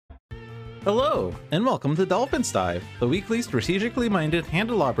Hello, and welcome to Dolphin's Dive, the weekly strategically minded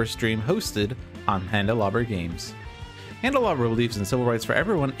Handelabra stream hosted on Handelabra Games. Handelabra believes in civil rights for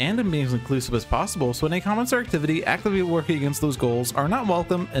everyone and in being as inclusive as possible, so any comments or activity actively working against those goals are not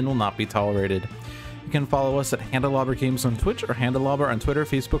welcome and will not be tolerated. You can follow us at Handelabra Games on Twitch or Handelabra on Twitter,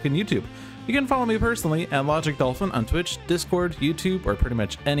 Facebook, and YouTube. You can follow me personally at Logic Dolphin on Twitch, Discord, YouTube, or pretty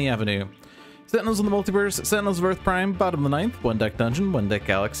much any avenue. Sentinels in the Multiverse, Sentinels of Earth Prime, Bottom of the Ninth, One Deck Dungeon, One Deck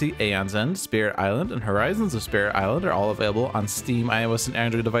Galaxy, Aeon's End, Spirit Island, and Horizons of Spirit Island are all available on Steam, iOS, and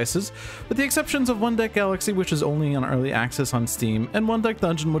Android devices, with the exceptions of One Deck Galaxy, which is only on early access on Steam, and One Deck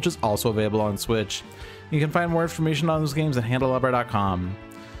Dungeon, which is also available on Switch. You can find more information on those games at handelabra.com.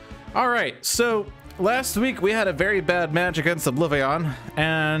 Alright, so last week we had a very bad match against Oblivion,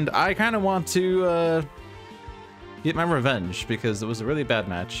 and I kind of want to get my revenge because it was a really bad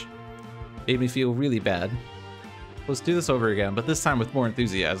match. Made me feel really bad. Let's do this over again, but this time with more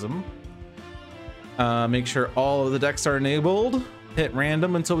enthusiasm. Make sure all of the decks are enabled. Hit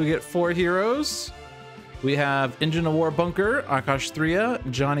random until we get 4 heroes. We have Engine of War Bunker, Akash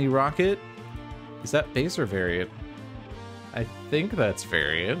 3, Johnny Rocket. Is that base or variant? I think that's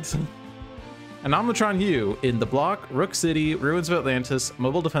variant. And Omnitron Hugh in the block, Rook City, Ruins of Atlantis,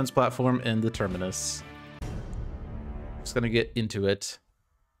 Mobile Defense Platform, and the Terminus. Just gonna get into it.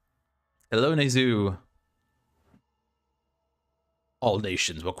 Hello, Nezu. All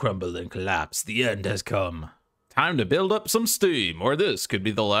nations will crumble and collapse. The end has come. Time to build up some steam, or this could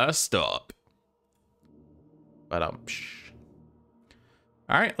be the last stop. But all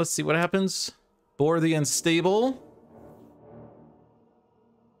right, let's see what happens. Boar the Unstable.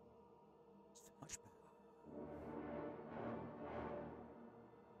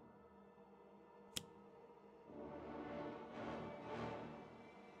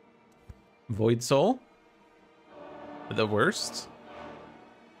 Void Soul, the worst.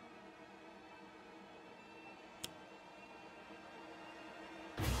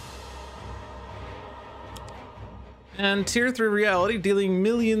 And Tier 3 Reality, dealing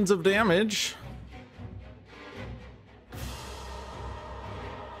millions of damage.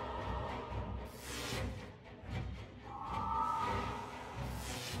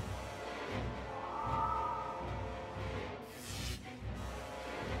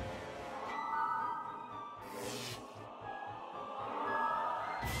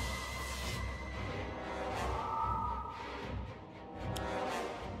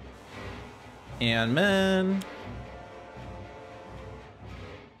 And men.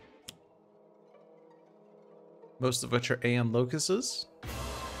 Most of which are Aeon Locuses.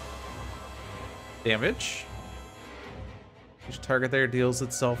 Damage. Each target there deals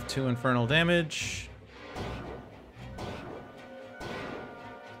itself 2 infernal damage.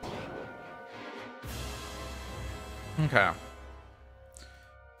 Okay.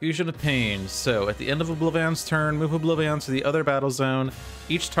 Fusion of Pain. So, at the end of Oblivion's turn, move Oblivion to the other battle zone.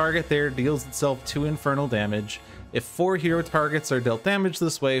 Each target there deals itself 2 infernal damage. If 4 hero targets are dealt damage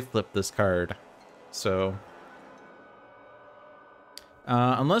this way, flip this card. So,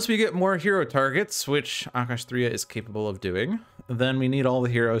 unless we get more hero targets, which Akash 3 is capable of doing, then we need all the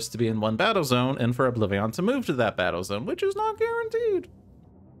heroes to be in one battle zone and for Oblivion to move to that battle zone, which is not guaranteed.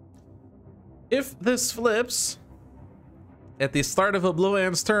 If this flips, at the start of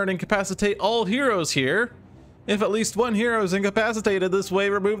Oblivion's turn, incapacitate all heroes here. If at least one hero is incapacitated this way,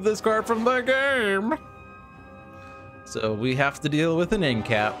 remove this card from the game. So we have to deal with an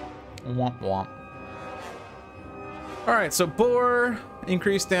incap. Womp womp. Alright, so Boar,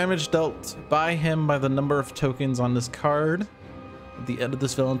 increased damage dealt by him by the number of tokens on this card. At the end of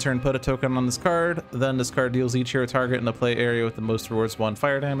this villain turn, put a token on this card. Then this card deals each hero target in the play area with the most rewards 1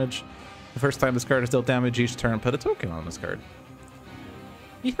 fire damage. The first time this card is dealt damage each turn, put a token on this card.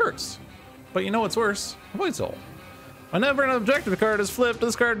 He hurts. But you know what's worse? Void Soul. Whenever an objective card is flipped,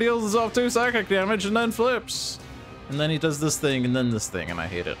 this card deals itself 2 psychic damage and then flips. And then he does this thing and then this thing, and I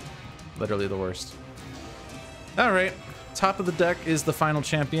hate it. Literally the worst. Alright, top of the deck is the final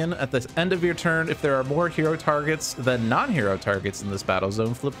champion. At the end of your turn, if there are more hero targets than non-hero targets in this battle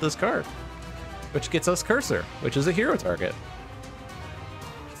zone, flip this card. Which gets us Cursor, which is a hero target.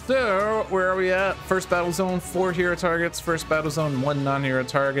 So, where are we at? First battle zone, 4 hero targets. First battle zone, 1 non-hero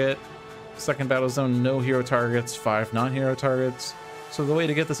target. Second battle zone, no hero targets, 5 non-hero targets. So the way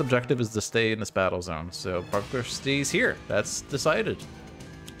to get this objective is to stay in this battle zone. So Bunker stays here. That's decided.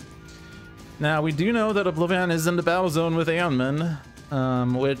 Now, we do know that Oblivion is in the battle zone with Aeonman,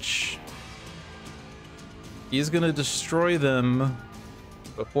 which he's going to destroy them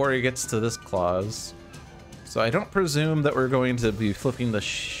before he gets to this clause. So I don't presume that we're going to be flipping the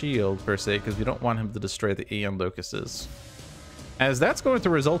shield per se, because we don't want him to destroy the Aeon Locuses. as that's going to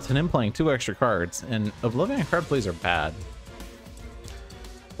result in him playing 2 extra cards, and Oblivion card plays are bad.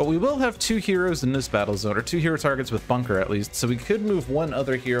 But we will have 2 heroes in this battle zone, or 2 hero targets with Bunker at least, so we could move one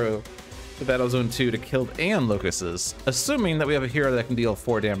other hero to battle zone 2 to kill and Locusts, assuming that we have a hero that can deal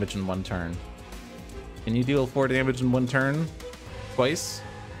 4 damage in 1 turn. Can you deal 4 damage in 1 turn? Twice?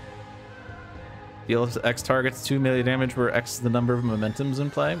 Deal X targets 2 melee damage where X is the number of momentums in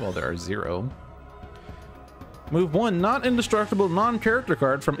play? Well, there are 0. Move 1 non-indestructible non-character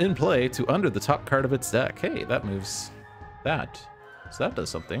card from in play to under the top card of its deck. Hey, that moves that. So that does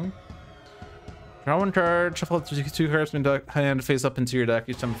something. Draw 1 card, shuffle up to 2 cards from your hand, face up into your deck.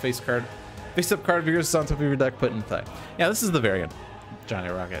 Each time a face up card of yours is on top of your deck, put in play. Yeah, this is the variant. Johnny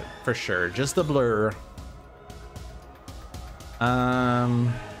Rocket, for sure. Just a blur. I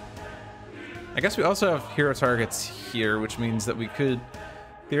guess we also have hero targets here, which means that we could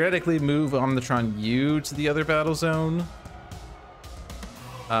theoretically move Omnitron U to the other battle zone.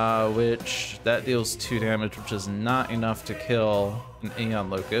 Which that deals 2 damage, which is not enough to kill an Aeon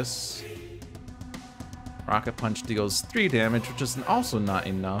Locust. Rocket Punch deals 3 damage, which is also not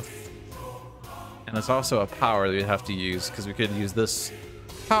enough. And it's also a power that we'd have to use, because we could use this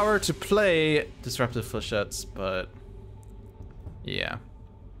power to play Disruptive Flechettes, but yeah.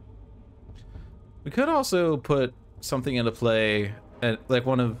 We could also put something into play,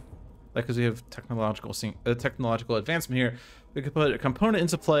 because we have technological advancement here. We could put a component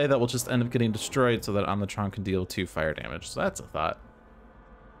into play that will just end up getting destroyed so that Omnitron can deal 2 fire damage. So that's a thought.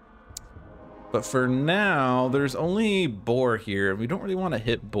 But for now, there's only Boar here. We don't really want to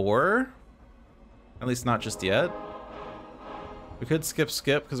hit Boar. At least not just yet. We could skip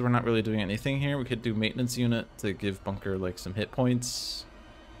because we're not really doing anything here. We could do maintenance unit to give Bunker like some hit points.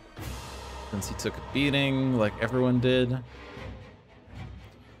 Since he took a beating like everyone did.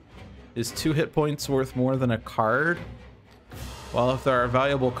 Is 2 hit points worth more than a card? Well, if there are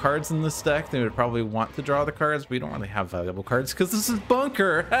valuable cards in this deck, they would probably want to draw the cards. We don't really have valuable cards because this is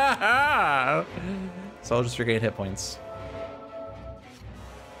Bunker. So I'll just regain hit points.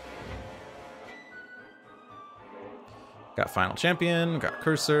 Got Final Champion, got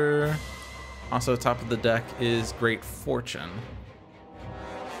Cursor. Also, top of the deck is Great Fortune.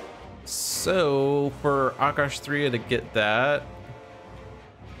 So for Akash 3 to get that,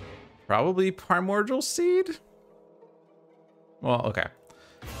 probably Primordial Seed? Well, okay.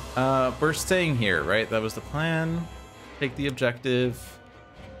 We're staying here, right? That was the plan. Take the objective.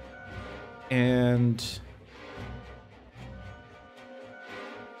 And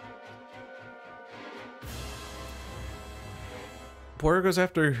Boar goes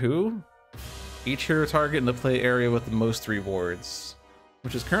after who? Each hero target in the play area with the most rewards,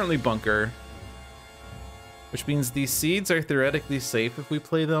 which is currently Bunker. Which means these seeds are theoretically safe if we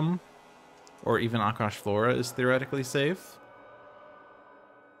play them. Or even Akash Flora is theoretically safe.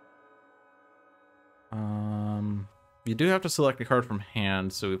 You do have to select a card from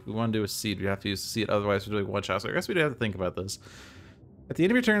hand, so if we want to do a seed, we have to use a seed, otherwise we're doing 1 shot. So I guess we do have to think about this. At the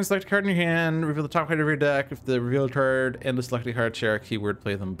end of your turn, select a card in your hand, reveal the top card of your deck. If the revealed card and the selected card share a keyword,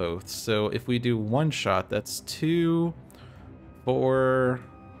 play them both. So if we do 1 shot, that's 2, 4,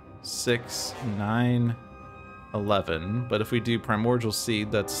 6, 9, 11. But if we do Primordial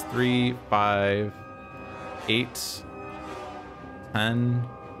Seed, that's 3, 5, 8, 10,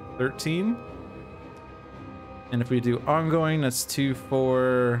 13. And if we do ongoing, that's 2,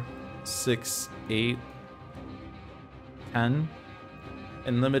 4, 6, 8, 10.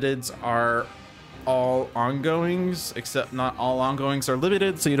 And limiteds are all ongoings, except not all ongoings are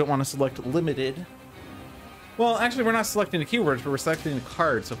limited, so you don't want to select limited. Well, actually, we're not selecting the keywords, but we're selecting the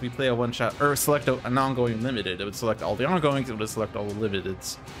cards. So if we play a 1-shot, or select an ongoing limited, it would select all the ongoings, it would select all the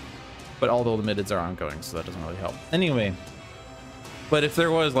limiteds. But all the limiteds are ongoing, so that doesn't really help. Anyway, but if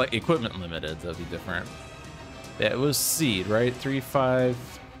there was like equipment limited, that'd be different. Yeah, it was seed, right? 3,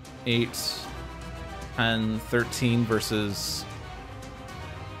 5, 8, 10, 13 versus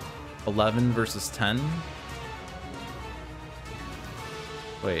 11 versus 10.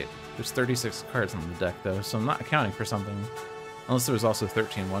 Wait, there's 36 cards on the deck though, so I'm not accounting for something. Unless there was also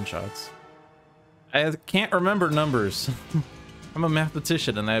 13 1-shots. I can't remember numbers. I'm a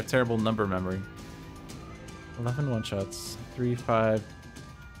mathematician and I have terrible number memory. 11 1-shots, 3, 5,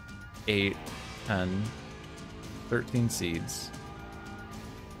 8, 10, 13 seeds.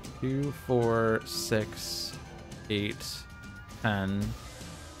 2, 4, 6, 8, 10,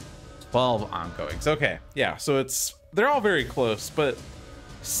 12 ongoings. Okay, yeah, so they're all very close, but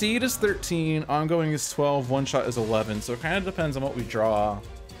seed is 13, ongoing is 12, 1-shot is 11, so it kind of depends on what we draw.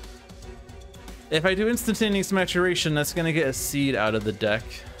 If I do instantaneous maturation, that's gonna get a seed out of the deck,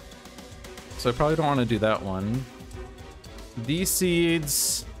 so I probably don't want to do that one. These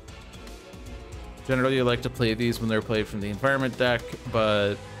seeds, generally you like to play these when they're played from the environment deck,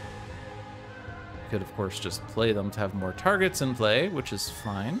 but you could of course just play them to have more targets in play, which is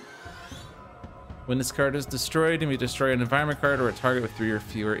fine. When this card is destroyed, you may destroy an environment card or a target with 3 or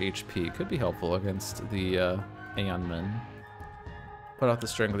fewer HP. Could be helpful against the Aeon Men. Put out the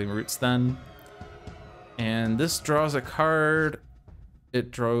Strangling Roots then. And this draws a card. It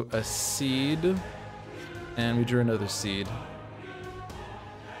drew a seed. And we drew another seed.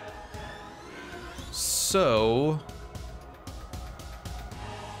 So...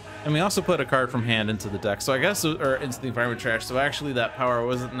 And we also put a card from hand into the deck, so I guess, or into the environment trash, so actually that power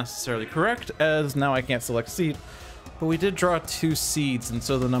wasn't necessarily correct, as now I can't select seed. But we did draw 2 seeds, and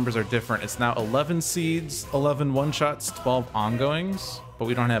so the numbers are different. It's now 11 seeds, 11 one-shots, 12 ongoings, but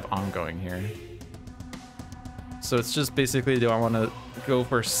we don't have ongoing here. So it's just basically, do I want to go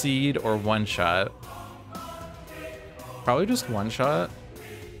for seed or one-shot? Probably just one-shot.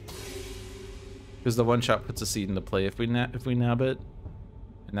 Because the one-shot puts a seed into play if we nab it.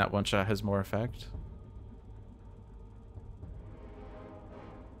 And that one shot has more effect.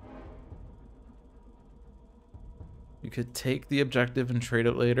 You could take the objective and trade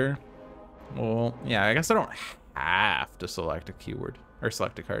it later. Well, yeah, I guess I don't have to select a keyword or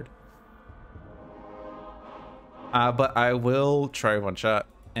select a card. But I will try one shot.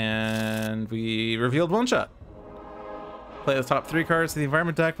 And we revealed one shot. Play the top 3 cards of the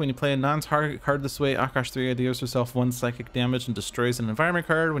environment deck. When you play a non-target card this way, Akash 3 deals herself 1 psychic damage and destroys an environment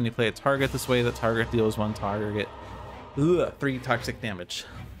card. When you play a target this way, the target deals 1 target. 3 toxic damage.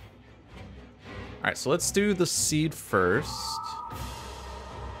 Alright, so let's do the seed first.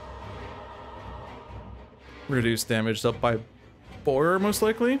 Reduce damage up by Borer, most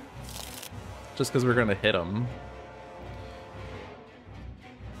likely. Just because we're going to hit him.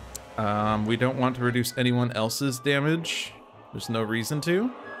 We don't want to reduce anyone else's damage. There's no reason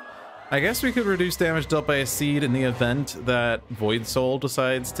to. I guess we could reduce damage dealt by a seed in the event that Void Soul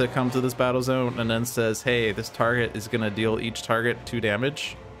decides to come to this battle zone and then says, hey, this target is going to deal each target 2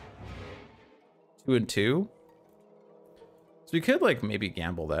 damage. 2 and 2. So we could, like, maybe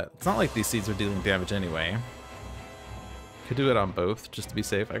gamble that. It's not like these seeds are dealing damage anyway. Could do it on both, just to be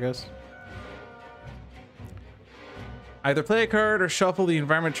safe, I guess. Either play a card or shuffle the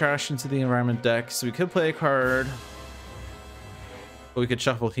environment trash into the environment deck. So we could play a card, but we could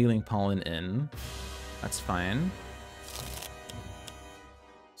shuffle Healing Pollen in. That's fine.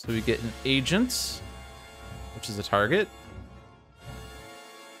 So we get an agent, which is a target.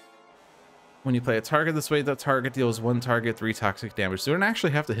 When you play a target this way, that target deals 1 target, 3 toxic damage. So we don't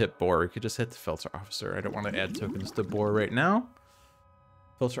actually have to hit Boar. We could just hit the Filter Officer. I don't want to add tokens to Boar right now.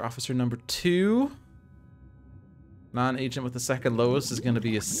 Filter Officer number 2. Non-agent with the 2nd lowest is going to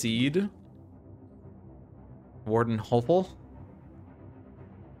be a seed. Warden Hopeful.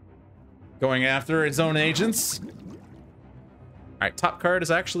 Going after its own agents. Alright, top card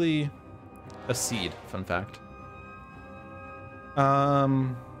is actually a seed, fun fact.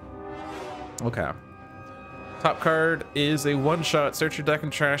 Okay. Top card is a one-shot. Search your deck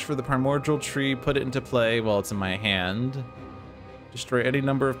and trash for the Primordial Tree. Put it into play while it's in my hand. Destroy any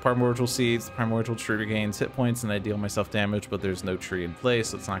number of Primordial Seeds. The Primordial Tree regains hit points and I deal myself damage, but there's no tree in play,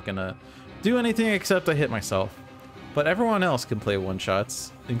 so it's not gonna do anything except I hit myself. But everyone else can play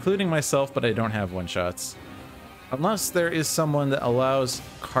one-shots, including myself, but I don't have one-shots. Unless there is someone that allows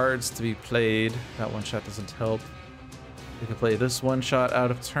cards to be played. That one-shot doesn't help. We can play this one-shot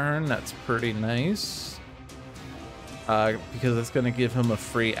out of turn. That's pretty nice. Because it's gonna give him a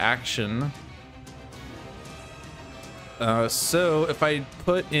free action. So if I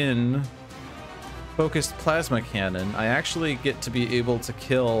put in Focused Plasma Cannon, I actually get to be able to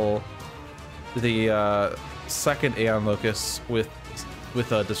kill the 2nd Aeon Locust with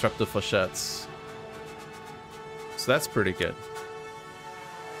Disruptive Flechettes. So that's pretty good.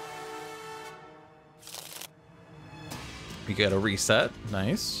 We get a reset.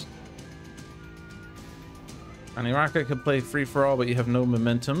 Nice. Aniraka can play free-for-all, but you have no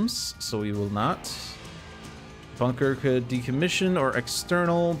momentums, so we will not. Bunker could decommission or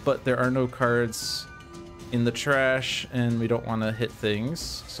external, but there are no cards in the trash, and we don't want to hit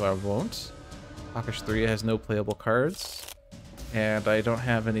things, so I won't. Akash 3 has no playable cards, and I don't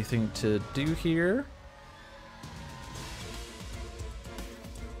have anything to do here.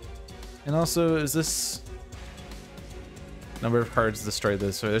 And also, is this number of cards destroyed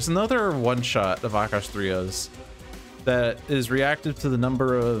this way? There's another one-shot of Akash 3's that is reactive to the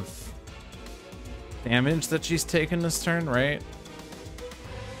number of damage that she's taken this turn, right?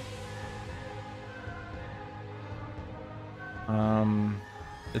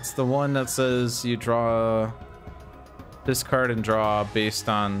 It's the one that says you draw discard and draw based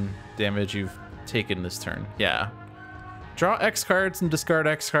on damage you've taken this turn. Yeah. Draw X cards and discard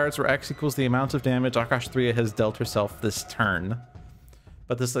X cards where X equals the amount of damage Akashtriya has dealt herself this turn.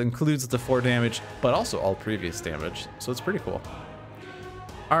 But this includes the 4 damage, but also all previous damage. So it's pretty cool.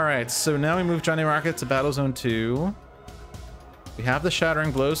 Alright, so now we move Johnny Rocket to Battle Zone 2. We have the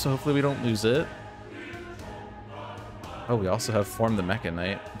Shattering Blow, so hopefully we don't lose it. Oh, we also have Form the Mecha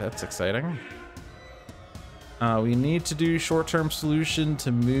Knight. That's exciting. We need to do Short-Term Solution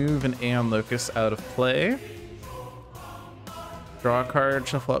to move an Aeon Locust out of play. Draw a card,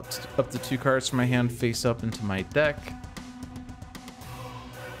 shuffle up to 2 cards from my hand face up into my deck.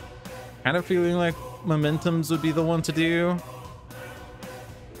 Kind of feeling like Momentums would be the one to do.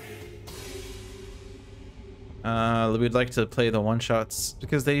 We'd like to play the one-shots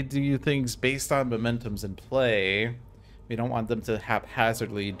because they do things based on Momentums in play. We don't want them to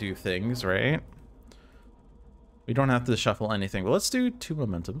haphazardly do things, right? We don't have to shuffle anything, but let's do 2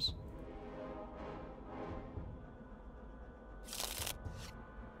 Momentums.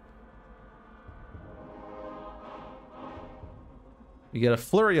 We get a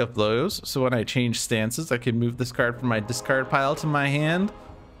Flurry of Blows, so when I change stances, I can move this card from my discard pile to my hand.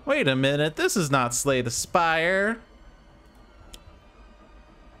 Wait a minute, this is not Slay the Spire.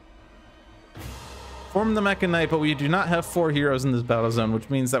 Form the Mecha Knight, but we do not have 4 heroes in this battle zone, which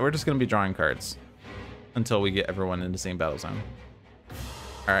means that we're just going to be drawing cards until we get everyone in the same battle zone.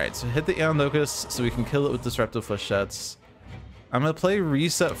 Alright, so hit the Aeon Locust so we can kill it with Disruptive Flechettes. I'm going to play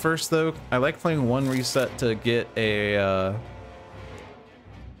Reset first, though. I like playing 1 Reset to get a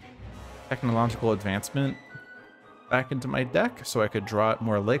technological advancement back into my deck so I could draw it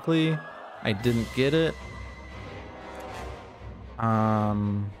more likely. I didn't get it.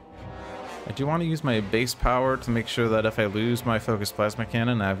 I do want to use my base power to make sure that if I lose my Focus Plasma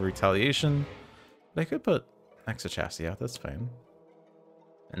Cannon, I have Retaliation. But I could put Nexa Chassis out, that's fine.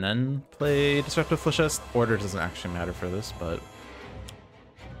 And then play Disruptive Flechettes. Order doesn't actually matter for this, but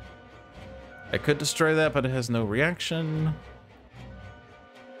I could destroy that, but it has no reaction.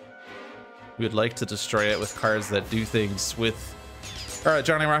 We would like to destroy it with cards that do things with... Alright,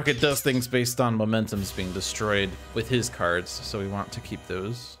 Johnny Rocket does things based on Momentums being destroyed with his cards, so we want to keep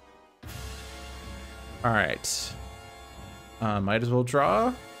those. Alright. Might as well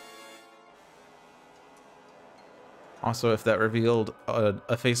draw. Also, if that revealed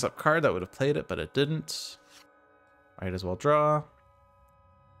a face-up card, that would have played it, but it didn't. Might as well draw.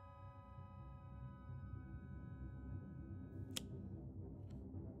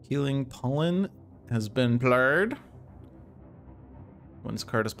 Healing Pollen has been played. When this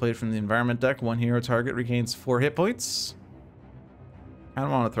card is played from the environment deck, 1 hero target regains 4 hit points. I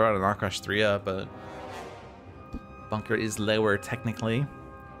don't want to throw out an Akashtriya, but Bunker is lower technically.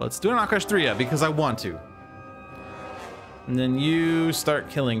 Let's do an Akashtriya because I want to. And then you start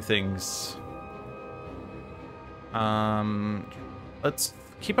killing things. Let's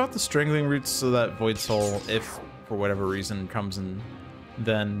keep out the Strangling Roots so that Void Soul, if for whatever reason comes in,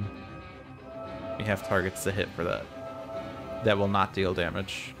 then we have targets to hit for that. That will not deal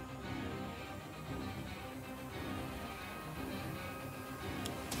damage.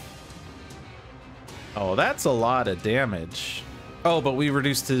 Oh, that's a lot of damage. Oh, but we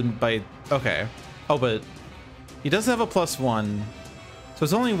reduced him by... Okay. Oh, but he does have a +1. So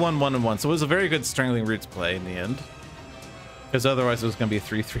it's only 1, 1, and 1. So it was a very good Strangling Roots play in the end. Because otherwise it was going to be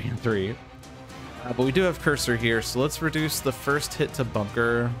 3, 3, and 3. But we do have Cursor here, so let's reduce the first hit to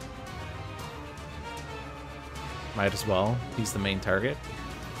Bunker. Might as well. He's the main target.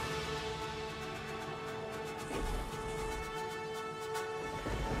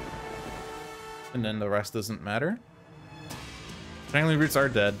 And then the rest doesn't matter. Strangling Roots are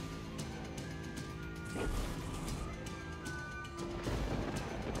dead.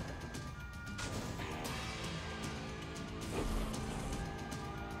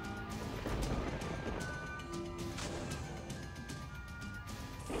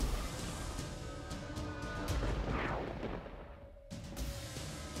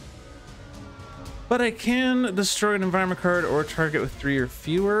 But I can destroy an environment card or target with 3 or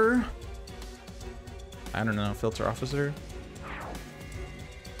fewer. I don't know, Filter Officer.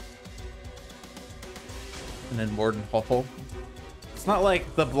 And then Warden Huffle. It's not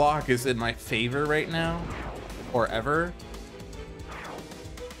like the block is in my favor right now, or ever.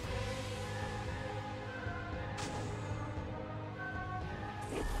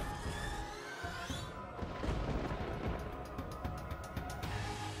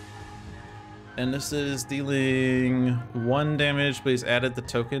 And this is dealing 1 damage, but he's added the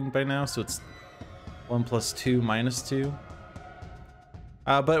token by now, so it's 1 + 2 - 2.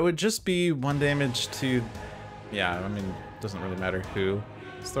 But it would just be 1 damage to Yeah, I mean, doesn't really matter who.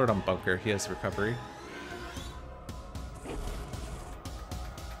 Let's throw it on Bunker. He has recovery.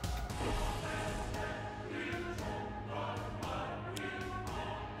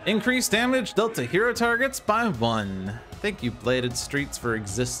 Increase damage dealt to hero targets by 1. Thank you, Bladed Streets, for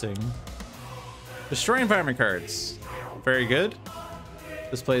existing. Destroy environment cards. Very good.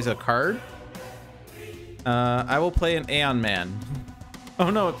 Displays a card. I will play an Aeon Man.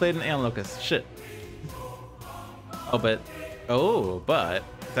 Oh no, it played an Aeon Locust. Shit. But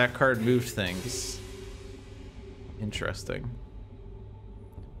that card moved things. Interesting.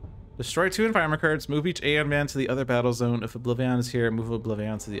 Destroy 2 environment cards, move each Aeon Man to the other battle zone. If Oblivion is here, move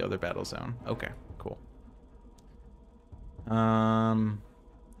Oblivion to the other battle zone. Okay, cool. And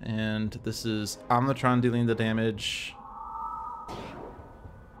this is Omnitron dealing the damage.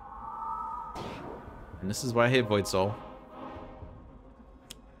 And this is why I hate Void Soul.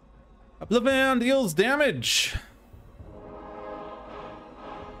 Oblivion deals damage!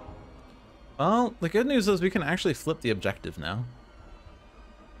 Well, the good news is we can actually flip the objective now.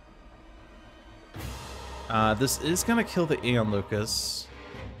 This is gonna kill the Aeon Locust.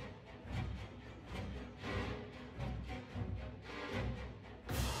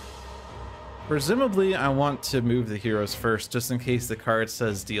 Presumably, I want to move the heroes first, just in case the card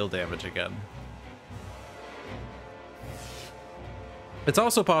says deal damage again. It's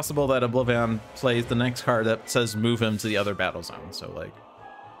also possible that Oblivion plays the next card that says move him to the other battle zone, so like,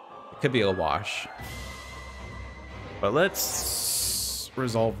 it could be a wash. But let's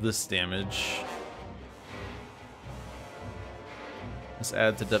resolve this damage. Let's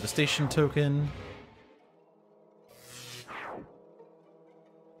add the devastation token.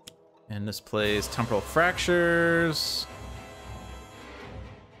 And this plays Temporal Fractures.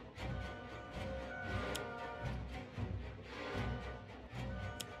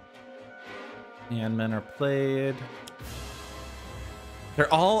 And men are played.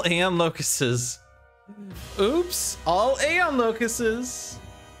 They're all Aeon Locusts. Oops, all Aeon Locusts.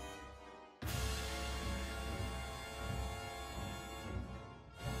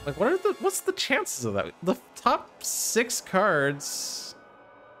 Like, what's the chances of that? The top 6 cards.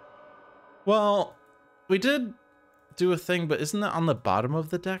 Well, we did do a thing, but isn't that on the bottom of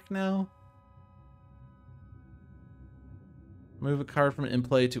the deck now? Move a card from in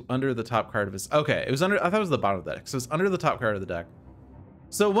play to under the top card of his. Okay, it was under. I thought it was the bottom of the deck, so it's under the top card of the deck.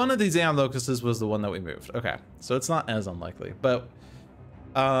 So one of these Aeon Locusts was the one that we moved. Okay, so it's not as unlikely, but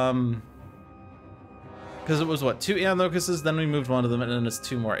because it was what, 2 Aeon Locusts, then we moved one of them, and then it's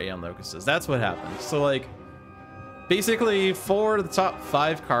 2 more Aeon Locusts. That's what happened. So like, basically 4 of the top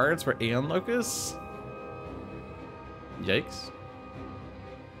 5 cards were Aeon Locusts. Yikes.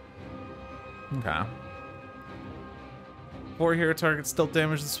 Okay. 4 hero targets dealt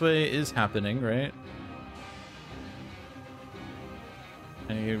damage this way is happening, right?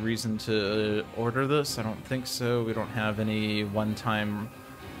 Any reason to order this? I don't think so. We don't have any one-time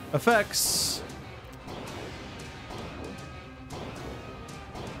effects.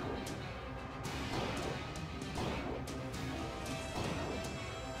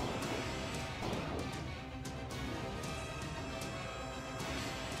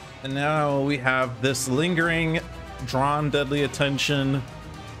 And now we have this lingering drawn deadly attention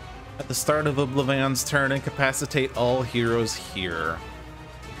at the start of Oblivion's turn. Incapacitate all heroes here.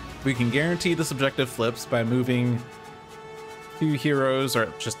 We can guarantee this objective flips by moving 2 heroes,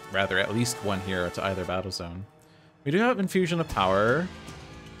 or just rather at least 1 hero, to either battle zone. We do have Infusion of Power.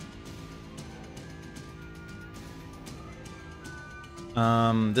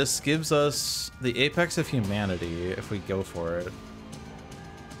 This gives us the Apex of Humanity if we go for it.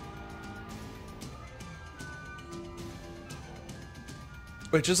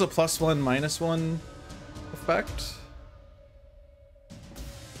 Which is a +1/-1 effect.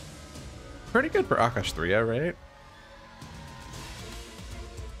 Pretty good for Akashtriya, right?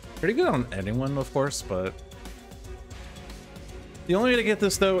 Pretty good on anyone, of course, but the only way to get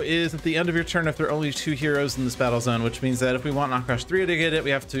this, though, is at the end of your turn if there are only 2 heroes in this battle zone, which means that if we want Akashtriya to get it, we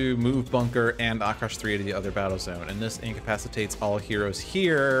have to move Bunker and Akashtriya to the other battle zone, and this incapacitates all heroes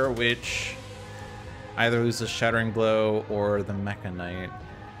here, which either loses Shattering Blow or the Mecha Knight.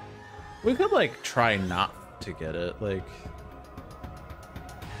 We could, like, try not to get it. Like,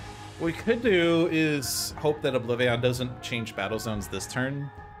 what we could do is hope that Oblivion doesn't change battle zones this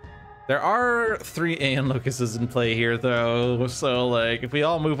turn. There are 3 Aeon Locusts in play here, though, so, like, if we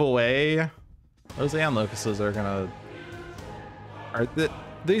all move away, those Aeon Locusts are gonna...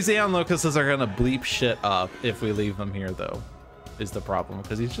 These Aeon Locusts are gonna bleep shit up if we leave them here, though, is the problem,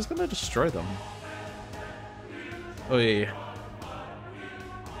 because he's just gonna destroy them. Oy.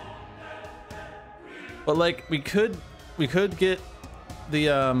 But like we could get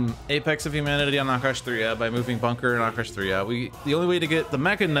the Apex of Humanity on Akash 3 by moving Bunker and Akash 3. The only way to get the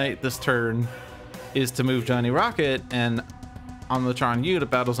Mecha Knight this turn is to move Johnny Rocket and Omnitron U to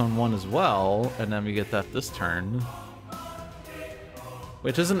Battle Zone 1 as well, and then we get that this turn.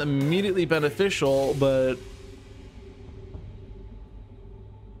 Which isn't immediately beneficial, but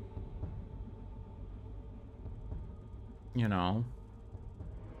you know.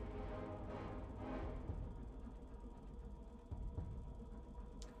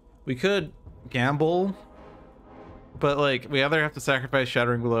 We could gamble, but like we either have to sacrifice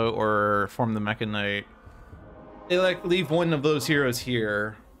Shattering Blow or form the Mecha Knight. They like leave one of those heroes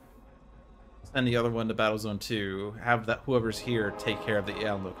here, send the other one to Battle Zone 2, have that whoever's here take care of the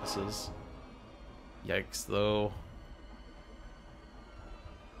Aeon Locuses. Yikes, though.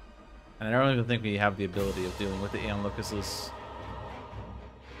 And I don't even think we have the ability of dealing with the Aeon Locuses.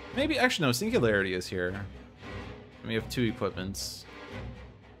 Maybe, actually no, Singularity is here. And we have 2 equipments.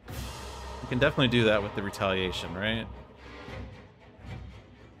 We can definitely do that with the Retaliation, right?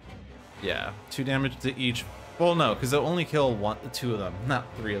 Yeah, 2 damage to each. Well, no, because they'll only kill 2 of them, not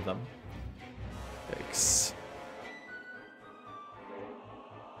 3 of them. Yikes.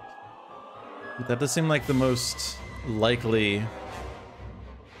 That does seem like the most likely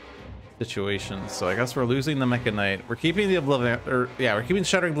situation. So I guess we're losing the Mecha Knight. We're keeping the Oblivion, or yeah, we're keeping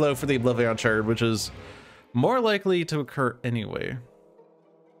Shattering Blow for the Oblivion Shard, which is more likely to occur anyway.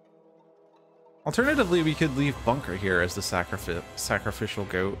 Alternatively, we could leave Bunker here as the sacrificial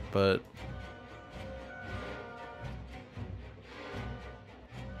goat, but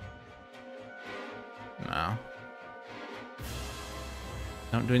no.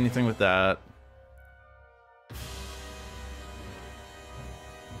 Don't do anything with that.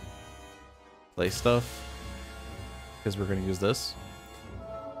 Play stuff, because we're going to use this.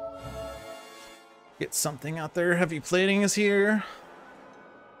 Get something out there. Heavy plating is here.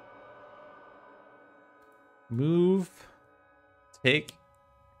 Move. Take.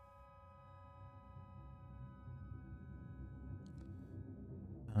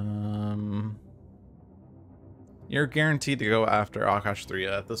 You're guaranteed to go after Akash 3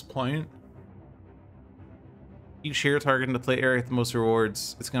 at this point. Each hero targeting the play area with the most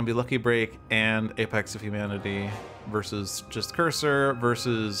rewards. It's going to be Lucky Break and Apex of Humanity versus just Cursor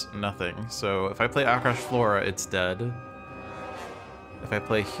versus nothing. So if I play Akash Flora, it's dead. If I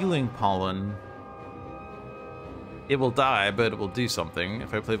play Healing Pollen, it will die, but it will do something.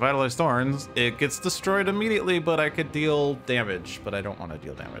 If I play Vitalized Thorns, it gets destroyed immediately, but I could deal damage, but I don't want to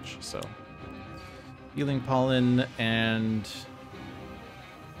deal damage, so. Healing Pollen and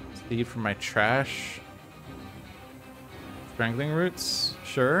Speed for my trash. Strangling Roots,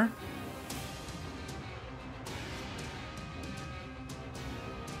 sure.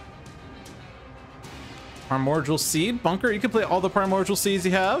 Primordial Seed, Bunker, you can play all the Primordial Seeds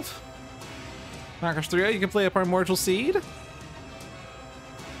you have. Akash 3, you can play a Primordial Seed.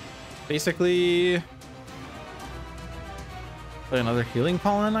 Basically, play another Healing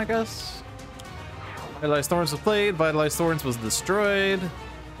Pollen, I guess. Vitalized Thorns was played, Vitalized Thorns was destroyed.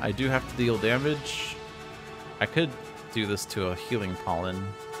 I do have to deal damage. I could do this to a Healing Pollen.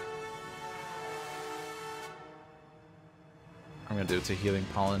 I'm gonna do it to Healing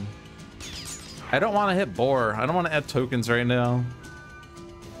Pollen. I don't want to hit Boar. I don't want to add tokens right now.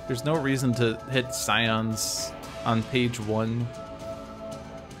 There's no reason to hit Scions on page 1.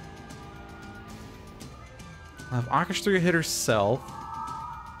 I'll have Akash 3 hit herself.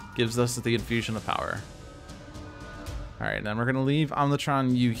 Gives us the infusion of power. Alright, then we're going to leave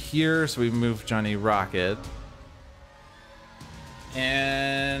Omnitron U here, so we move Johnny Rocket.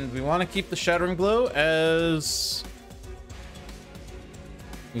 And we want to keep the Shattering Blow as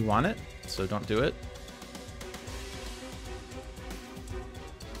we want it, so don't do it.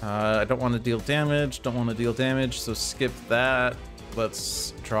 I don't want to deal damage, so skip that.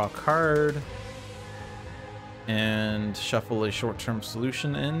 Let's draw a card and shuffle a short-term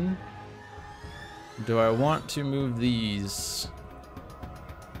solution in. Do I want to move these?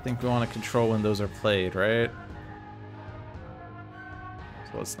 I think we want to control when those are played, right?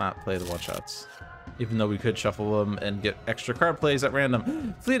 So let's not play the one-shots. Even though we could shuffle them and get extra card plays at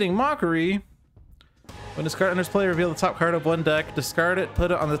random. Fleeting Mockery! When this card enters play, reveal the top card of one deck, discard it,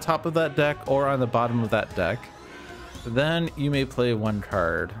 put it on the top of that deck or on the bottom of that deck. Then you may play one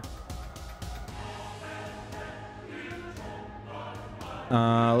card.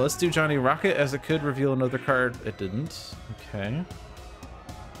 Let's do Johnny Rocket, as it could reveal another card. It didn't. Okay.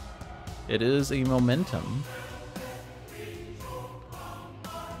 It is a Momentum.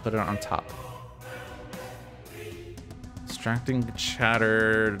 Put it on top. Distracting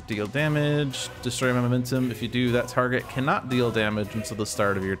chatter, deal damage, destroy momentum. If you do, that target cannot deal damage until the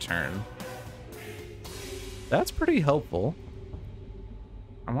start of your turn. That's pretty helpful.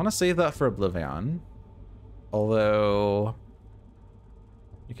 I want to save that for Oblivion. Although,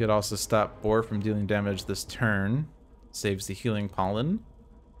 you could also stop Boar from dealing damage this turn. Saves the healing pollen.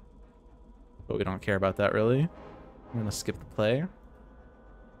 But we don't care about that really. I'm going to skip the play.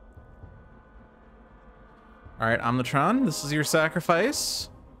 Alright, Omnitron, this is your sacrifice.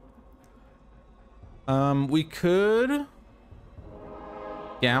 We could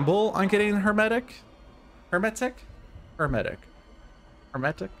gamble on getting Hermetic. Hermetic? Hermetic.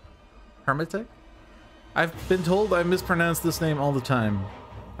 Hermetic? Hermetic? I've been told I mispronounce this name all the time.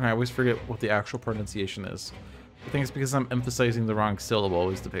 And I always forget what the actual pronunciation is. I think it's because I'm emphasizing the wrong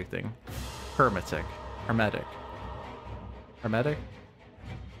syllable is depicting. Hermetic. Hermetic. Hermetic?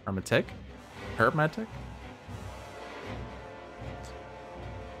 Hermetic? Hermetic?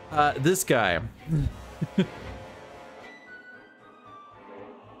 This guy.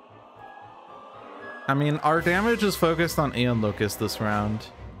 I mean, our damage is focused on Aeon Locust this round.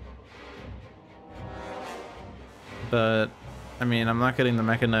 But, I mean, I'm not getting the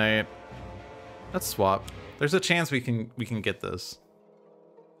Mecha Knight. Let's swap. There's a chance we can get this.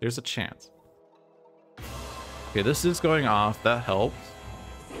 There's a chance. Okay, this is going off. That helped.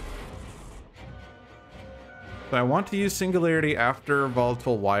 So I want to use Singularity after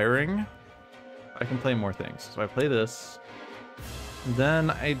Volatile Wiring. I can play more things. So I play this. Then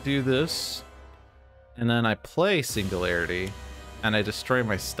I do this. And then I play Singularity. And I destroy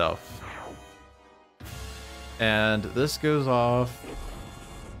my stuff. And this goes off.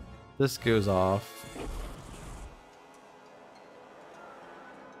 This goes off.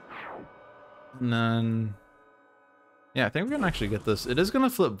 And then... yeah, I think we can actually get this. It is going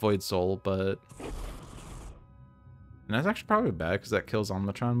to flip Void Soul, but... and that's actually probably bad because that kills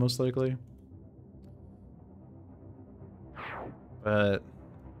Omnitron most likely. But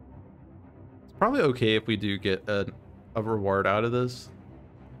it's probably okay if we do get a reward out of this.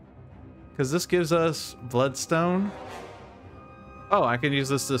 Because this gives us Bloodstone. Oh, I can use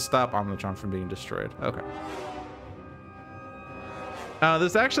this to stop Omnitron from being destroyed. Okay.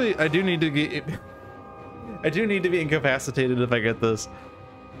 This actually, I do need to get... I do need to be incapacitated if I get this.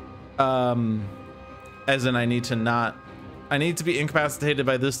 As in, I need to be incapacitated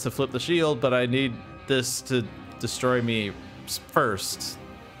by this to flip the shield, but I need this to destroy me first.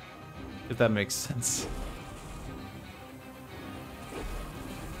 If that makes sense.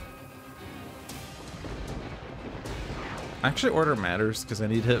 Actually, order matters because I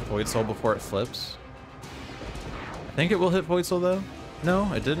need to hit Void Soul before it flips. I think it will hit Void Soul though.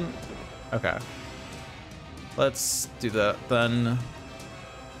 No, it didn't. Okay. Let's do that then.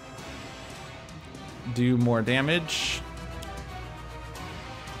 Do more damage.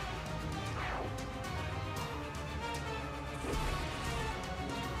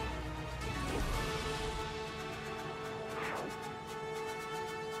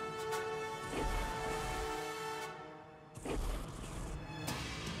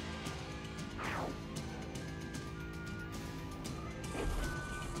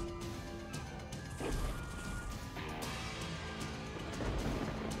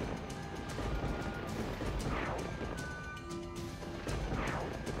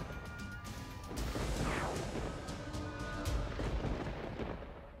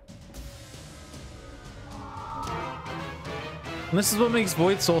 And this is what makes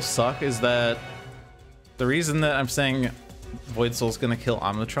Void Soul suck, is that the reason that I'm saying Void Soul's gonna kill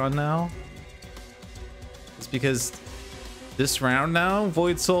Omnitron now is because this round now,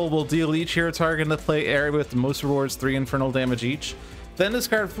 Void Soul will deal each hero target in the play area with the most rewards 3 infernal damage each. Then this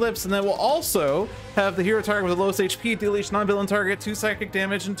card flips, and then we'll also have the hero target with the lowest HP deal each non-villain target 2 psychic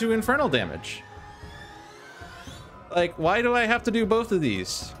damage and 2 infernal damage. Like, why do I have to do both of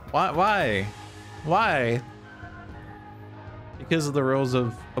these? Why? Because of the rules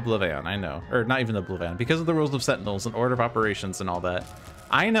of Oblivion, I know. Or not even Oblivion. Because of the rules of Sentinels and Order of Operations and all that.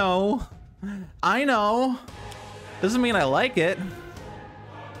 I know. I know. Doesn't mean I like it.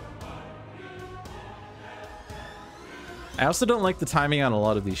 I also don't like the timing on a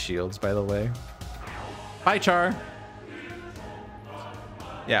lot of these shields, by the way. Bye, Char.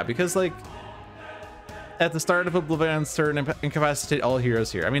 Yeah, because, like, at the start of Oblivion's turn, incapacitate all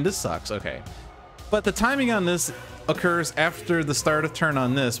heroes here. I mean, this sucks. Okay. But the timing on this occurs after the start of turn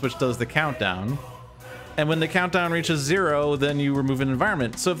on this, which does the countdown. And when the countdown reaches 0, then you remove an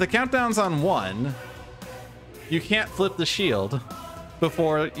environment. So if the countdown's on 1, you can't flip the shield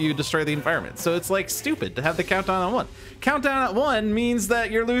before you destroy the environment. So it's like stupid to have the countdown on 1. Countdown at 1 means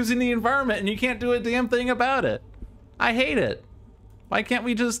that you're losing the environment and you can't do a damn thing about it. I hate it. Why can't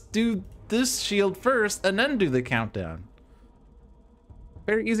we just do this shield first and then do the countdown?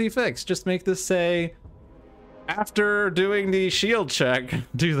 Very easy fix. Just make this say, after doing the shield check,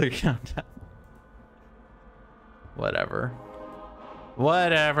 do the countdown. Whatever.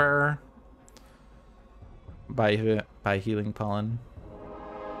 Whatever. By healing pollen.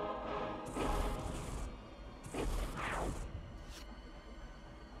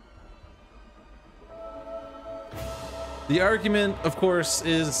 The argument, of course,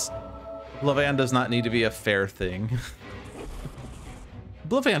 is Blavan does not need to be a fair thing.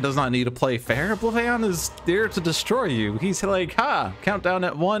 Blavan does not need to play fair. Blavan is there to destroy you. He's like, ha, countdown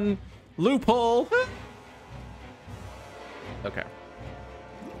at 1, loophole. Okay.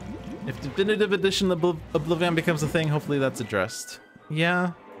 If definitive edition of Blavan becomes a thing, hopefully that's addressed.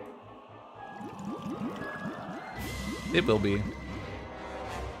 Yeah. It will be.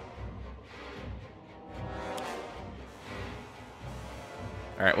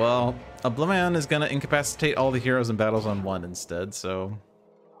 All right, well, Oblivion is gonna incapacitate all the heroes in battles on 1 instead, so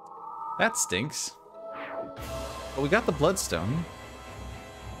that stinks. But we got the Bloodstone,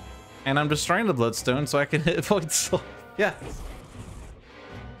 and I'm destroying the Bloodstone so I can hit Void Soul. Yes.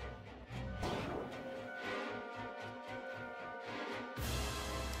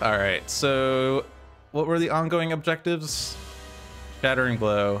 All right, so what were the ongoing objectives? Shattering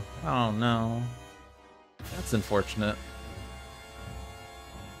Blow. Oh no, that's unfortunate.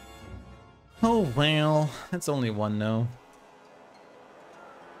 Oh, well, it's only 1 no.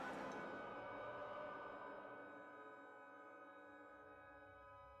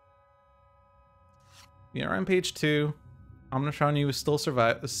 We are on page 2. Omnitron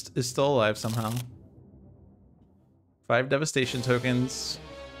is still alive somehow. 5 devastation tokens.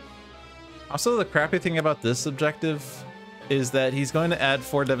 Also, the crappy thing about this objective is that he's going to add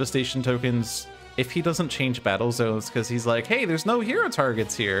 4 devastation tokens if he doesn't change battle zones, because he's like, hey, there's no hero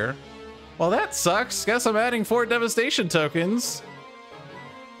targets here. Well, that sucks. Guess I'm adding 4 devastation tokens.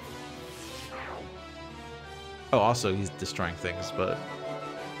 Oh, also he's destroying things, but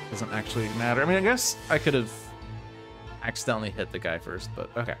it doesn't actually matter. I mean, I guess I could have accidentally hit the guy first,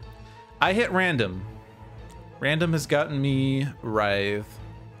 but okay. I hit random. Random has gotten me Writhe.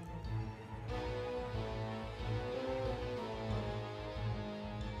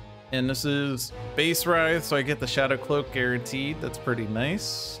 And this is base Writhe, so I get the Shadow Cloak guaranteed. That's pretty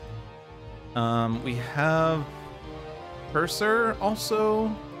nice. We have Cursor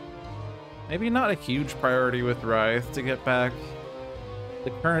also. Maybe not a huge priority with Writhe to get back. The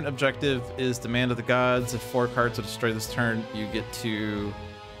current objective is Demand of the Gods. If 4 cards are destroyed this turn, you get to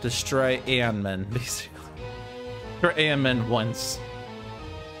destroy Aeon Men, basically. Or Aeon Men once.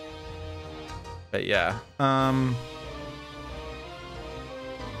 But yeah.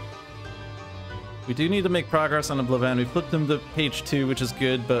 We do need to make progress on Oblivion. We flipped him to page 2, which is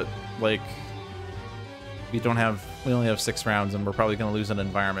good, but like we only have 6 rounds, and we're probably going to lose an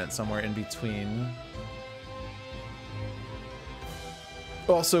environment somewhere in between.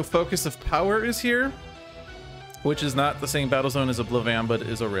 Also, Focus of Power is here, which is not the same battle zone as Oblivion, but it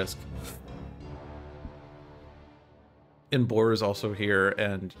is a risk. And Boar is also here,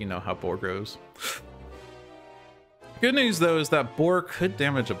 and you know how Boar goes. Good news, though, is that Boar could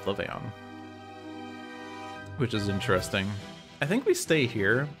damage Oblivion, which is interesting. I think we stay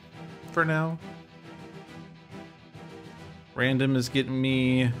here for now. Random is getting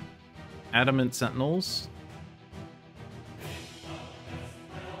me Adamant Sentinels.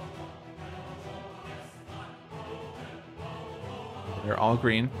 They're all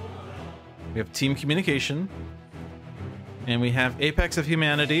green. We have Team Communication. And we have Apex of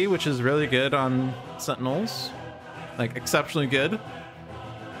Humanity, which is really good on Sentinels. Like, exceptionally good.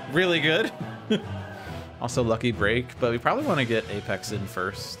 Really good. Also Lucky Break, but we probably want to get Apex in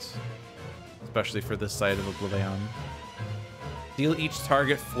first. Especially for this side of Oblivion. Deal each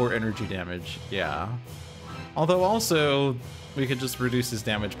target 4 energy damage. Yeah. Although also, we could just reduce his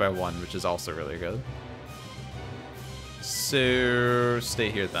damage by 1, which is also really good. So,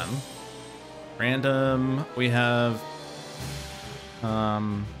 stay here then. Random, we have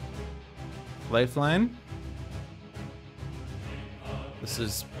Lifeline. This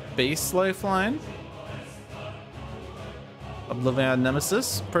is base Lifeline. Oblivion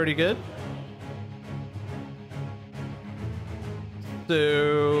Nemesis, pretty good.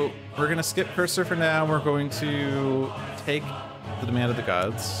 So we're gonna skip Cursor for now. We're going to take the Demand of the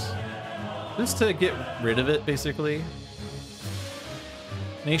Gods, just to get rid of it, basically.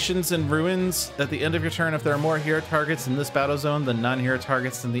 Nations and Ruins. At the end of your turn, if there are more hero targets in this battle zone than non-hero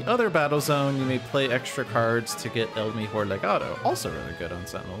targets in the other battle zone, you may play extra cards to get El Mejor Legado. Also really good on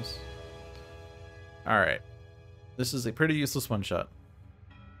Sentinels. All right. This is a pretty useless one-shot.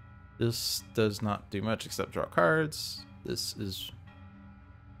 This does not do much except draw cards. This is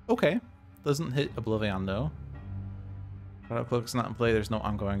okay. Doesn't hit Oblivion though. Shadow Cloak's not in play. There's no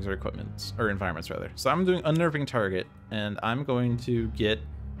ongoings or equipments, or environments rather. So I'm doing Unnerving Target, and I'm going to get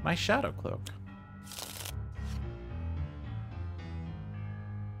my Shadow Cloak.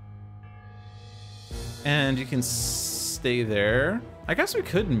 And you can stay there. I guess we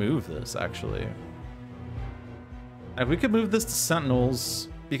could move this actually. Like, we could move this to Sentinels,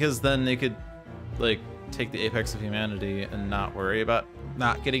 because then they could like take the apex of humanity and not worry about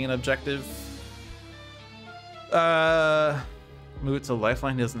not getting an objective. Move it to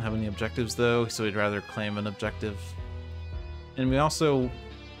Lifeline. He doesn't have any objectives though, so we'd rather claim an objective. And we also,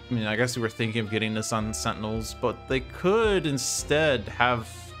 I mean, I guess we were thinking of getting this on Sentinels, but they could instead have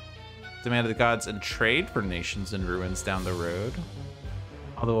Demand of the Gods and trade for Nations in Ruins down the road.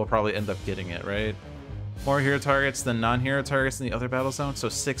 Although we'll probably end up getting it, right? More hero targets than non-hero targets in the other battle zone, so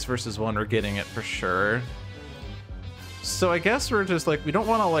 6 versus 1, we're getting it for sure. So I guess we're just like, we don't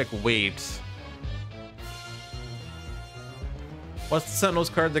want to like wait. What's the Sentinel's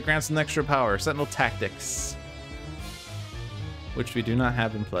card that grants an extra power? Sentinel Tactics, which we do not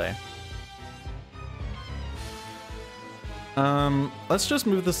have in play. Let's just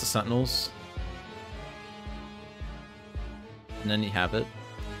move this to Sentinels. And then you have it.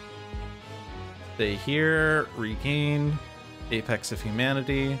 Stay here, regain, Apex of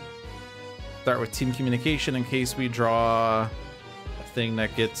Humanity. Start with Team Communication in case we draw a thing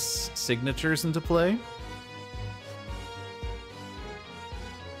that gets signatures into play.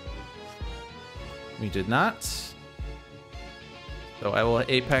 We did not. So I will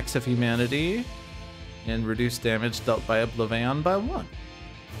Apex of Humanity and reduce damage dealt by Oblivion by 1.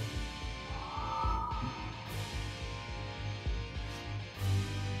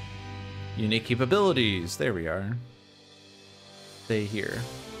 Unique capabilities. There we are. Stay here.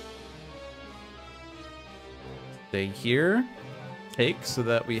 Stay here. Take so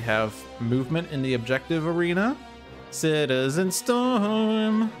that we have movement in the objective arena. Citizen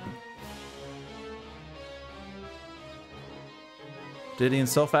Storm. Didion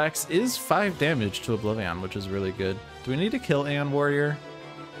Self-Axe is 5 damage to Oblivion, which is really good. Do we need to kill Aeon Warrior?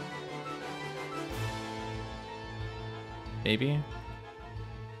 Maybe.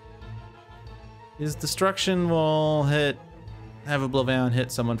 His destruction will have Oblivion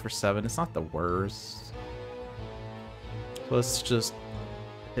hit someone for 7. It's not the worst. So let's just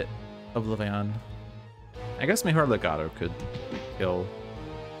hit Oblivion. I guess Mejor Legado could kill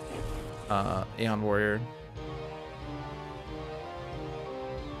Aeon Warrior.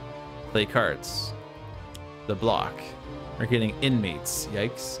 Play cards. The block. We're getting inmates.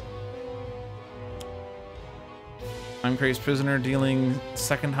 Yikes. Uncrazed Prisoner dealing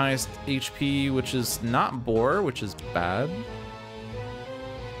 2nd highest HP, which is not Boar, which is bad.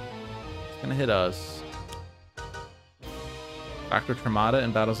 It's gonna hit us. Dr. Tremata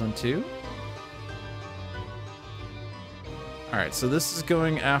in Battle Zone 2. Alright, so this is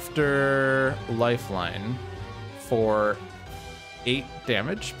going after Lifeline for 8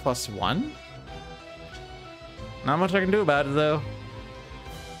 damage plus 1. Not much I can do about it though.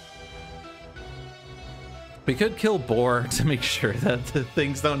 We could kill Boar to make sure that the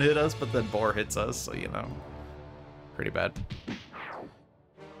things don't hit us, but then Boar hits us, so you know, pretty bad.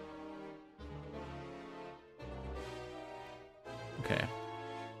 Okay.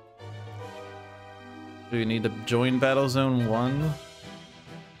 Do we need to join Battle Zone 1?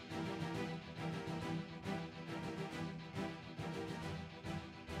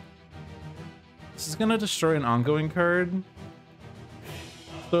 This is gonna destroy an ongoing card.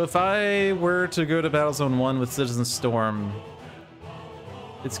 So if I were to go to Battle Zone 1 with Citizen Storm,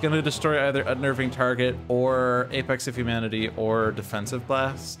 it's gonna destroy either Unnerving Target or Apex of Humanity or Defensive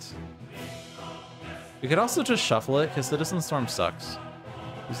Blast. We could also just shuffle it, because Citizen Storm sucks.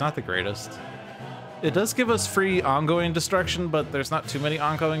 He's not the greatest. It does give us free ongoing destruction, but there's not too many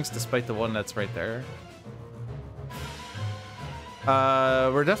ongoings despite the one that's right there.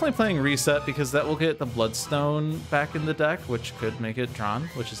 We're definitely playing Reset because that will get the Bloodstone back in the deck, which could make it drawn,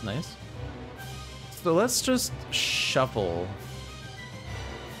 which is nice. So let's just shuffle.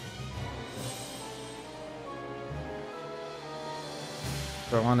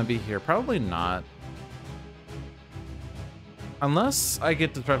 Do I want to be here? Probably not. Unless I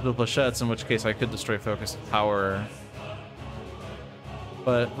get Disruptive Flechettes, in which case I could destroy Focus Power.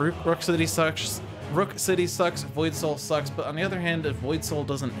 But Rook City sucks. Rook City sucks, Void Soul sucks, but on the other hand, if Void Soul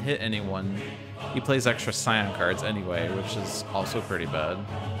doesn't hit anyone, he plays extra Scion cards anyway, which is also pretty bad.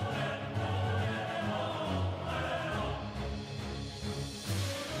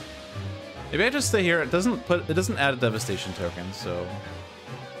 Maybe I just stay here. It doesn't add a devastation token, so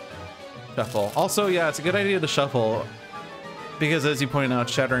shuffle. Also, yeah, it's a good idea to shuffle because, as you pointed out,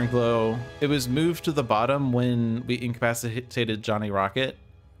 Shattering Blow, it was moved to the bottom when we incapacitated Johnny Rocket.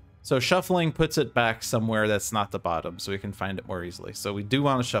 So shuffling puts it back somewhere that's not the bottom, so we can find it more easily. So we do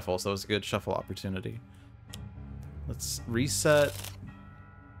want to shuffle, so it's a good shuffle opportunity. Let's reset.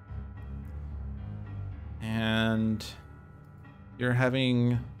 And you're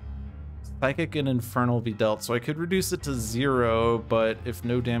having Psychic and Infernal be dealt, so I could reduce it to 0, but if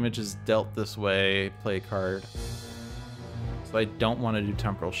no damage is dealt this way, play a card. So I don't want to do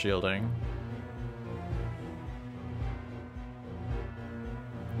Temporal Shielding.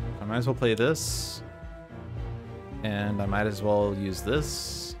 I might as well play this. And I might as well use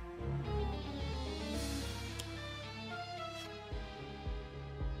this.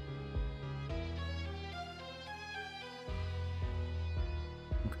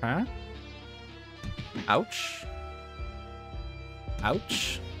 Okay. Ouch.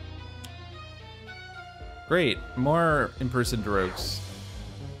 Ouch. Great. More in-person rogues.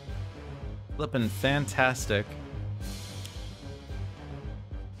 Flippin' fantastic.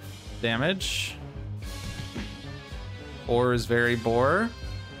 Damage. Or is very bore.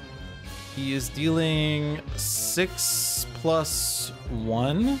 He is dealing 6 plus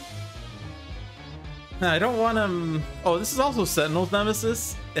 1. I don't want him. Oh, this is also Sentinel's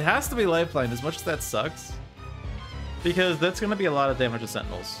Nemesis. It has to be Lifeline, as much as that sucks. Because that's going to be a lot of damage to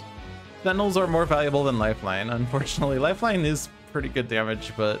Sentinels. Sentinels are more valuable than Lifeline, unfortunately. Lifeline is pretty good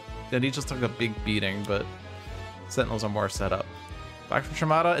damage, but and he just took a big beating, but Sentinels are more set up. Dr.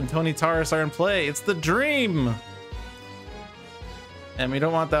 Tremata and Tony Taurus are in play. It's the dream! And we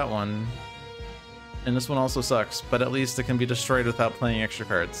don't want that one. And this one also sucks, but at least it can be destroyed without playing extra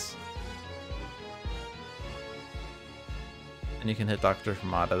cards. And you can hit Dr.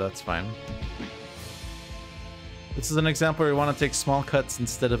 Tremata, that's fine. This is an example where we want to take small cuts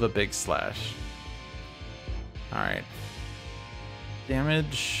instead of a big slash. Alright.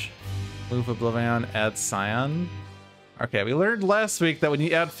 Damage. Move Oblivion, add Scion. Okay, we learned last week that when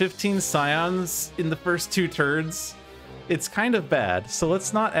you add 15 Scions in the first 2 turns, it's kind of bad. So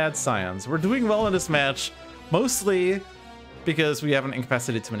let's not add Scions. We're doing well in this match, mostly because we haven't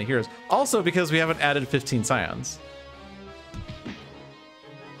incapacitated too many heroes. Also because we haven't added 15 Scions.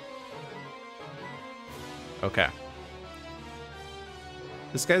 Okay.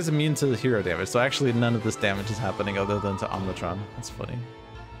 This guy's immune to the hero damage, so actually none of this damage is happening other than to Omnitron. That's funny.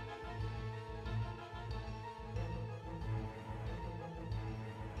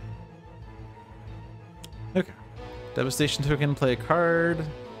 Okay. Devastation token, play a card.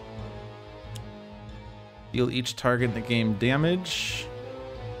 Deal each target in the game damage.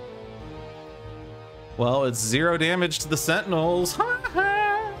 Well, it's 0 damage to the Sentinels.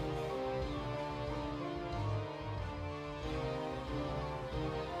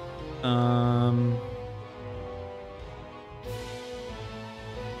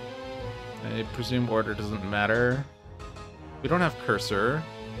 I presume order doesn't matter. We don't have Cursor.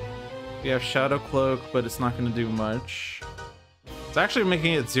 We have Shadow Cloak, but it's not going to do much. It's actually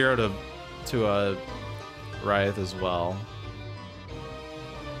making it 0 to Wraith as well.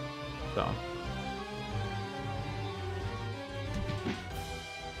 So.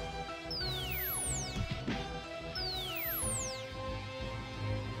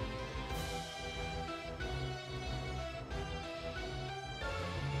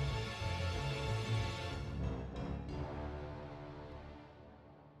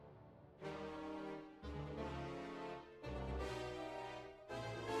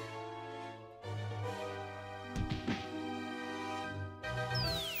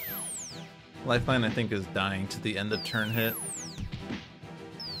 Lifeline, I think, is dying to the end of turn hit.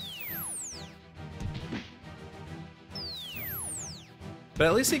 But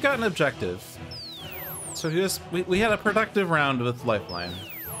at least he got an objective. So we had a productive round with Lifeline.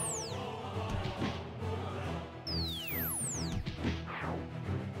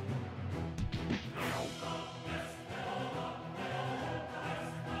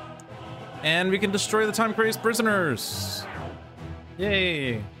 And we can destroy the time-crazed prisoners!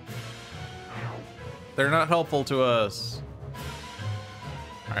 Yay! They're not helpful to us.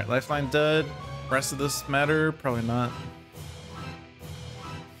 Alright, Lifeline dead. Rest of this matter? Probably not.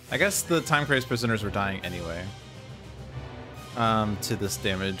 I guess the time-crazed prisoners were dying anyway. To this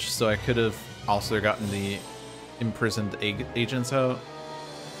damage, so I could have also gotten the imprisoned agents out.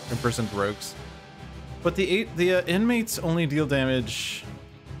 Imprisoned rogues. But the inmates only deal damage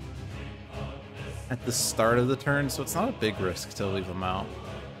at the start of the turn, so it's not a big risk to leave them out.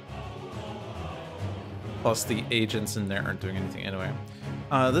 Plus, the agents in there aren't doing anything anyway.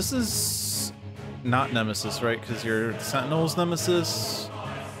 This is not Nemesis, right? Because you're Sentinel's Nemesis.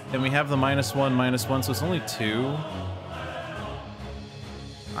 And we have the -1/-1, so it's only 2.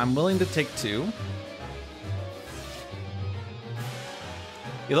 I'm willing to take 2.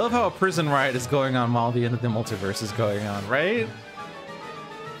 You love how a prison riot is going on while the end of the multiverse is going on, right?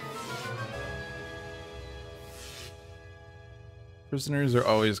 Prisoners are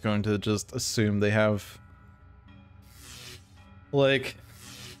always going to just assume they have, like,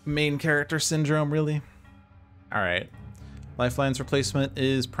 main character syndrome, really. All right. Lifeline's replacement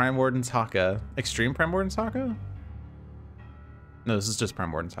is Prime Warden's Haka. Extreme Prime Warden's Haka? No, this is just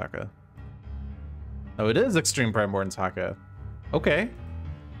Prime Warden's Haka. Oh, it is Extreme Prime Warden's Haka. Okay.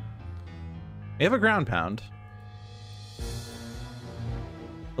 We have a ground pound.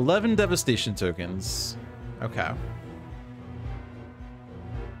 11 devastation tokens. Okay.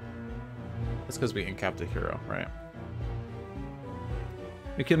 That's because we can cap the hero, right?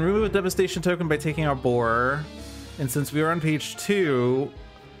 We can remove a devastation token by taking our boar. And since we are on page 2,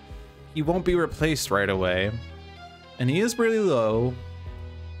 he won't be replaced right away. And he is really low.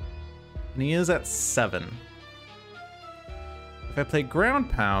 And he is at 7. If I play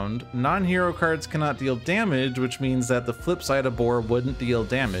ground pound, non-hero cards cannot deal damage, which means that the flip side of boar wouldn't deal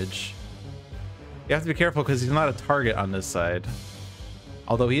damage. You have to be careful because he's not a target on this side.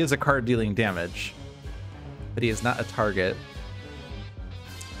 Although he is a card dealing damage. But he is not a target.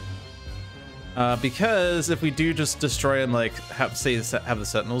 Because if we do just destroy and like have the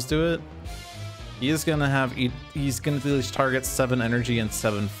Sentinels do it, he's gonna deal each target 7 energy and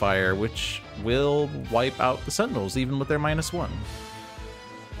 7 fire, which will wipe out the Sentinels even with their -1.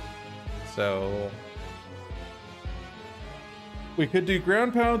 So we could do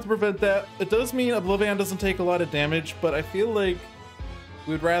ground pound to prevent that. It does mean Oblivion doesn't take a lot of damage, but I feel like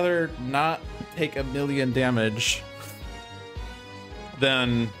we'd rather not take 1,000,000 damage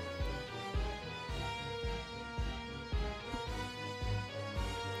than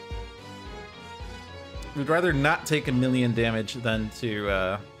we'd rather not take 1,000,000 damage than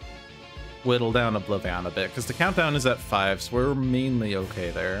to whittle down Oblivion a bit, because the countdown is at 5, so we're mainly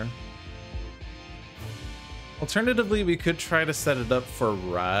okay there. Alternatively, we could try to set it up for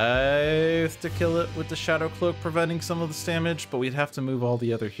Wraith to kill it with the Shadow Cloak, preventing some of this damage, but we'd have to move all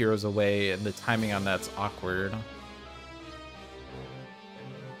the other heroes away, and the timing on that's awkward.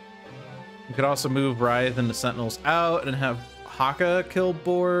 We could also move Wraith and the Sentinels out and have Haka kill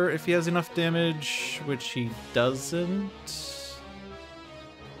boar if he has enough damage, which he doesn't.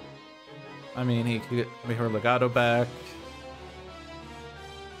 I mean, he could get her Legato back.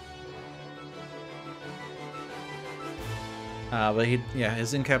 But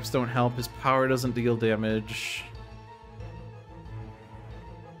his incaps don't help. His power doesn't deal damage.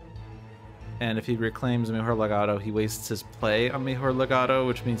 And if he reclaims Mejor Legato, he wastes his play on Mejor Legato,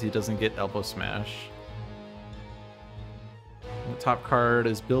 which means he doesn't get Elbow Smash. The top card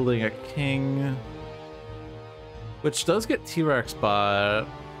is building a king, which does get T-Rex bot,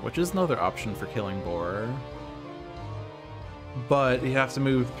 which is another option for killing boar. But you have to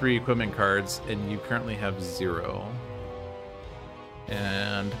move 3 equipment cards, and you currently have 0.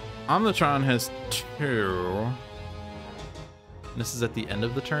 And Omnitron has 2. This is at the end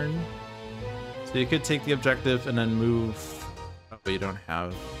of the turn. So you could take the objective and then move. Oh, but you don't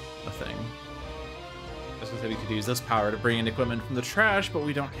have a thing. I was gonna say we could use this power to bring in equipment from the trash, but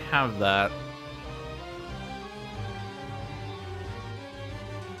we don't have that.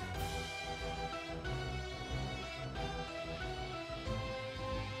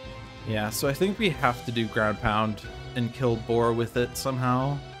 Yeah, so I think we have to do ground pound and kill boar with it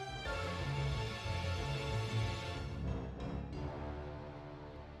somehow.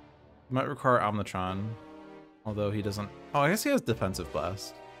 Might require Omnitron, although he doesn't. Oh, I guess he has defensive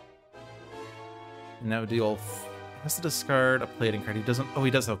blast. And that would deal. He has to discard a plating card. He doesn't. Oh,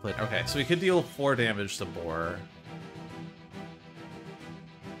 he does have plating. Okay, so he could deal 4 damage to boar.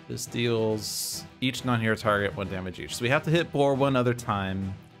 This deals each non-hero target 1 damage each. So we have to hit boar 1 other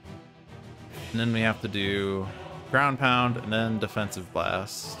time, and then we have to do ground pound and then defensive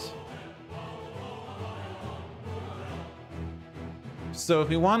blast. So if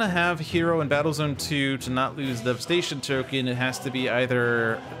we want to have hero in Battle Zone 2 to not lose devastation token, it has to be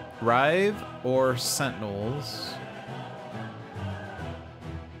either Writhe or Sentinels.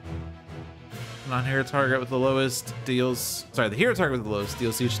 Non-hero target with the lowest deals. Sorry, the hero target with the lowest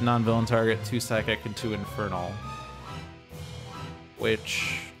deals each non-villain target 2 psychic and 2 infernal.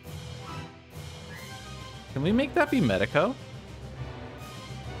 Which. Can we make that be Medico?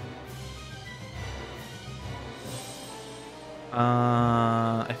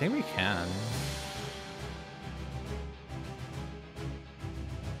 I think we can.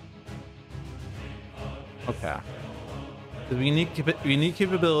 Okay. The unique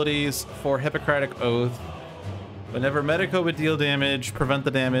capabilities for Hippocratic Oath. Whenever Medico would deal damage, prevent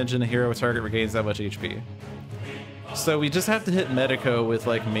the damage, and a hero target regains that much HP. So we just have to hit Medico with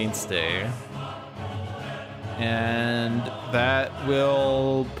like Mainstay. And that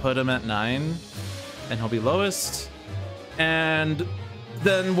will put him at 9. And he'll be lowest. And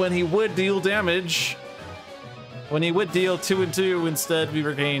then when he would deal damage, when he would deal 2 and 2, instead we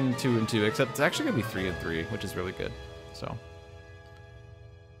regain 2 and 2. Except it's actually gonna be 3 and 3, which is really good. So,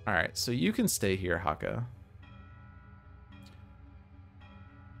 all right, so you can stay here, Haka.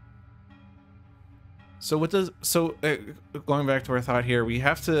 So what does going back to our thought here, we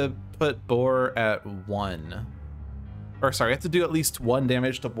have to put Boar at 1, or sorry, we have to do at least 1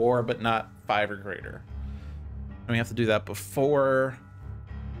 damage to Boar, but not 5 or greater. And we have to do that before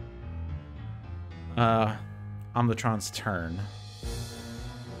Omnitron's turn.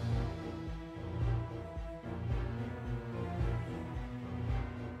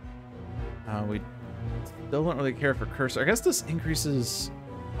 We still don't really care for Cursor. I guess this increases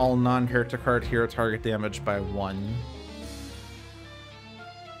all non-character card hero target damage by 1.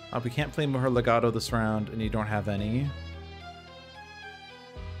 We can't play more Legato this round, and you don't have any.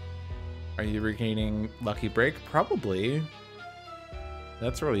 Are you regaining Lucky Break? Probably.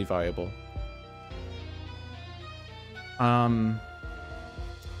 That's really viable. But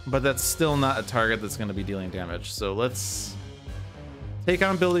that's still not a target that's going to be dealing damage. So let's take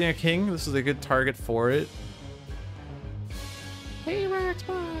on Building a King. This is a good target for it. Hey,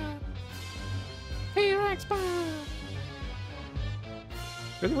 Raxbot! Hey, Raxbot!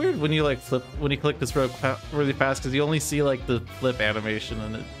 Really weird when you like flip, when you click this rogue really fast, because you only see like the flip animation,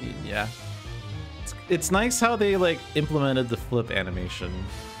 and it, yeah. It's nice how they like implemented the flip animation.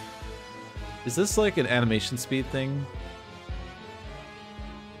 Is this like an animation speed thing?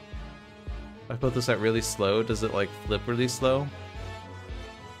 If I put this at really slow, does it like flip really slow?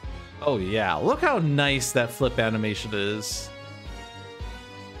 Oh yeah, look how nice that flip animation is.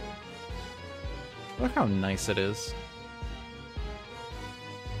 Look how nice it is.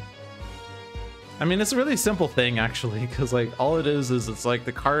 I mean, it's a really simple thing actually, because like all it is it's like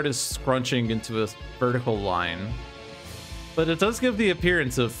the card is scrunching into a vertical line. But it does give the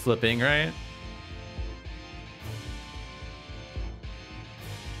appearance of flipping, right?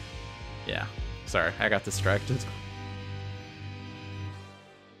 Yeah, sorry, I got distracted.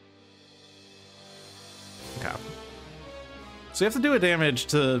 Okay. So you have to do a damage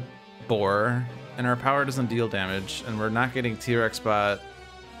to Boar, and our power doesn't deal damage, and we're not getting T-Rex Bot.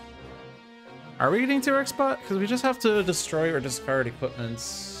 Are we getting T-Rex Bot? Because we just have to destroy or discard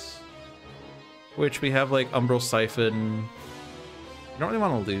equipments, which we have like Umbral Siphon. We don't really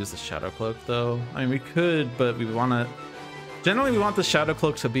want to lose the Shadow Cloak though. I mean, we could, but we want to. Generally, we want the Shadow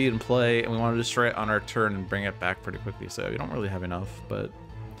Cloak to be in play, and we want to destroy it on our turn and bring it back pretty quickly. So we don't really have enough, but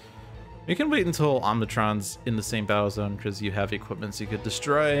we can wait until Omnitron's in the same battle zone, because you have equipments you could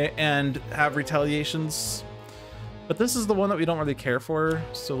destroy and have retaliations. But this is the one that we don't really care for,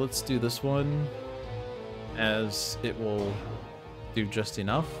 so let's do this one, as it will do just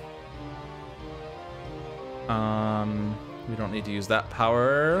enough. We don't need to use that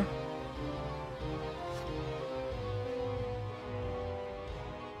power.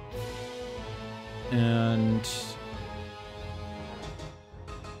 And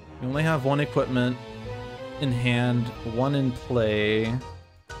we only have 1 equipment in hand, 1 in play.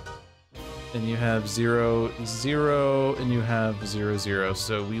 And you have 0, 0, and you have 0, 0.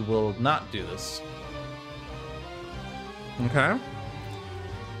 So we will not do this. Okay.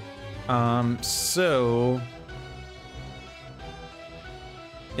 So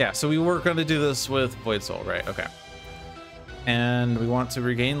yeah, so we were going to do this with Void Soul, right? Okay. And we want to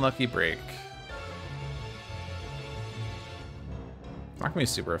regain Lucky Break. Not gonna be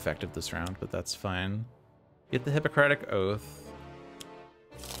super effective this round, but that's fine. Get the Hippocratic Oath.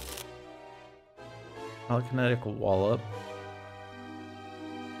 Telekinetic Wallop.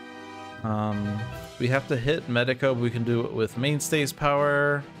 We have to hit Medico, but we can do it with Mainstay's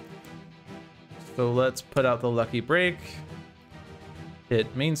power. So let's put out the Lucky Break. Hit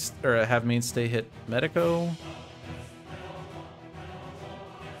have Mainstay hit Medico.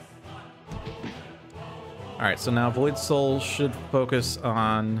 All right, so now Void Soul should focus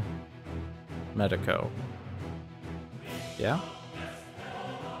on Medico. Yeah?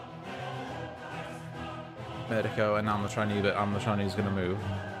 Medico and Omnitroniu, but Omnitroniu's gonna move.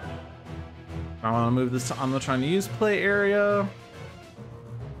 I want to move this to Omnitroniu's play area.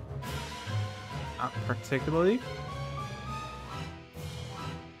 Not particularly.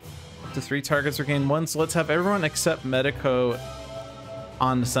 Up to 3 targets regain 1, so let's have everyone except Medico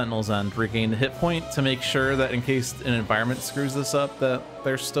on the Sentinel's end, regain the hit point to make sure that in case an environment screws this up, that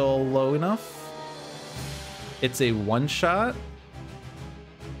they're still low enough. It's a one-shot.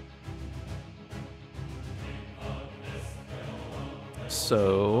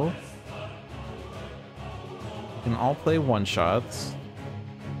 So you can all play one-shots.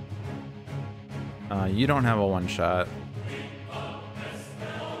 You don't have a one-shot.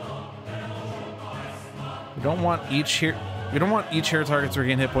 We don't want each hero target to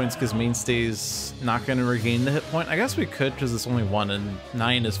regain hit points because mainstay's not going to regain the hit point. I guess we could because it's only 1 and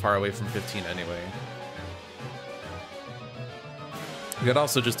 9 is far away from 15 anyway. We could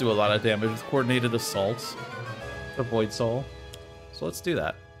also just do a lot of damage with coordinated assault for Void Soul. So let's do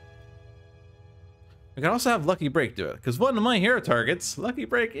that. We can also have Lucky Break do it, because one of my hero targets, Lucky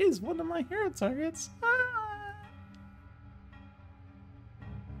Break is one of my hero targets. Ah.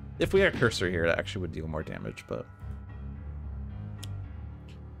 If we had Cursor here, that actually would deal more damage, but...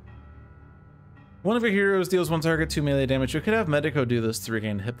 One of your heroes deals 1 target 2 melee damage. We could have Medico do this to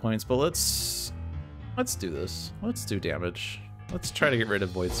regain hit points, but let's do this. Let's do damage. Let's try to get rid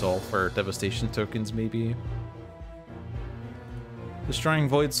of Void Soul for Devastation tokens, maybe. Destroying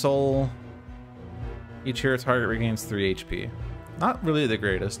Void Soul. Each hero target regains 3 HP. Not really the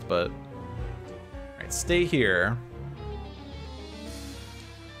greatest, but... Alright, stay here.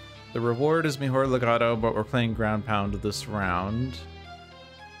 The reward is Mejor Legato, but we're playing Ground Pound this round.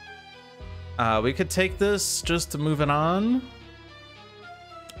 We could take this just to move it on.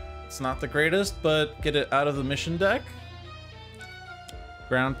 It's not the greatest, but get it out of the mission deck.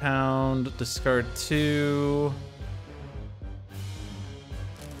 Ground Pound, discard 2.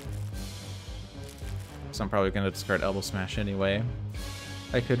 So I'm probably going to discard Elbow Smash anyway.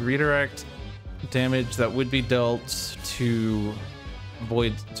 I could redirect damage that would be dealt to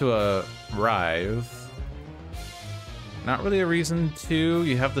a Writhe. Not really a reason to.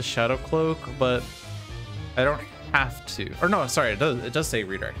 You have the Shadow Cloak, but I don't have to. Or no, sorry, it does say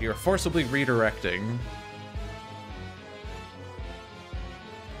redirect. You're forcibly redirecting.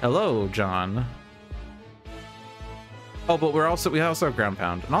 Hello, John. Oh, but we also have Ground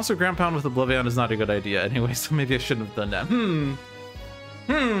Pound. And also Ground Pound with Oblivion is not a good idea anyway, so maybe I shouldn't have done that.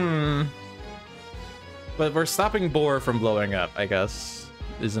 But we're stopping Boar from blowing up, I guess,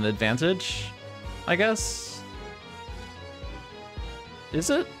 is an advantage, I guess. Is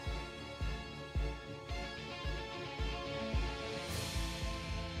it?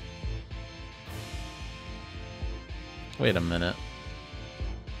 Wait a minute.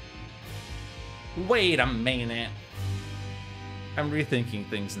 Wait a minute. I'm rethinking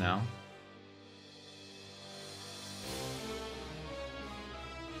things now.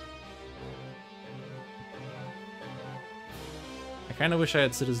 I kind of wish I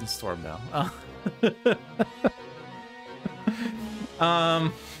had Citizen Storm now.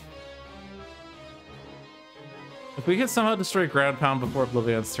 If we could somehow destroy Ground Pound before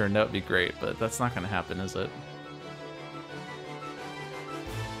Oblivion's turn, that would be great, but that's not going to happen, is it?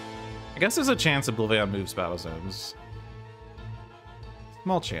 I guess there's a chance Oblivion moves Battle Zones.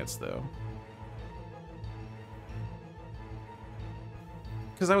 Small chance, though.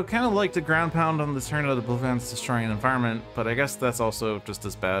 Because I would kind of like to Ground Pound on the turn of the Oblivion's destroying an environment, but I guess that's also just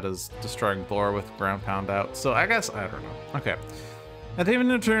as bad as destroying Boar with Ground Pound out. So I guess, I don't know. Okay. At the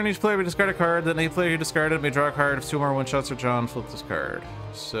end of the turn, each player may discard a card. Then any player who discarded may draw a card. If 2 more one-shots are drawn, flip this card.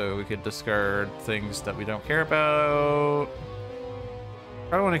 So we could discard things that we don't care about.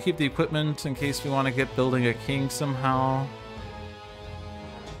 I want to keep the equipment in case we want to get building a king somehow.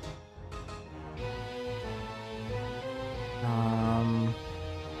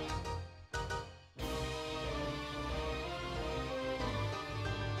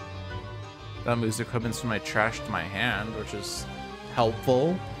 That moves equipment from my trash to my hand, which is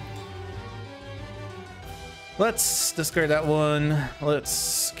helpful. Let's discard that one.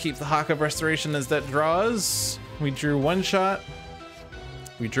 Let's keep the Hawk of Restoration as that draws. We drew 1 shot.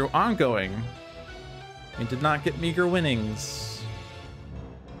 We drew ongoing. We did not get meager winnings.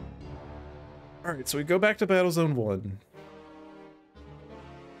 All right, so we go back to Battle Zone 1.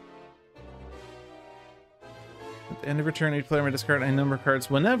 At the end of your turn, each player may discard any number of cards.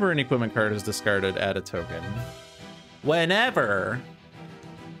 Whenever an equipment card is discarded, add a token. Whenever.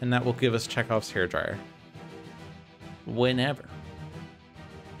 And that will give us Chekhov's hairdryer. Whenever.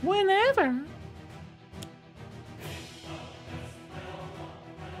 Whenever.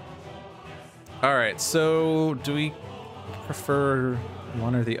 All right, so do we prefer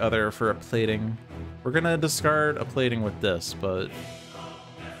one or the other for a plating? We're gonna discard a plating with this, but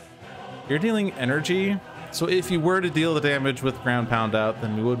you're dealing energy. So if you were to deal the damage with Ground Pound out,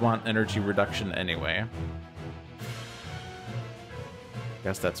 then we would want energy reduction anyway. I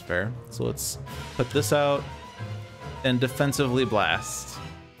guess that's fair. So let's put this out and defensively blast.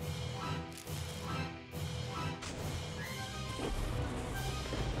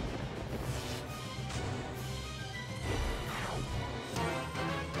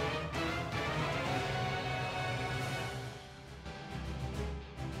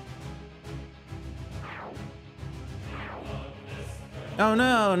 Oh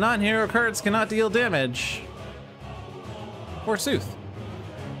no, non-hero cards cannot deal damage. Forsooth.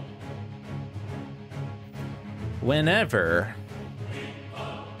 Whenever.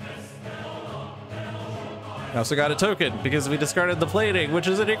 I also got a token because we discarded the plating, which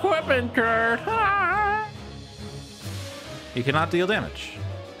is an equipment card. Ah! You cannot deal damage.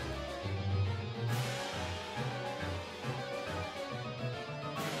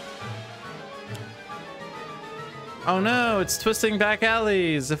 Oh no, it's twisting back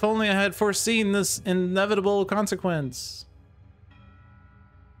alleys. If only I had foreseen this inevitable consequence.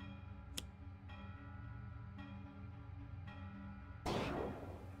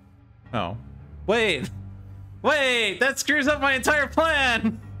 Oh. Wait! Wait! That screws up my entire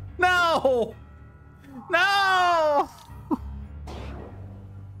plan! No! No!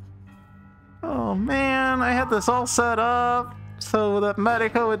 Oh man, I had this all set up so that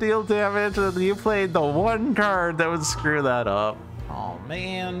Medico would deal damage, and you played the one card that would screw that up. Oh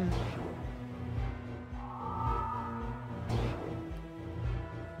man.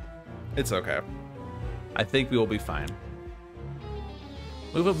 It's okay. I think we will be fine.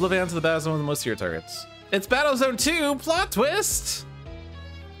 Move Oblivion to the battle zone with the most hero targets. It's Battle Zone 2, plot twist!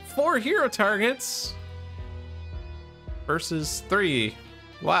 4 hero targets versus 3.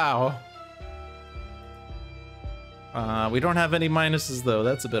 Wow. We don't have any minuses though,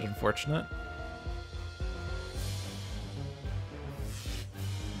 that's a bit unfortunate.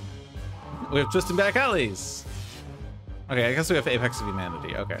 We have Twisting Back Alleys. Okay, I guess we have Apex of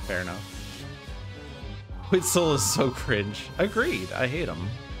Humanity. Okay, fair enough. Wait, Soul is so cringe. Agreed, I hate him.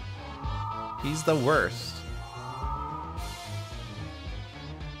 He's the worst.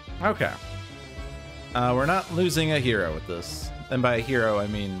 Okay. We're not losing a hero with this. And by a hero, I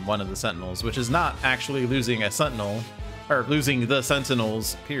mean one of the Sentinels, which is not actually losing a Sentinel, or losing the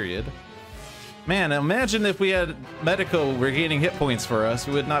Sentinels, period. Man, imagine if we had Medico regaining hit points for us,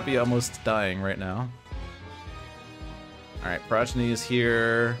 we would not be almost dying right now. All right, Progeny is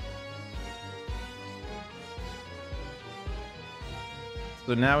here.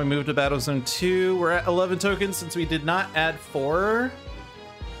 So now we move to Battle Zone 2. We're at 11 tokens since we did not add 4.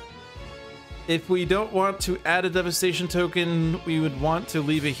 If we don't want to add a Devastation token, we would want to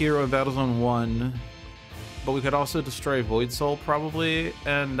leave a hero in Battle Zone 1. But we could also destroy Void Soul probably,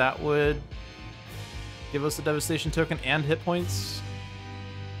 and that would give us a Devastation token and hit points.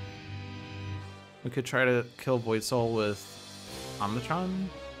 We could try to kill Void Soul with Omnitron.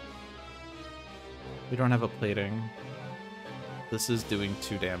 We don't have a plating. This is doing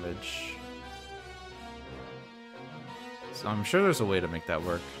 2 damage. So I'm sure there's a way to make that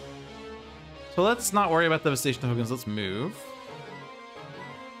work. So let's not worry about Devastation tokens, let's move.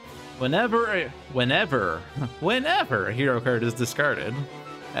 Whenever a hero card is discarded,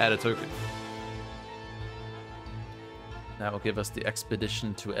 add a token. That will give us the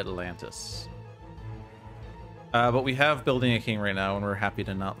Expedition to Atlantis. But we have Building a King right now, and we're happy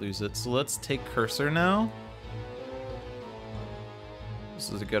to not lose it. So let's take Cursor now.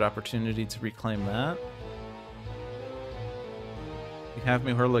 This is a good opportunity to reclaim that. We have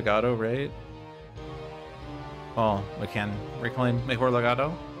Mejor Legado, right? Oh, we can reclaim Mejor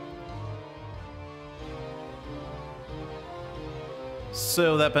Legado.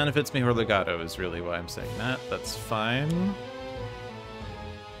 So that benefits Mejor Legado is really why I'm saying that. That's fine.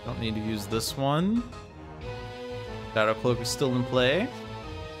 Don't need to use this one. Shadow Cloak is still in play.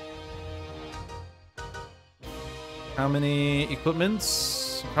 How many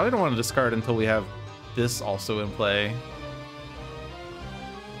equipments? Probably don't want to discard until we have this also in play.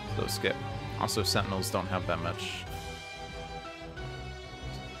 So skip. Also, Sentinels don't have that much.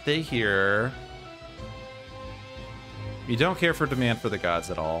 Stay here. You don't care for Demand for the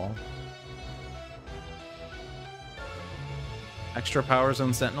Gods at all. Extra powers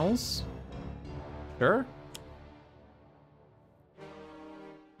on Sentinels? Sure.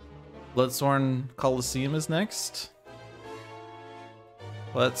 Bloodsworn Coliseum is next.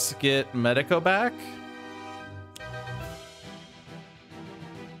 Let's get Medico back.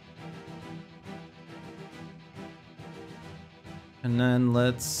 And then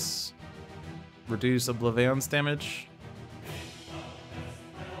let's reduce Oblivion's damage.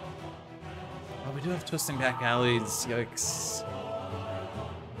 Oh, we do have Twisting Back Alleys. Yikes.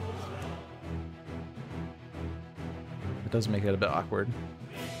 It does make it a bit awkward.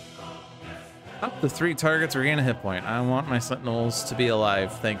 Up to 3 targets regain a hit point. I want my sentinels to be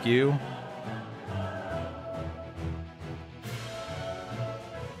alive. Thank you.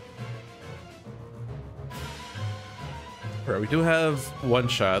 All right, we do have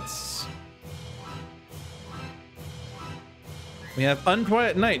one-shots. We have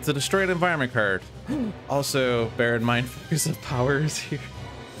Unquiet Night, the destroyed environment card. Also, bear in mind, focus of power is here.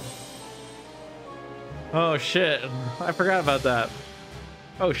 Oh shit, I forgot about that.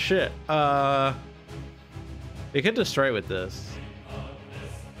 Oh shit. We could destroy with this.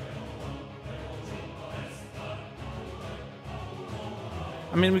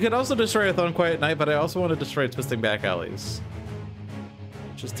 I mean, we could also destroy with Unquiet Night, but I also want to destroy Twisting Back Alleys.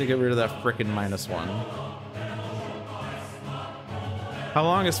 Just to get rid of that frickin' -1. How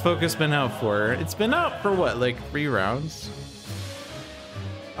long has Focus been out for? It's been out for what, like 3 rounds?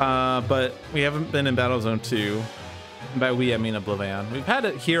 But we haven't been in Battlezone 2. And by we, I mean Oblivion. We've had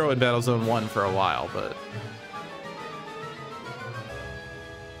a hero in Battlezone 1 for a while, but...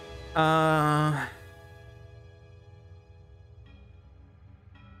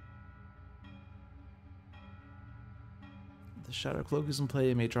 The Shadow Cloak is in play.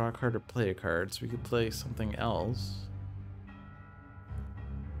 You may draw a card or play a card, so we could play something else.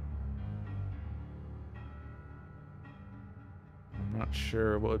 I'm not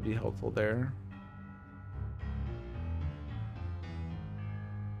sure what would be helpful there.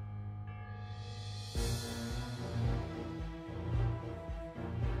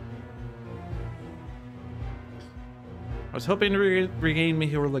 I was hoping to regain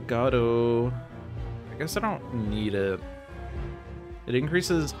Mihir Legato. I guess I don't need it. It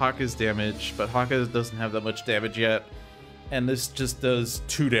increases Haka's damage, but Haka doesn't have that much damage yet. And this just does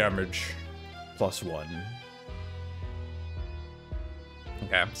 2 damage plus 1.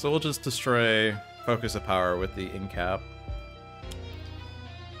 Okay, so we'll just destroy Focus of Power with the incap.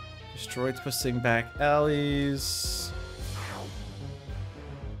 Destroy Twisting Back Alleys.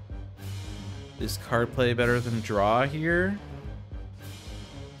 Is card play better than draw here?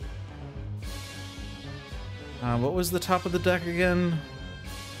 What was the top of the deck again?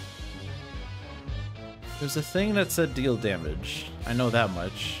 There's a thing that said deal damage. I know that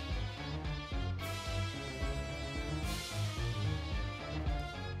much.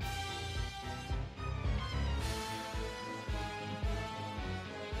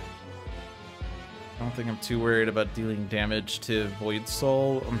 I don't think I'm too worried about dealing damage to Void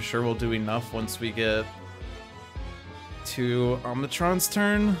Soul. I'm sure we'll do enough once we get to Omnitron's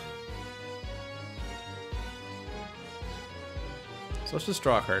turn. So let's just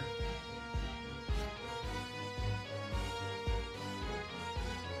draw a card.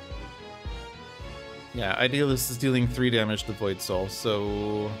 Yeah, ideally this is dealing 3 damage to Void Soul,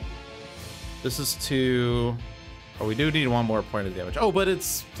 so this is 2. Oh, we do need 1 more point of damage. Oh, but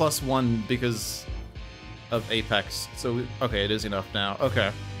it's +1 because of Apex. So, okay, it is enough now.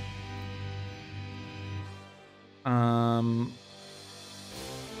 Okay.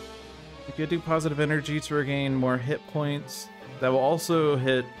 We could do Positive Energy to regain more hit points. That will also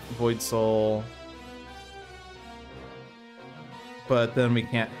hit Void Soul. But then we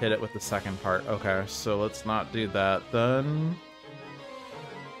can't hit it with the second part. Okay, so let's not do that then.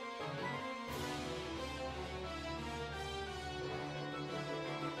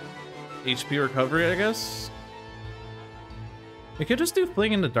 HP recovery, I guess? We could just do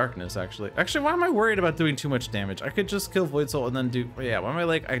Fling into Darkness, actually. Actually, why am I worried about doing too much damage? I could just kill Void Soul and then do... Yeah, why am I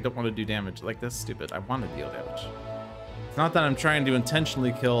like, I don't want to do damage? Like, that's stupid. I want to deal damage. It's not that I'm trying to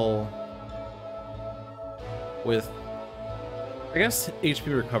intentionally kill with... I guess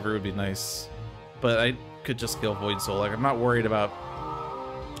HP recovery would be nice, but I could just kill Void Soul. Like, I'm not worried about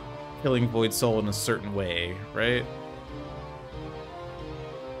killing Void Soul in a certain way, right?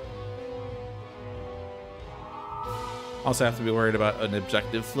 Also have to be worried about an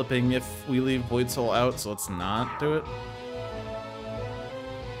objective flipping if we leave Void Soul out, so let's not do it.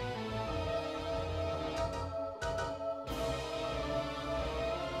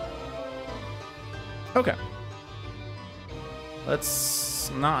 Okay. Let's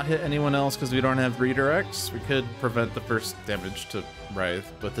not hit anyone else because we don't have redirects. We could prevent the first damage to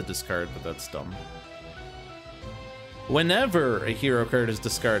Writhe with the discard, but that's dumb. Whenever a hero card is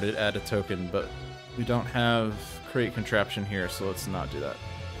discarded, add a token, but we don't have Create Contraption here, so let's not do that.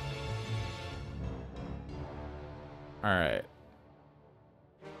 Alright.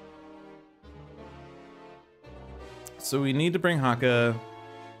 So we need to bring Haka.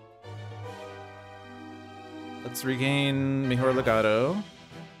 Let's regain Mihor Legato.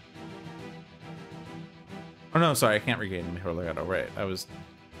 Oh no, sorry, I can't regain Mihor Legato. Right, I was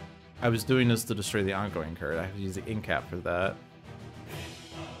I was doing this to destroy the ongoing card. I have to use the ink cap for that.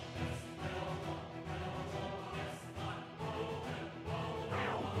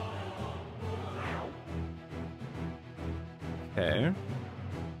 Okay.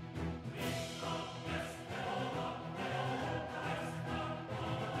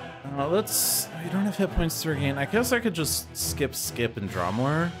 Let's... We don't have hit points to regain. I guess I could just skip, and draw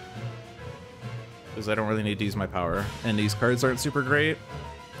more. Because I don't really need to use my power. And these cards aren't super great.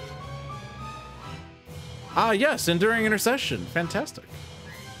 Ah, yes, Enduring Intercession. Fantastic.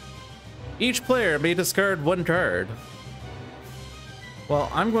 Each player may discard one card.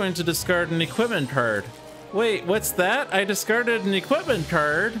 Well, I'm going to discard an equipment card. Wait, what's that? I discarded an equipment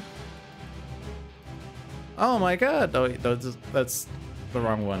card? Oh my god. Oh, wait, that's the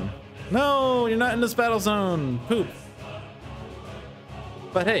wrong one. No, you're not in this battle zone. Poop.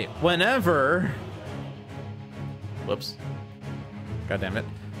 But hey, whenever... Whoops. God damn it.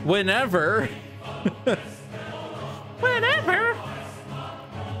 Whenever... Whenever...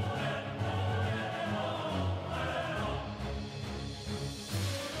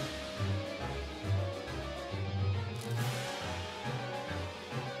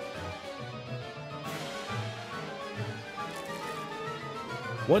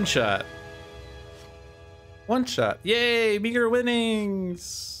 One shot. One shot. Yay, meager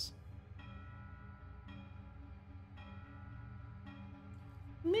winnings.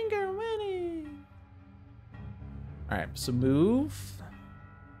 Meager winning. All right, so move.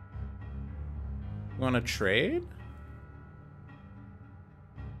 You want to trade?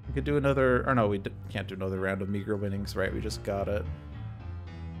 We could do another, or no, we can't do another round of meager winnings, right? We just got it.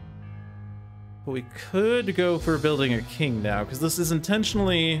 But we could go for building a king now, because this is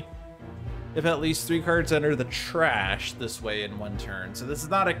intentionally if at least 3 cards enter the trash this way in one turn. So this is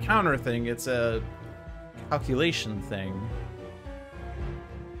not a counter thing, it's a calculation thing.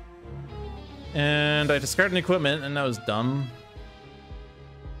 And I discarded an equipment, and that was dumb.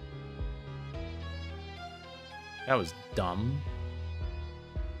 That was dumb.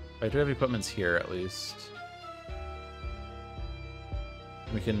 I do have equipments here, at least.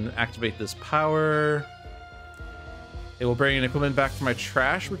 We can activate this power. It will bring an equipment back from my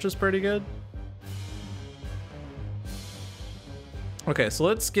trash, which is pretty good. Okay, so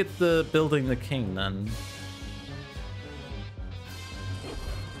let's get the building the king then.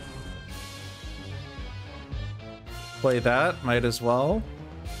 Play that, might as well.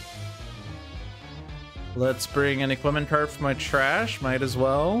 Let's bring an equipment card from my trash, might as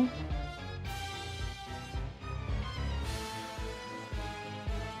well.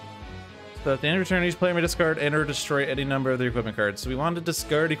 So at the end of turn, each player may discard and or destroy any number of their equipment cards. So we want to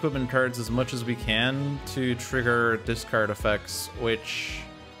discard equipment cards as much as we can to trigger discard effects, which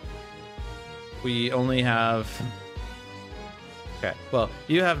we only have... Okay, well,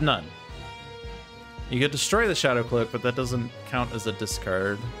 you have none. You could destroy the Shadow Cloak, but that doesn't count as a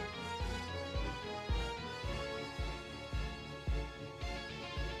discard.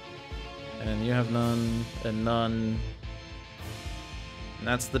 And you have none, and none. And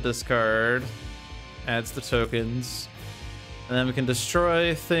that's the discard. Adds the tokens. And then we can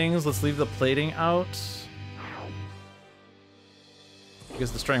destroy things. Let's leave the plating out. Because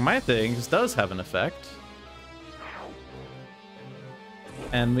destroying my things does have an effect.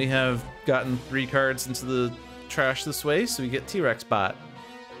 And we have gotten 3 cards into the trash this way, so we get T-Rex Bot.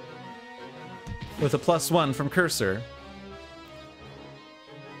 With a +1 from Cursor.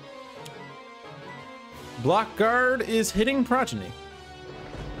 Block Guard is hitting Progeny.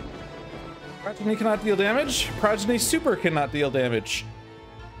 Progeny cannot deal damage. Progeny Super cannot deal damage.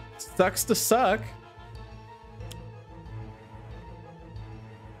 Sucks to suck.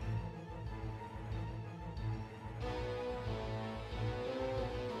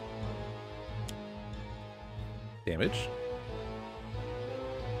 Damage.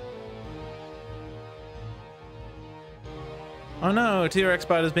 Oh no, T-Rex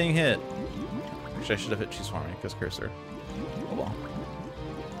Bot is being hit. Actually, I should have hit Choose for me because Cursor. Oh well.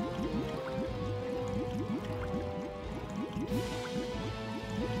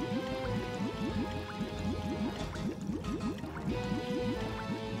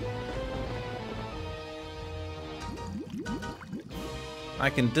 I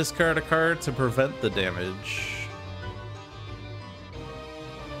can discard a card to prevent the damage.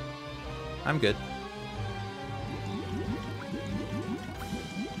 I'm good.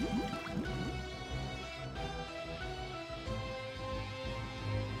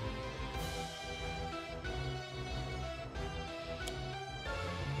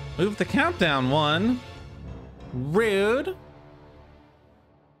 Move the countdown 1. Rude.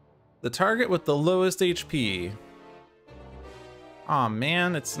 The target with the lowest HP. Aw,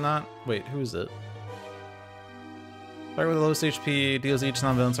 man, it's not... Wait, who is it? Target with the lowest HP deals each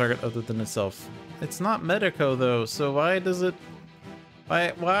non-villain target other than itself. It's not Medico, though, so why does it...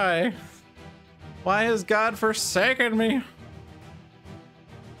 Why? Why has God forsaken me?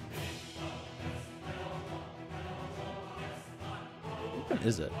 What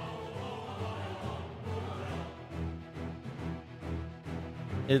is it?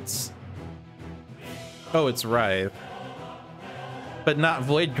 It's... Oh, it's Writhe. But not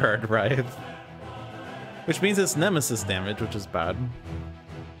Void Guard Writhe. Which means it's Nemesis damage, which is bad.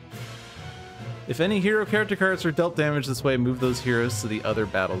 If any hero character cards are dealt damage this way, move those heroes to the other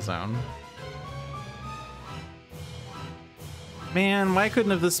battle zone. Man, why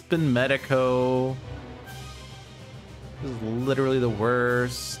couldn't have this been Medico? This is literally the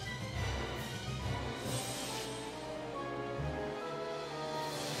worst.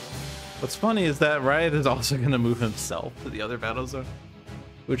 What's funny is that Riot is also going to move himself to the other battle zone,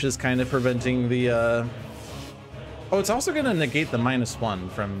 which is kind of preventing the... Oh, it's also going to negate the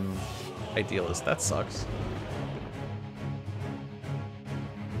 -1 from Idealist. That sucks.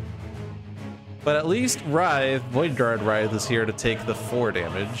 But at least Writhe, Void Guard Writhe, is here to take the 4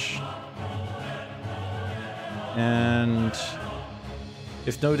 damage. And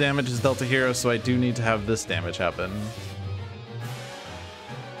if no damage is dealt to hero, so I do need to have this damage happen.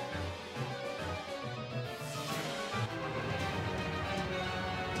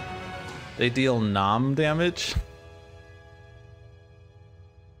 They deal nom damage.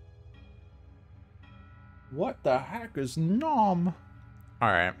 What the heck is nom? All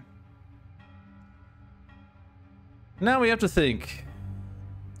right. Now we have to think,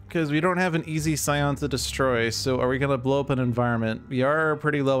 because we don't have an easy Scion to destroy, so are we going to blow up an environment? We are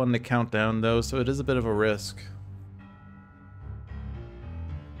pretty low on the countdown, though, so it is a bit of a risk.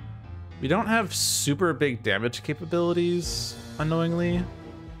 We don't have super big damage capabilities, unknowingly.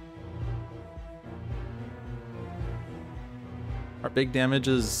 Our big damage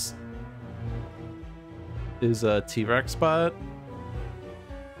is a T-Rex spot.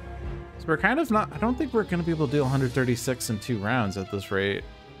 So we're kind of not... I don't think we're going to be able to do 136 in 2 rounds at this rate.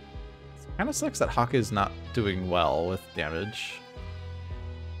 It kind of sucks that Hawk is not doing well with damage.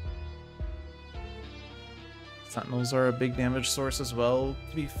 Sentinels are a big damage source as well,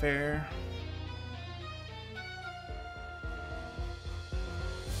 to be fair.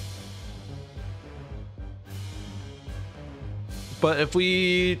 But if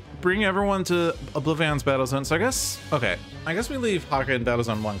we bring everyone to Oblivion's battle zone, so I guess, okay, I guess we leave Hawkeye in battle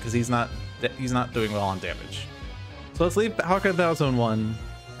zone 1 because he's not doing well on damage. So let's leave Hawkeye in battle zone 1,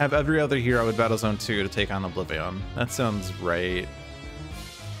 have every other hero in battle zone 2 to take on Oblivion. That sounds right.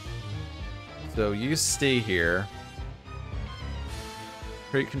 So you stay here.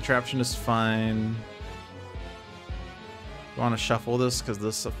 Great Contraption is fine. You want to shuffle this because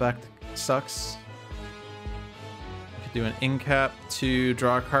this effect sucks. Do an in-cap to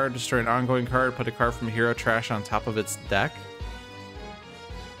draw a card, destroy an ongoing card, put a card from hero trash on top of its deck.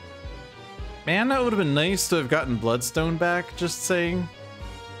 Man, that would have been nice to have gotten Bloodstone back, just saying.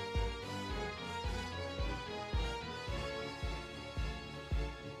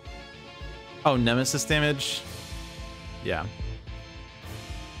 Oh, Nemesis damage? Yeah.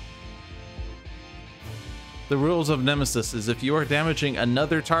 The rules of Nemesis is if you are damaging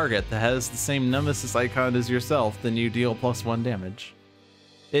another target that has the same Nemesis icon as yourself, then you deal +1 damage.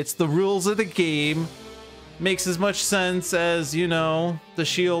 It's the rules of the game. Makes as much sense as, you know, the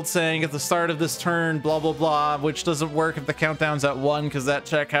shield saying at the start of this turn, blah, blah, blah, which doesn't work if the countdown's at 1 because that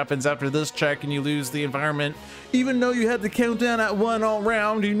check happens after this check and you lose the environment. Even though you had the countdown at 1 all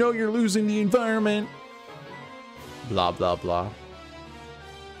round, you know you're losing the environment. Blah, blah, blah.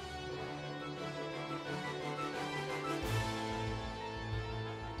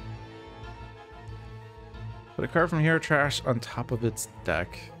 Put a card from hero trash on top of its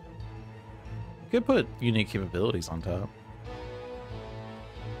deck. You could put unique capabilities on top.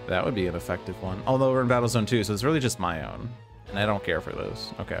 That would be an effective one. Although we're in Battle Zone 2, so it's really just my own. And I don't care for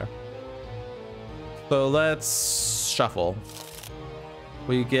those. Okay. So let's shuffle.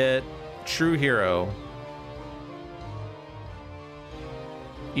 We get True Hero.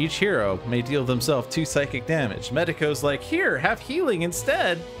 Each hero may deal themselves 2 psychic damage. Medico's like, here, have healing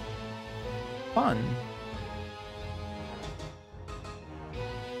instead. Fun.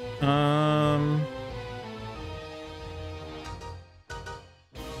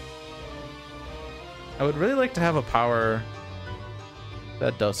 I would really like to have a power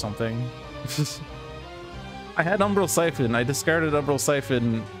that does something. I had Umbral Siphon. I discarded Umbral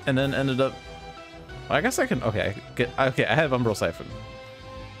Siphon and then ended up... Well, I guess I can... Okay, okay, I have Umbral Siphon.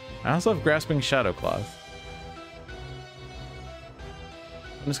 I also have Grasping Shadow Cloth.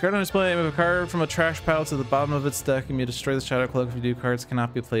 When this card on display, move a card from a trash pile to the bottom of its deck. You may destroy the Shadow Cloak. If you do, cards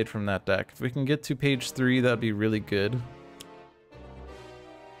cannot be played from that deck. If we can get to page 3, that'd be really good.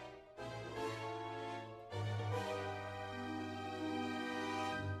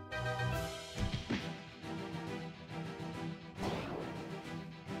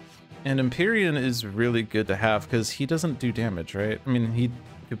 And Empyrean is really good to have because he doesn't do damage, right? I mean, he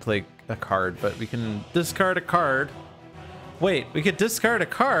could play a card, but we can discard a card. Wait, we could discard a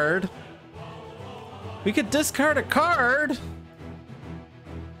card? We could discard a card?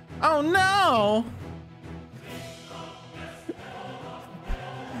 Oh no!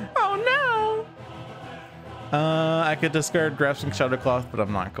 Oh no! I could discard Grasping Shadowcloth, but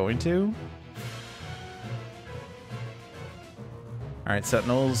I'm not going to. Alright,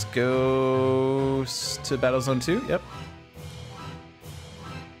 Sentinels goes to Battle Zone 2, yep.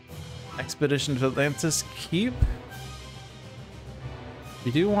 Expedition to Atlantis Keep. We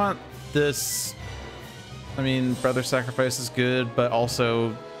do want this. I mean, Brother Sacrifice is good, but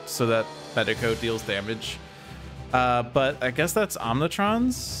also so that Medico deals damage. But I guess that's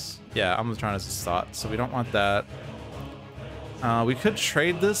Omnitron's. Yeah, Omnitron is his thought, so we don't want that. We could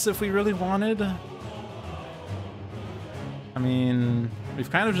trade this if we really wanted. I mean, we've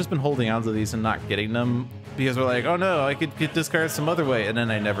kind of just been holding on to these and not getting them because we're like, oh no, I could get discard some other way, and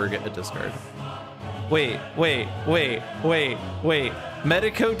then I never get a discard. Wait.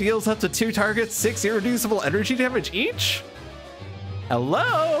 Medico deals up to 2 targets, 6 irreducible energy damage each?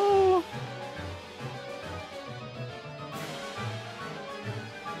 Hello?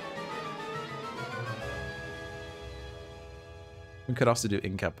 We could also do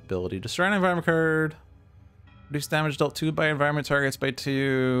Incapability. Destroy an environment card. Reduce damage dealt 2 by environment targets by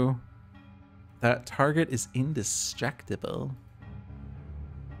 2. That target is indestructible.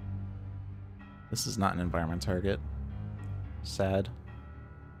 This is not an environment target. Sad.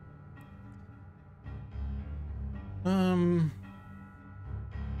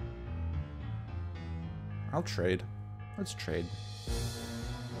 I'll trade. Let's trade.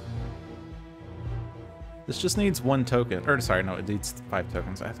 This just needs 1 token. Or sorry, no, it needs 5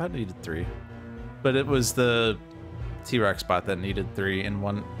 tokens. I thought it needed 3. But it was the T-Rex spot that needed 3 in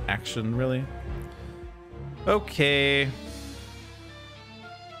 1 action, really. Okay.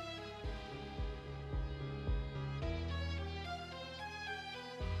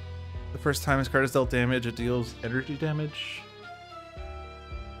 The first time this card is dealt damage, it deals energy damage.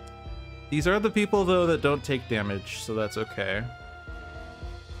 These are the people, though, that don't take damage, so that's okay.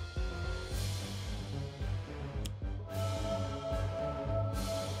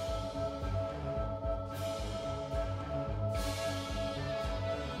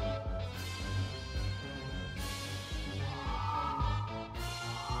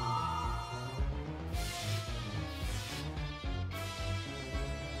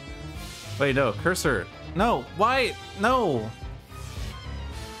 Wait, no, cursor. No, why? No.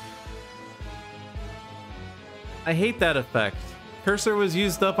 I hate that effect. Cursor was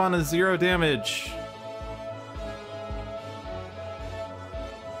used up on a 0 damage.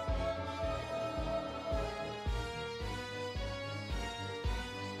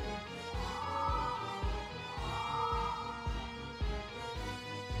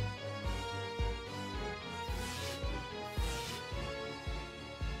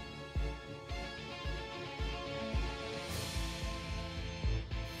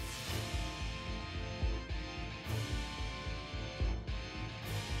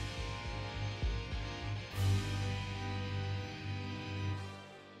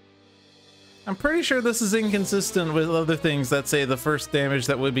 I'm pretty sure this is inconsistent with other things that say the first damage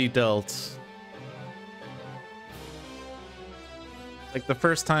that would be dealt. Like the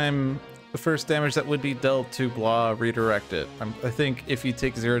first damage that would be dealt to blah, redirect it. I think if you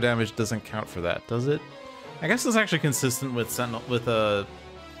take 0 damage, it doesn't count for that, does it? I guess it's actually consistent with Sentinel, with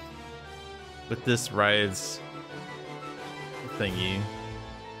this Rise thingy.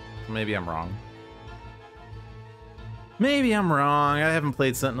 Maybe I'm wrong. Maybe I'm wrong. I haven't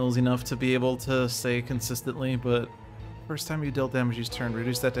played Sentinels enough to be able to say consistently, but first time you dealt damage each turn,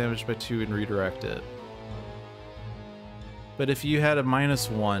 reduce that damage by 2 and redirect it. But if you had a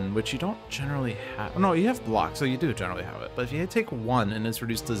 -1, which you don't generally have, no, you have block, so you do generally have it. But if you take 1 and it's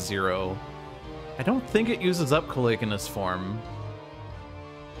reduced to 0, I don't think it uses up Calicanus form.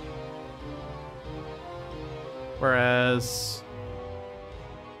 Whereas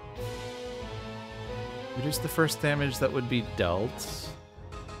reduce the first damage that would be dealt.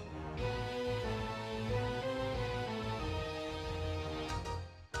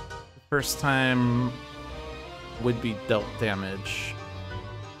 The first time would be dealt damage.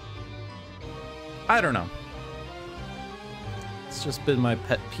 I don't know. It's just been my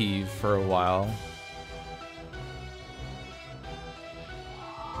pet peeve for a while.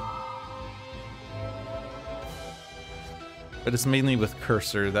 But it's mainly with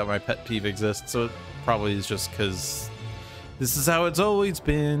Cursor that my pet peeve exists, so it probably is just because this is how it's always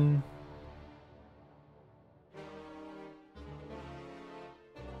been.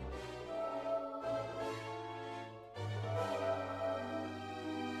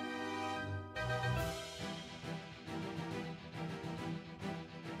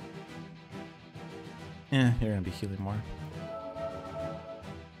 Yeah, you're gonna be healing more.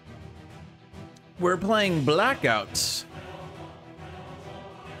 We're playing Blackout.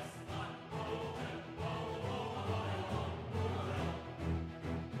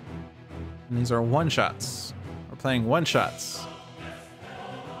 And these are one-shots. We're playing one-shots.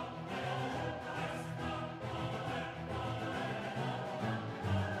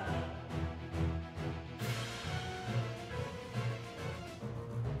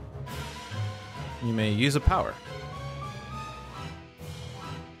 You may use a power.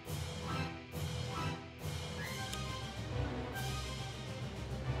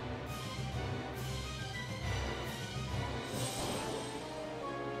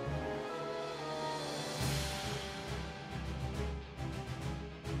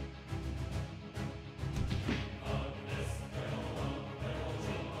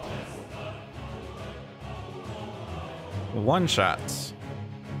 One shots.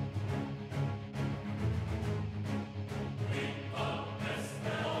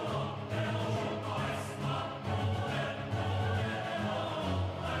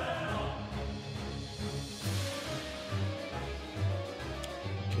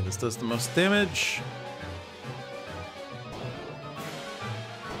 Okay, this does the most damage.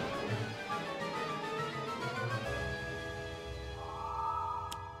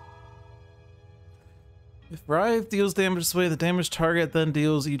 If Writhe deals damage this way, the damaged target then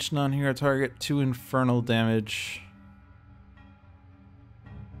deals each non-hero target 2 infernal damage.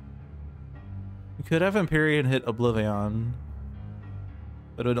 You could have Empyrean hit Oblivion,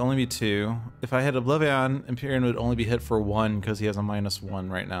 but it would only be 2. If I hit Oblivion, Empyrean would only be hit for 1 because he has a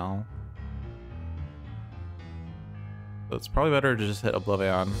 -1 right now. So it's probably better to just hit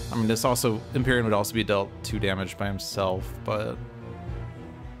Oblivion. I mean, this also, Empyrean would also be dealt 2 damage by himself, but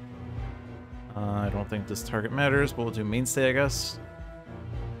I don't think this target matters, but we'll do Mainstay, I guess.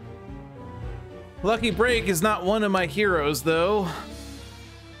 Lucky Break is not one of my heroes, though.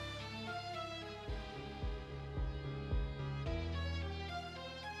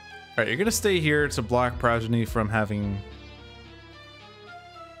 Alright, you're gonna stay here to block Progeny from having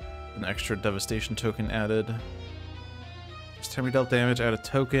an extra Devastation token added. Each time you dealt damage, add a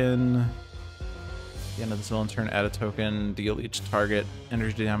token. At the end of this villain turn, add a token, deal each target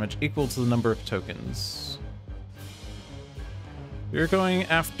energy damage equal to the number of tokens. We're going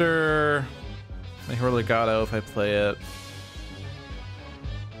after my Hero Legato if I play it.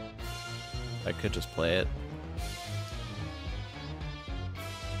 I could just play it.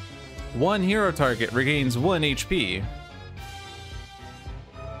 One hero target regains 1 HP.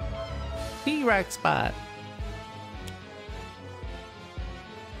 T-Rex spot.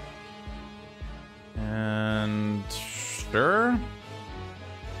 And sure.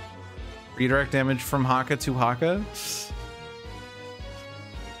 Redirect damage from Haka to Haka.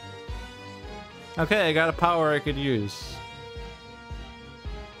 Okay, I got a power I could use.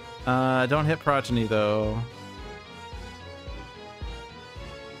 Don't hit Progeny though.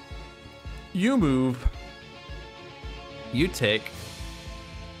 You move. You take.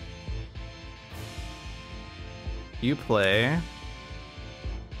 You play.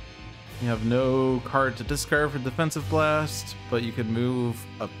 You have no card to discard for Defensive Blast, but you can move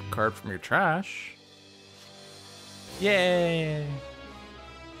a card from your trash. Yay!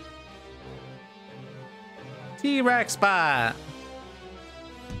 T-Rex spot!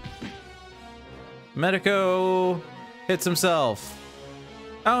 Medico hits himself.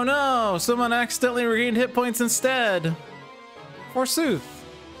 Oh no! Someone accidentally regained hit points instead! Forsooth!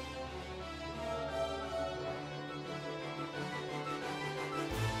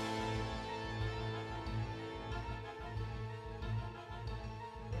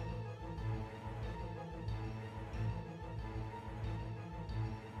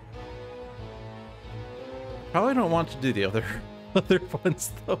 Probably don't want to do the other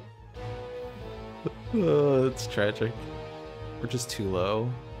ones though. Oh, it's tragic. We're just too low.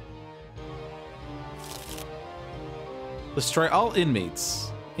 Destroy all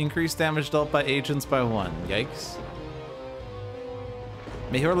inmates. Increase damage dealt by agents by 1. Yikes.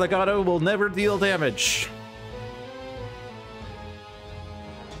 Mejor Legato will never deal damage.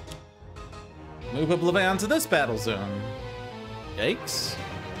 Move Oblivion to this battle zone. Yikes.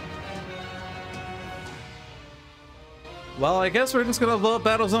 Well, I guess we're just gonna blow up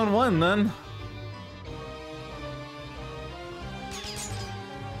Battle Zone 1 then.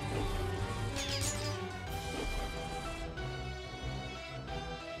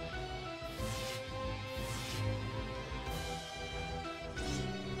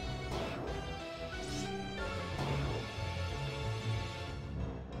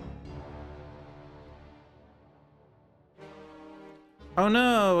 Oh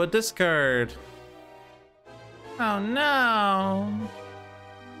no, a discard. Oh no.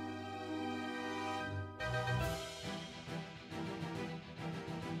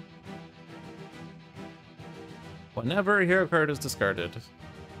 Whenever a hero card is discarded.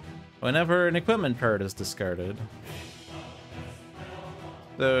 Whenever an equipment card is discarded.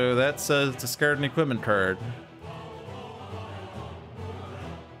 So that says discard an equipment card.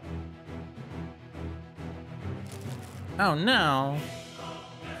 Oh no.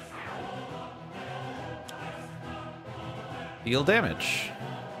 Deal damage.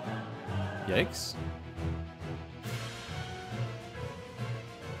 Yikes.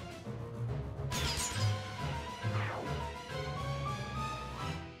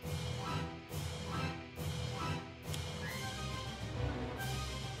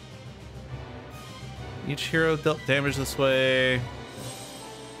 Each hero dealt damage this way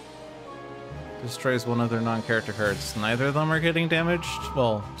destroys one of their non-character cards. Neither of them are getting damaged.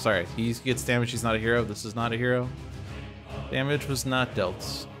 Well, sorry, he gets damaged. He's not a hero. This is not a hero. Damage was not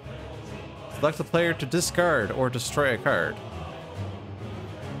dealt. Select the player to discard or destroy a card.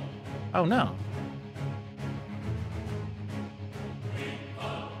 Oh no.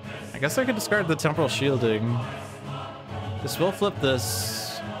 I guess I could discard the temporal shielding. This will flip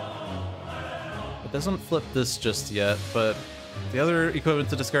this. It doesn't flip this just yet, but the other equipment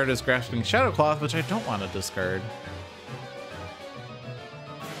to discard is Grasping Shadow Cloth, which I don't want to discard.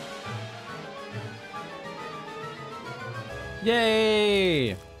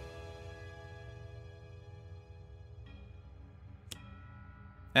 Yay!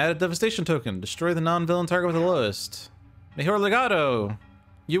 Add a devastation token. Destroy the non-villain target with the lowest. Mejor Legado!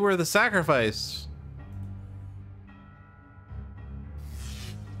 You were the sacrifice!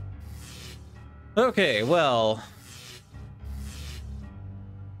 Okay, well...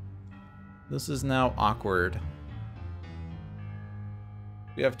 this is now awkward.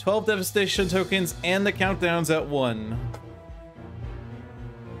 We have 12 devastation tokens and the countdowns at 1.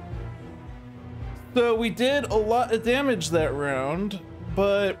 So we did a lot of damage that round,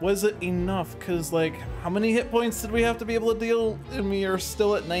 but was it enough? Because, like, how many hit points did we have to be able to deal? And we are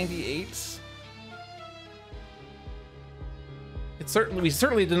still at 98. We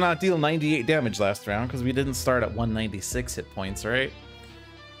certainly did not deal 98 damage last round because we didn't start at 196 hit points, right?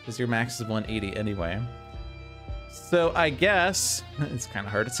 Because your max is 180 anyway. So I guess it's kind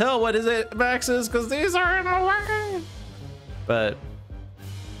of hard to tell what is it max is because these are in the way. But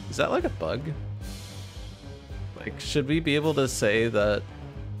is that like a bug? Like, should we be able to say that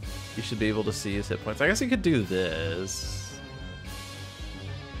you should be able to see his hit points? I guess you could do this.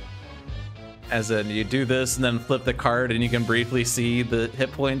 As in, you do this and then flip the card and you can briefly see the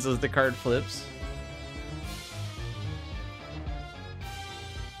hit points as the card flips.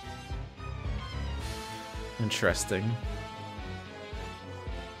 Interesting.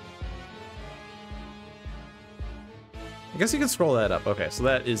 I guess you can scroll that up. Okay, so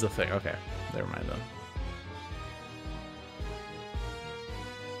that is a thing. Okay, never mind then.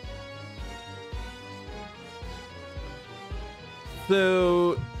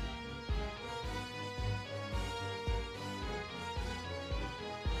 So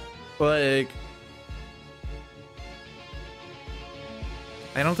like,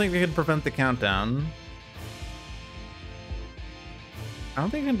 I don't think we can prevent the countdown. I don't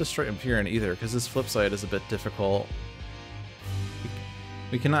think I can destroy Empyrean either, because his flip side is a bit difficult.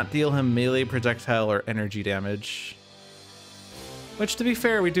 We cannot deal him melee, projectile, or energy damage. Which, to be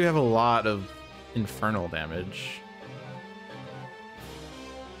fair, we do have a lot of infernal damage.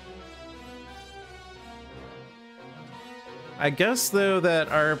 I guess, though, that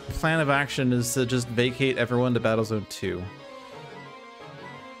our plan of action is to just vacate everyone to Battle Zone 2.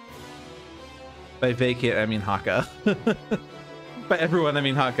 By vacate, I mean Haka. By everyone, I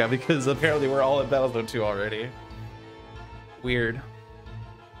mean Haka, because apparently we're all in Battle Zone 2 already. Weird.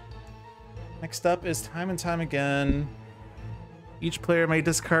 Next up is time and time again. Each player may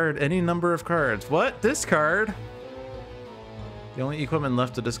discard any number of cards. What? Discard? The only equipment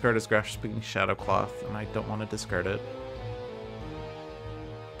left to discard is Grasping Shadow Cloth, and I don't want to discard it.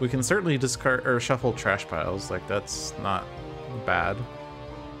 We can certainly discard or shuffle trash piles, like that's not bad.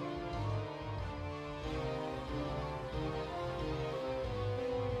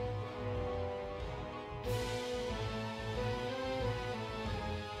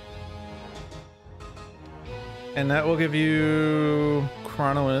 And that will give you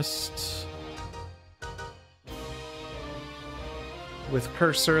Chronoist. With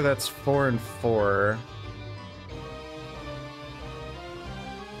Cursor, that's 4 and 4.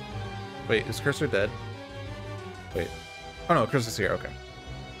 Wait, is Cursor dead? Wait. Oh no, Cursor's here, okay.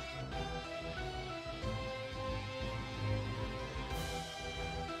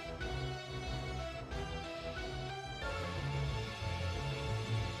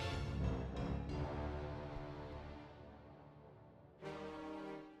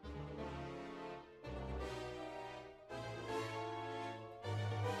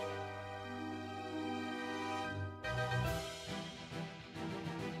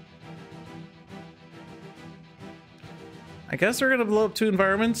 I guess we're gonna blow up 2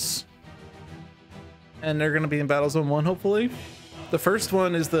 environments. And they're gonna be in Battle Zone 1, hopefully. The first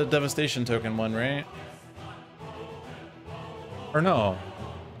one is the Devastation token one, right? Or no.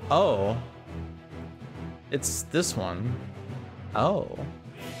 Oh. It's this one. Oh.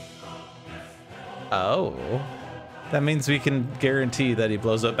 Oh. That means we can guarantee that he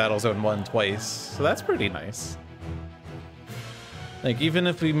blows up Battle Zone 1 twice. So that's pretty nice. Like, even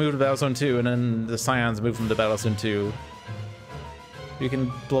if we move to Battle Zone 2 and then the Scions move them to Battle Zone 2, you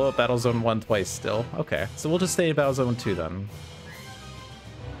can blow up Battle Zone 1 twice still. Okay, so we'll just stay in Battle Zone 2 then.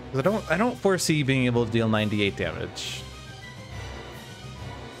 Because I don't foresee being able to deal 98 damage.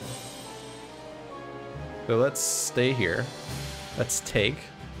 So let's stay here. Let's take.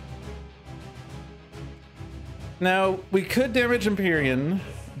 Now, we could damage Empyrean.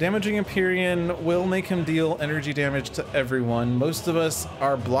 Damaging Empyrean will make him deal energy damage to everyone. Most of us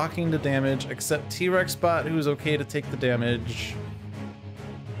are blocking the damage, except T-Rex Bot, who's okay to take the damage.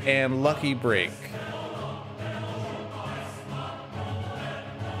 And Lucky Break.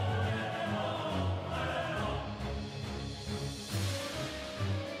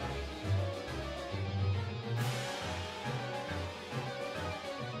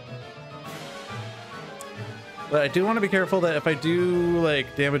 But I do want to be careful that if I do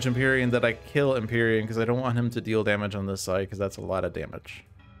like damage Empyrean, that I kill Empyrean, because I don't want him to deal damage on this side, because that's a lot of damage.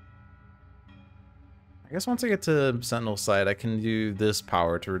 I guess once I get to Sentinel's side, I can do this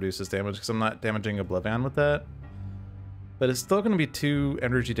power to reduce his damage, because I'm not damaging Oblivion with that. But it's still going to be 2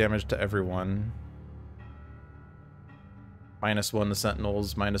 energy damage to everyone. -1 to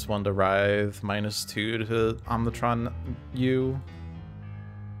Sentinels, -1 to Writhe, -2 to Omnitron U.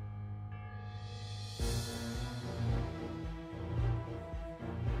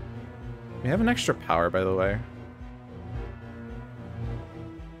 We have an extra power, by the way.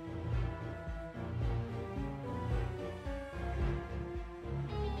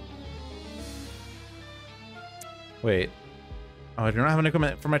 Wait. Oh, I do not have an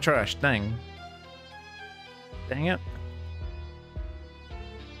equipment for my trash. Dang. Dang it.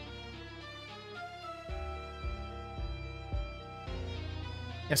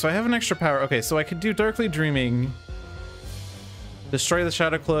 Yeah, so I have an extra power. Okay, so I could do Darkly Dreaming. Destroy the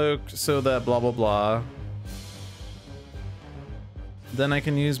Shadow Cloak so that blah blah blah. Then I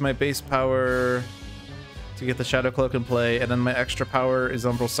can use my base power to get the Shadow Cloak in play, and then my extra power is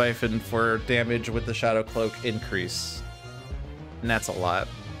Umbral Siphon for damage with the Shadow Cloak increase. And that's a lot.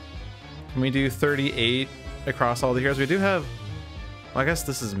 Can we do 38 across all the heroes? We do have... Well, I guess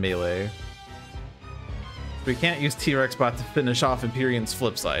this is melee. We can't use T-Rex Bot to finish off Empyrean's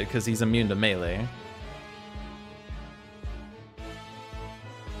flip side, because he's immune to melee.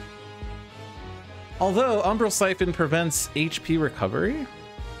 Although, Umbral Siphon prevents HP recovery?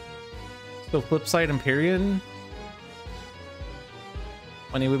 So flip side Empyrean,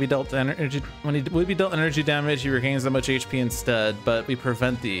 when he would be dealt energy damage, he regains that much HP instead, but we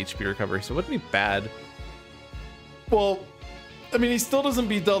prevent the HP recovery, so it wouldn't be bad. Well, I mean, he still doesn't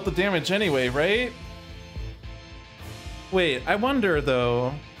be dealt the damage anyway, right? Wait, I wonder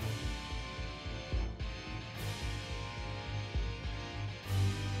though.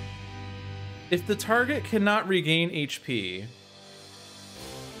 If the target cannot regain HP,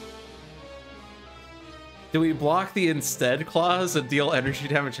 do we block the instead clause and deal energy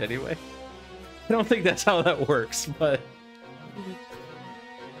damage anyway? I don't think that's how that works, but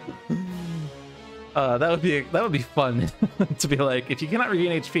that would be fun to be like, if you cannot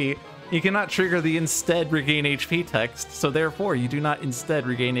regain HP, you cannot trigger the instead regain HP text, so therefore you do not instead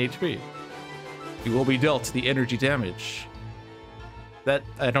regain HP. You will be dealt the energy damage. That,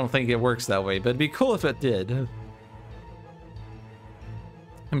 I don't think it works that way, but it'd be cool if it did.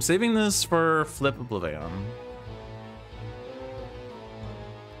 I'm saving this for Flip Oblivion.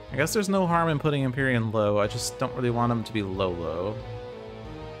 I guess there's no harm in putting Empyrean low, I just don't really want him to be low.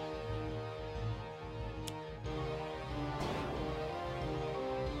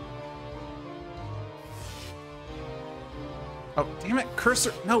 Oh, damn it,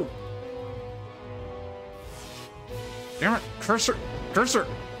 cursor, no. Damn it, cursor, cursor.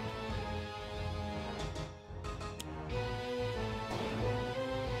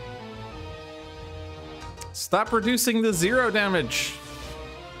 Stop reducing the 0 damage.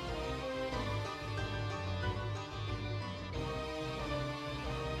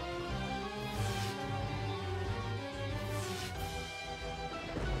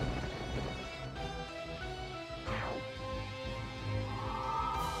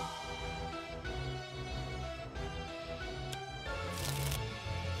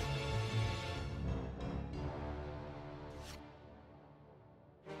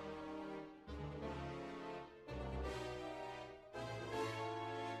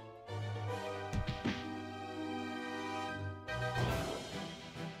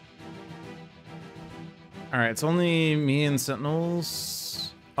 All right, it's only me and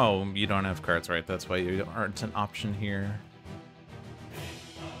Sentinels. Oh, you don't have cards, right? That's why you aren't an option here.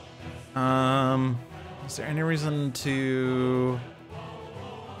 Is there any reason to...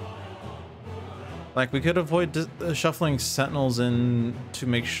 Like, we could avoid shuffling Sentinels in to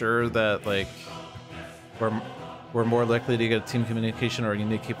make sure that, like, we're more likely to get team communication or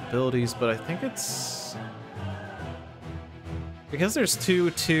unique capabilities, but I think it's... Because there's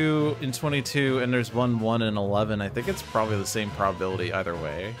 2 in 22 and there's 1 in 11, I think it's probably the same probability either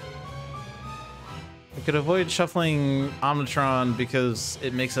way. We could avoid shuffling Omnitron because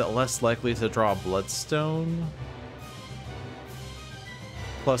it makes it less likely to draw Bloodstone.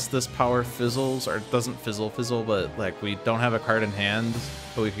 Plus this power fizzles, or it doesn't fizzle, but like we don't have a card in hand,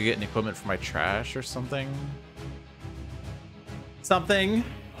 but we could get an equipment for my trash or something. Something.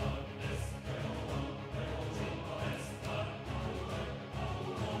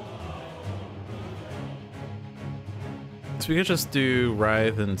 So we could just do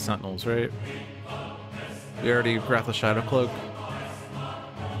Writhe and Sentinels, right? We already Wrath of Shadow Cloak.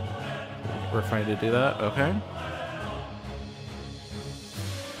 We're fine to do that, okay.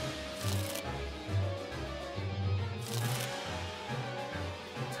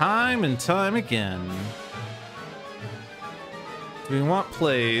 Time and time again. Do we want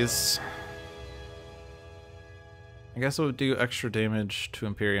plays? I guess it would do extra damage to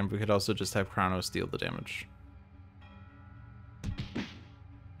Imperium, but we could also just have Chronos deal the damage.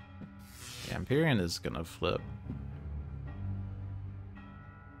 Yeah, Empyrean is gonna flip.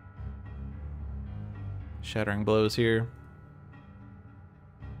 Shattering blows here.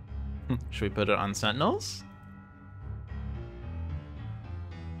 Should we put it on Sentinels?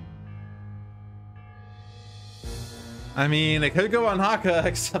 I mean, it could go on Haka,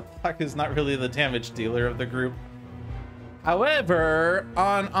 except Haka's not really the damage dealer of the group. However,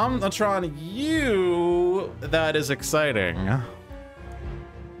 on Omnitron U, that is exciting.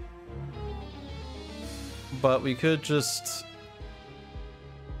 But we could just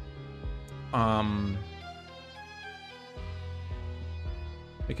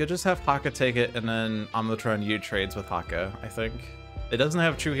we could just have Haka take it and then Omnitron U trades with Haka, I think. It doesn't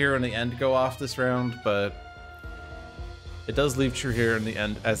have True Hero in the end go off this round, but it does leave True Hero in the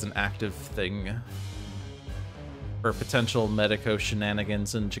end as an active thing for potential Medico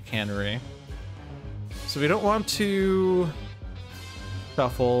shenanigans and chicanery. So we don't want to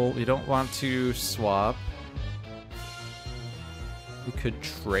shuffle, we don't want to swap. We could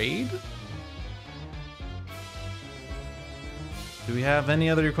trade? Do we have any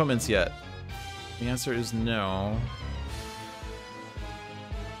other equipments yet? The answer is no.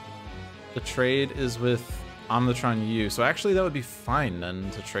 The trade is with Omnitron U. So actually that would be fine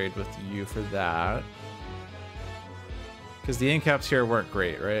then to trade with U for that. Because the incaps here weren't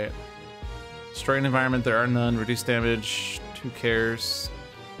great, right? Destroy an environment, there are none. Reduce damage, who cares?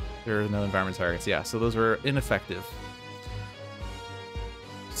 There are no environment targets. Yeah, so those were ineffective.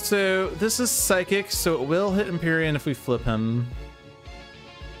 So this is Psychic, so it will hit Empyrean if we flip him.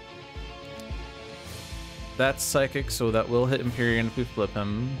 That's Psychic, so that will hit Empyrean if we flip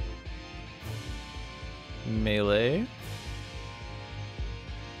him. Melee.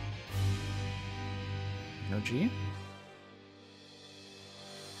 Energy.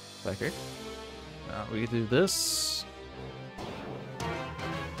 Psychic. We do this.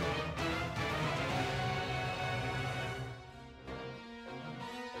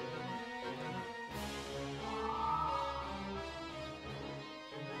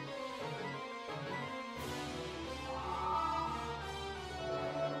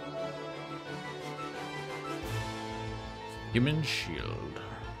 Human shield.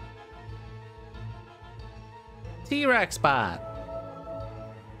 T-Rex spot.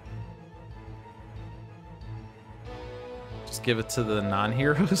 Just give it to the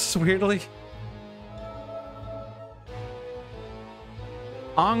non-heroes, weirdly.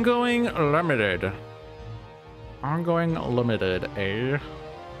 Ongoing limited. Ongoing limited, eh?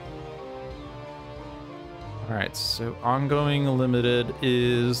 Alright, so ongoing limited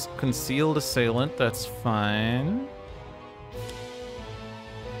is concealed assailant. That's fine.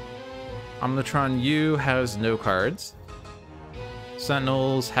 Omnitron U has no cards.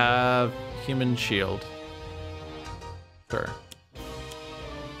 Sentinels have human shield. Sure.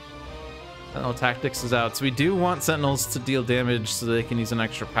 Sentinel Tactics is out, so we do want Sentinels to deal damage so they can use an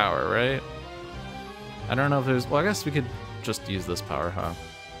extra power, right? I don't know if there's... Well, I guess we could just use this power, huh?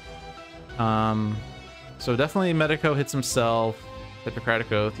 So definitely Medico hits himself. Hippocratic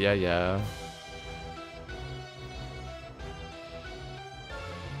Oath, yeah.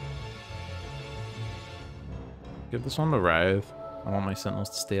 Give this one the Writhe. I want my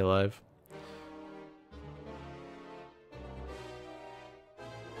Sentinels to stay alive.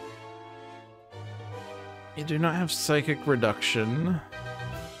 You do not have Psychic Reduction.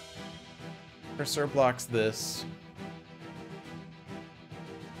 Cursor blocks this.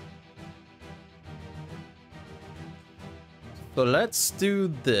 So let's do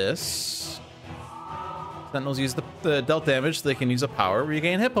this. Sentinels use the dealt damage so they can use a power,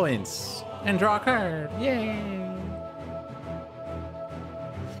 regain hit points, and draw a card. Yay!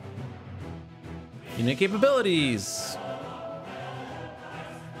 Unique capabilities.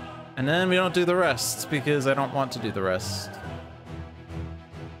 And then we don't do the rest because I don't want to do the rest.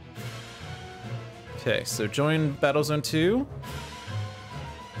 Okay, so join Battle Zone 2.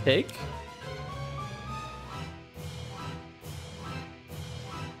 Take.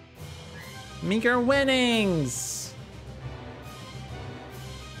 Meager winnings!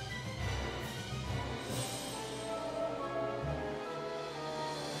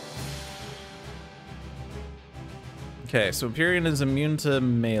 Okay, so Empyrean is immune to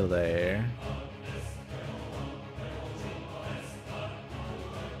melee.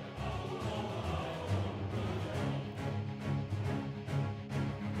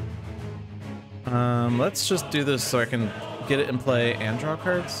 Let's just do this so I can get it in play and draw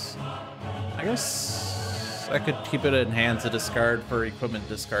cards. I guess I could keep it in hand to discard for equipment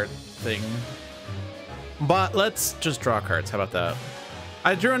discard thing. But let's just draw cards. How about that?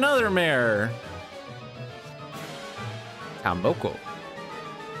 I drew another mare. Tamboko.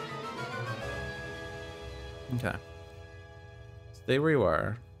 Okay. Stay where you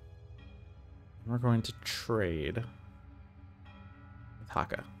are. We're going to trade with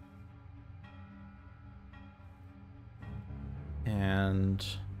Haka. And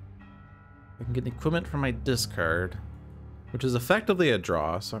I can get equipment from my discard, which is effectively a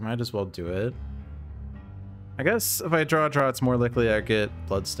draw, so I might as well do it. I guess if I draw, it's more likely I get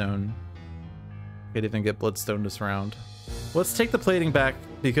Bloodstone. I could even get Bloodstone this round. Let's take the plating back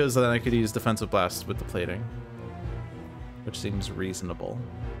because then I could use Defensive Blast with the plating, which seems reasonable.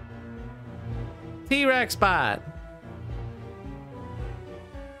 T-Rex spot.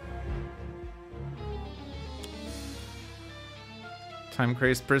 Time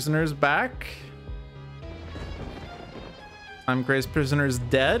Crazed Prisoner's back. Time Crazed Prisoner's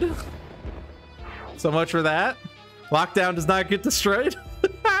dead. So much for that. Lockdown does not get destroyed.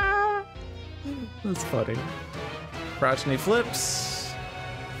 That's funny. Progeny flips.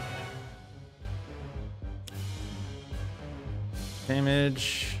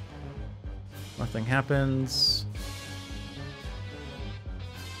 Damage. Nothing happens.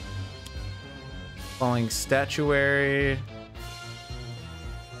 Falling Statuary.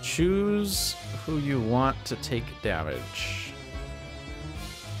 Choose who you want to take damage.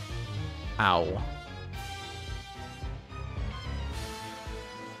 Ow.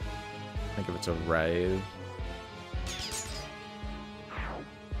 I think if it's a Writhe.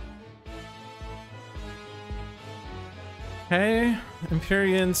 Okay,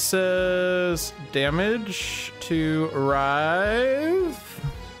 Empyrean says damage to Writhe.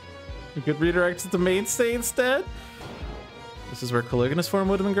 You could redirect it to mainstay instead. This is where Caliganus form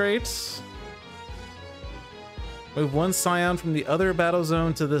would have been great. Move one Scion from the other battle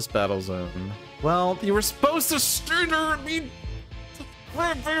zone to this battle zone. Well, you were supposed to stay there and be...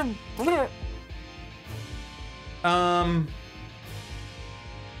 We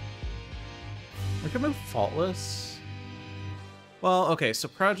can move Faultless. Well, okay, so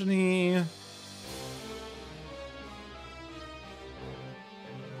Progeny...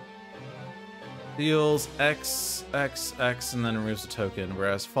 deals X, X, X, and then removes a token,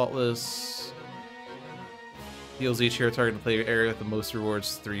 whereas Faultless deals each hero target to player area with the most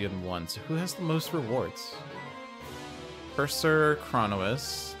rewards 3 and 1. So who has the most rewards? Cursor,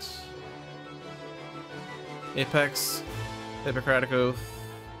 Chronoist, Apex, Hippocratic Oath,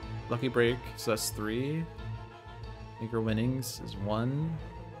 Lucky Break, so that's 3. Anchor Winnings is 1.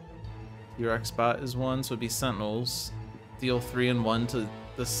 T-Rex Spot is 1, so it'd be Sentinels. Deal 3 and 1 to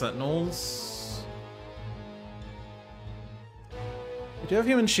the Sentinels. We do have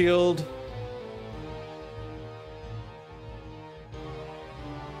Human Shield.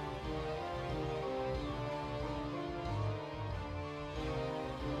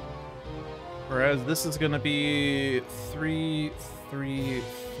 Whereas this is gonna be 3, 3,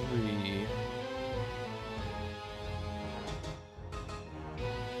 3.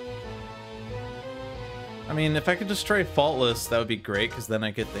 I mean, if I could destroy Faultless, that would be great, because then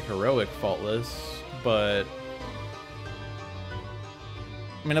I get the heroic Faultless, but...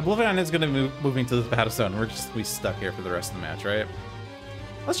 I mean, Oblivion is going to be moving to the battle zone. We stuck here for the rest of the match, right?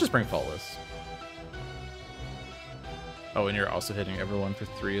 Let's just bring Faultless. Oh, and you're also hitting everyone for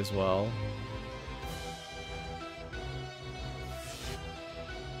 3 as well.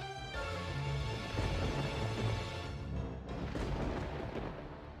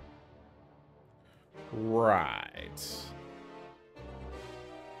 Right.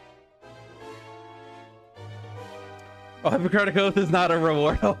 Oh, Hippocratic Oath is not a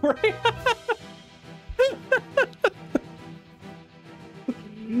reward already.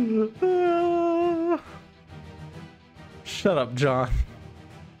 Shut up, John.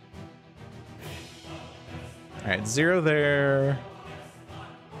 All right, 0 there.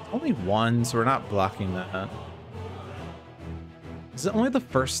 Only 1, so we're not blocking that. Is it only the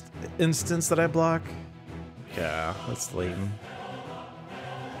first instance that I block? Yeah, that's lame.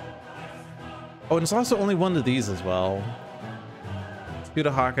 Oh, and it's also only 1 to these as well. 2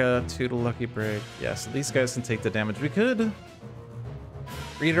 to Haka, 2 to Lucky Break. Yeah, so these guys can take the damage. We could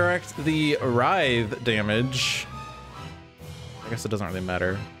redirect the Writhe damage. I guess it doesn't really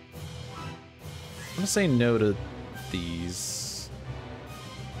matter. I'm gonna say no to these.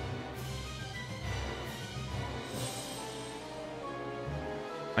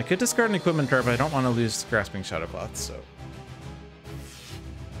 I could discard an equipment card, but I don't want to lose Grasping Shadow Cloth, so.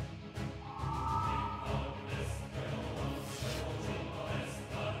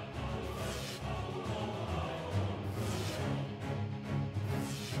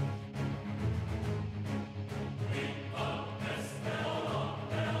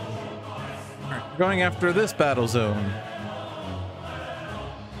 Alright, we're going after this battle zone.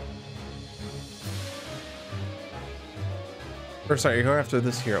 Or sorry, you're going after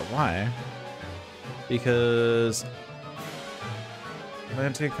this here. Why? Because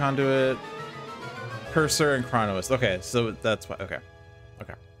Atlantic Conduit, Cursor, and Chronoist. Okay, so that's why. Okay.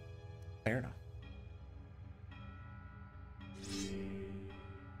 Okay. Fair enough.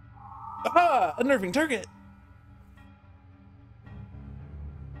 Aha! Unnerving target!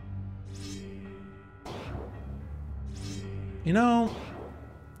 You know.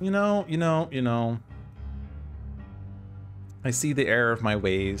 I see the error of my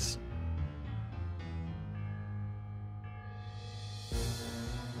ways.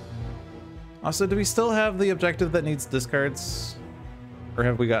 Also, do we still have the objective that needs discards? Or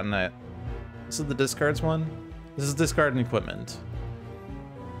have we gotten that? This is the discards one? This is discard and equipment.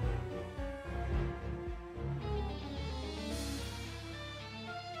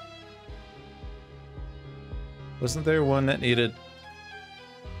 Wasn't there one that needed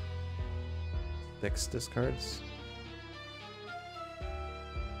 6 discards?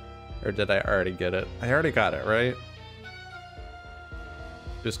 Or did I already get it? I already got it, right?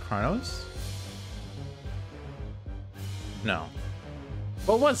 Just Chronos? No.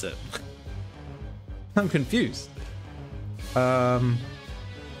 What was it? I'm confused. Oh,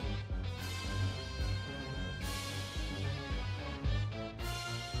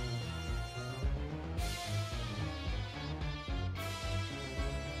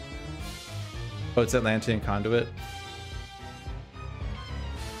 it's Atlantean Conduit.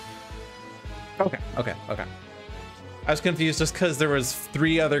 Okay. I was confused just because there was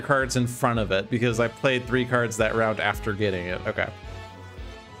 3 other cards in front of it because I played 3 cards that round after getting it. Okay.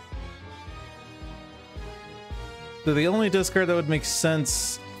 So the only discard that would make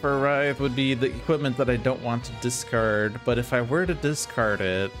sense for Writhe would be the equipment that I don't want to discard, but if I were to discard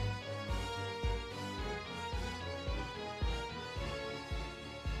it...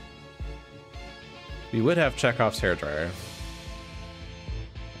 we would have Chekhov's Hairdryer.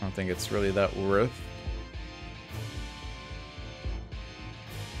 I don't think it's really that worth.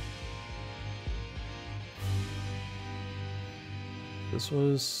 This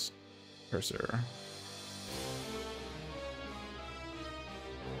was Cursor.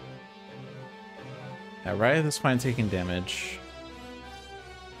 Yeah, Riot is fine taking damage.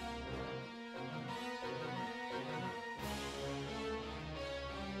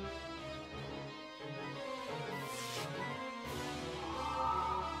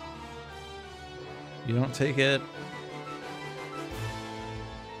 You don't take it.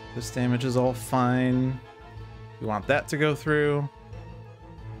 This damage is all fine. You want that to go through.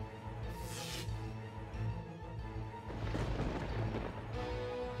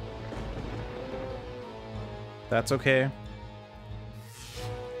 That's okay.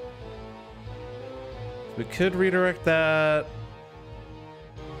 We could redirect that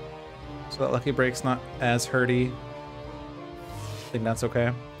so that Lucky Break's not as hurty. I think that's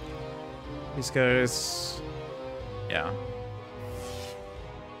okay. These guys, yeah.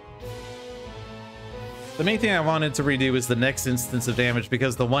 The main thing I wanted to redo is the next instance of damage,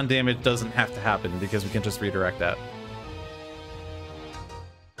 because the one damage doesn't have to happen because we can just redirect that.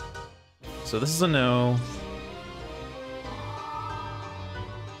 So this is a no.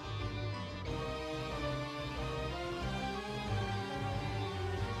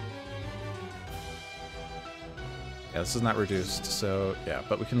 Yeah, this is not reduced, so yeah,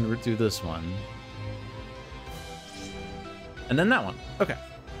 but we can do this one. And then that one. Okay,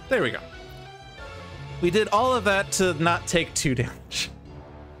 there we go. We did all of that to not take 2 damage.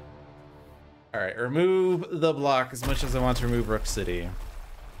 All right, remove the block as much as I want to remove Rook City.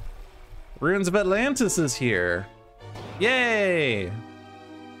 Ruins of Atlantis is here. Yay!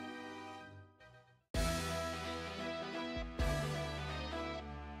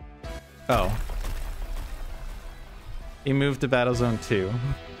 Oh. He moved to Battle Zone 2.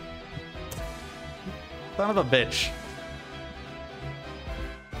 Son of a bitch.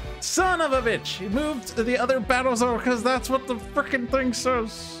 Son of a bitch! He moved to the other battle zone because that's what the frickin' thing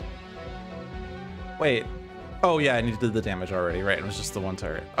says. Wait. Oh yeah, I needed the damage already, right? It was just the one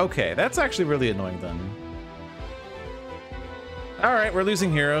turret. Okay, that's actually really annoying then. Alright, we're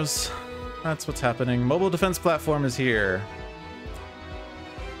losing heroes. That's what's happening. Mobile defense platform is here.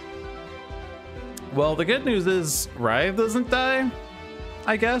 Well, the good news is Rive doesn't die,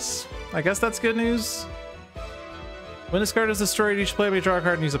 I guess. I guess that's good news. When this card is destroyed, each player may draw a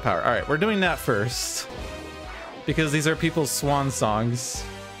card and use a power. All right, we're doing that first because these are people's swan songs.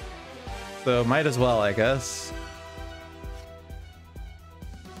 So might as well, I guess.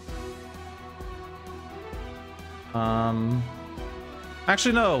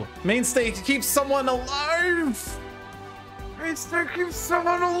 Actually, no. Mainstay keeps someone alive. Mainstay keeps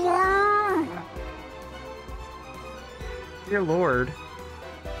someone alive. Dear Lord.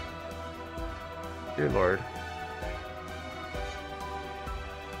 Dear Lord.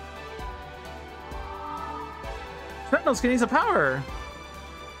 Sentinels can use a power.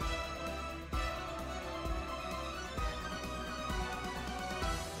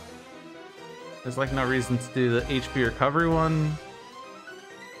 There's like no reason to do the HP recovery one.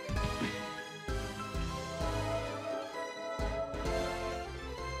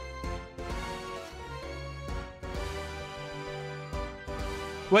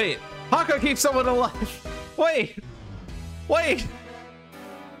 Wait, Haka keeps someone alive. Wait, wait,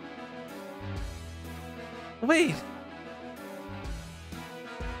 wait.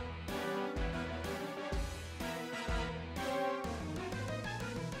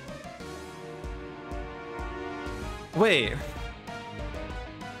 Wait.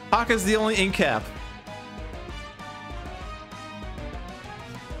 Haka's the only ink cap.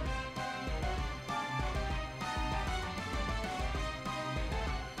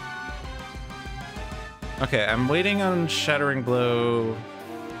 Okay, I'm waiting on Shattering Blow.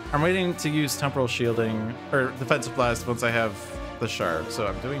 I'm waiting to use Temporal Shielding, or Defensive Blast once I have the Shard. So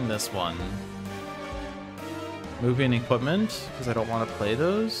I'm doing this one. Moving equipment, because I don't want to play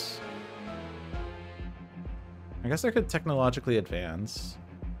those. I guess I could technologically advance.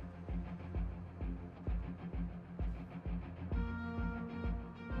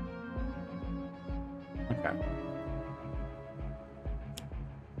 Okay.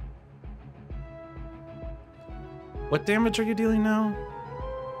 What damage are you dealing now?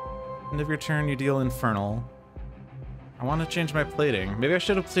 End of your turn, you deal Infernal. I want to change my plating. Maybe I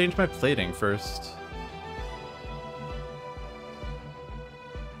should have changed my plating first.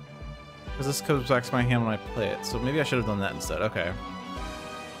 Because this comes back to my hand when I play it, so maybe I should have done that instead. Okay.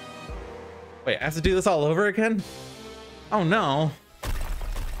 Wait, I have to do this all over again? Oh no.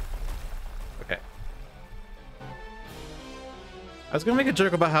 Okay. I was gonna make a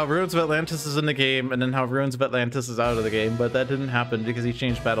joke about how Ruins of Atlantis is in the game and then how Ruins of Atlantis is out of the game, but that didn't happen because he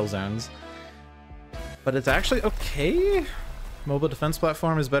changed battle zones. But it's actually okay. Mobile defense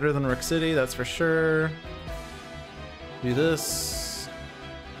platform is better than Rook City, that's for sure. Do this.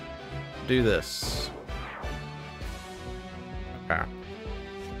 Do this. Okay.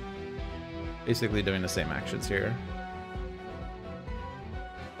 Basically doing the same actions here.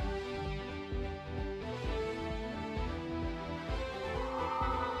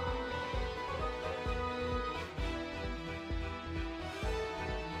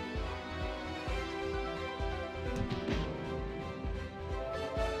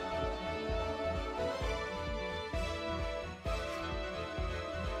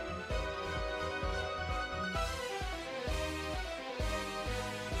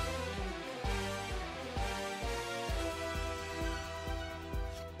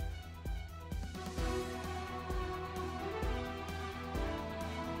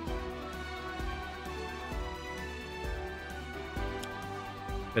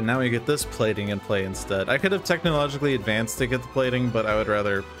 And now we get this plating in play instead. I could have technologically advanced to get the plating, but I would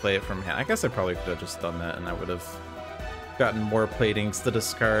rather play it from hand. I guess I probably could have just done that and I would have gotten more platings to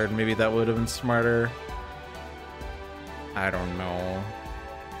discard. Maybe that would have been smarter. I don't know.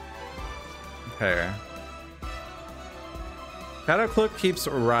 Okay. Shadow Cloak keeps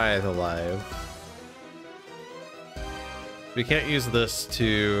Writhe alive. We can't use this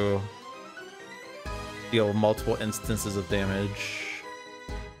to deal multiple instances of damage,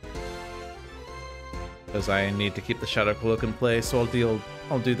 because I need to keep the Shadow Cloak in play, so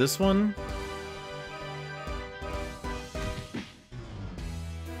I'll do this one.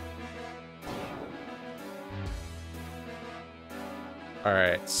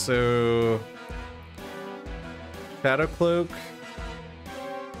 Alright, so Shadow Cloak.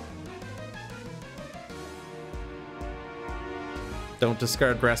 Don't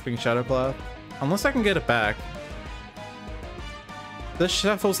discard Grasping Shadow Cloth. Unless I can get it back. This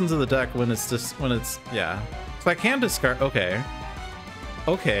shuffles into the deck when it's just, yeah. So I can discard, okay.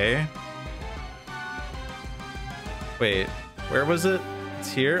 Okay. Wait, where was it?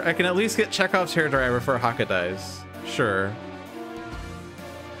 It's here? I can at least get Chekhov's Hair Dryer before Haka dies. Sure.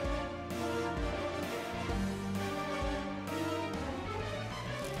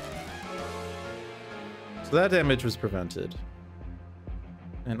 So that damage was prevented.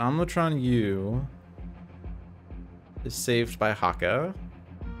 And Omnitron U is saved by Haka.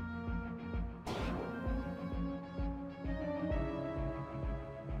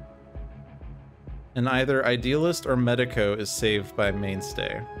 And either Idealist or Medico is saved by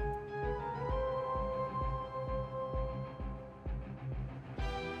Mainstay.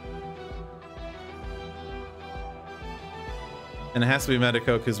 And it has to be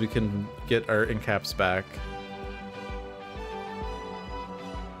Medico because we can get our incaps back.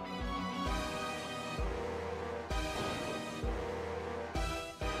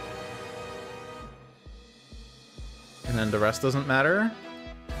 And then the rest doesn't matter.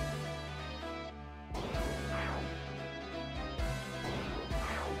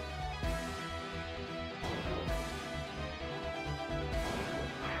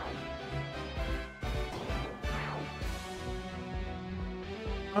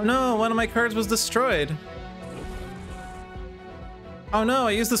 Oh no, one of my cards was destroyed. Oh no,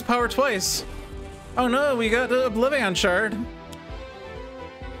 I used this power twice. Oh no, we got the Oblivion Shard.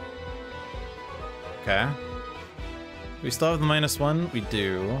 Okay. We still have the -1? We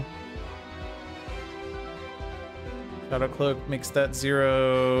do. Shadow Cloak makes that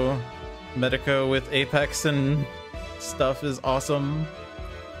 0. Medico with Apex and stuff is awesome.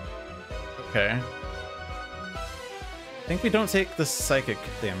 Okay. I think we don't take the psychic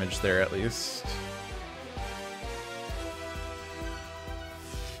damage there at least.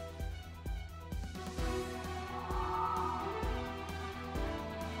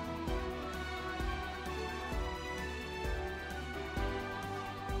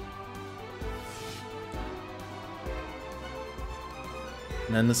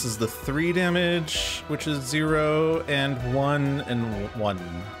 And then this is the 3 damage, which is 0 and 1 and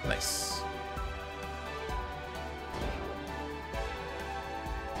 1. Nice.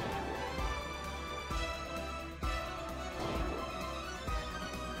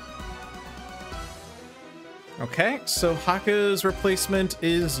 Okay, so Haka's replacement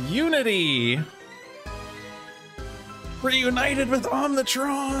is Unity. Reunited with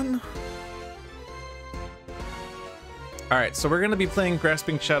Omnitron. Alright, so we're going to be playing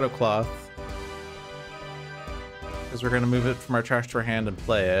Grasping Shadow Cloth, because we're going to move it from our trash to our hand and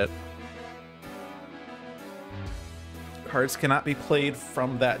play it. Cards cannot be played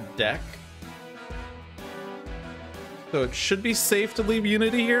from that deck. So it should be safe to leave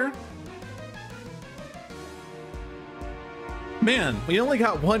Unity here. Man, we only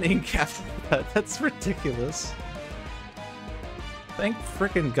got 1 ink after that. That's ridiculous. Thank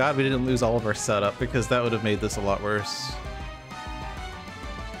frickin' God we didn't lose all of our setup, because that would have made this a lot worse.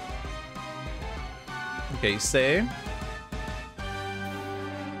 Okay, save.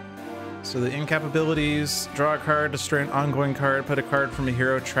 So the incapabilities, draw a card, destroy an ongoing card, put a card from a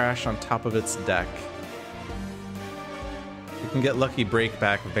hero trash on top of its deck. You can get Lucky Break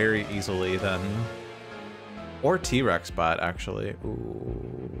back very easily then. Or T-Rex bot, actually.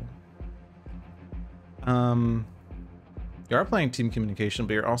 Ooh. You are playing Team Communication,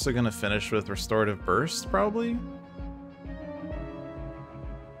 but you're also going to finish with Restorative Burst, probably?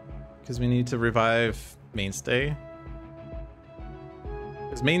 Because we need to revive Mainstay.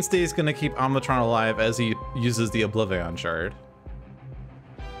 Because Mainstay is going to keep Omnitron alive as he uses the Oblivion Shard.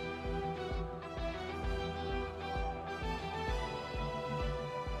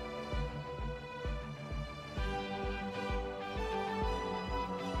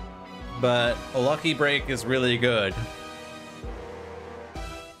 but a Lucky Break is really good.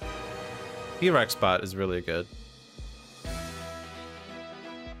 T-Rex bot is really good.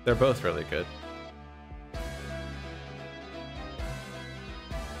 They're both really good.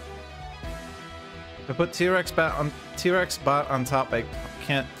 If I put T-Rex bot on top, I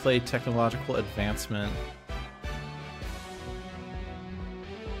can't play technological advancement.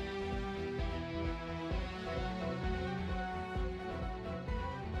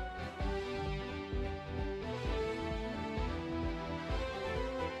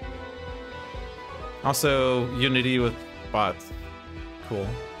 Also, Unity with bots. Cool.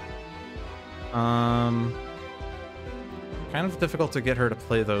 Kind of difficult to get her to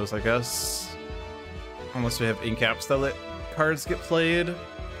play those, I guess. Unless we have ink caps that let cards get played,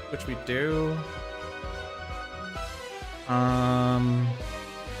 which we do.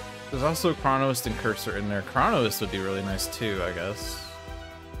 There's also Chronoist and Cursor in there. Chronoist would be really nice too, I guess.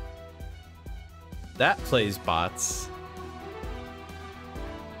 That plays bots.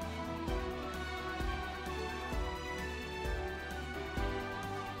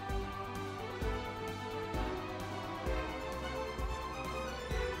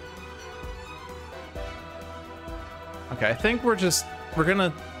 Okay, I think we're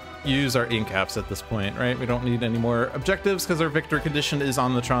gonna use our ink caps at this point, right? We don't need any more objectives because our victory condition is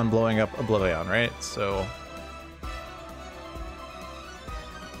on the Tron blowing up Oblivion, right? So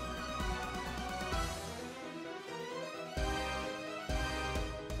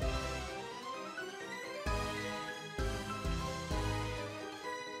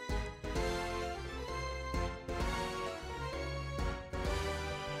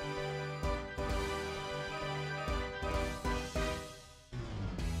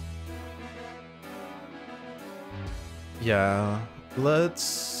yeah,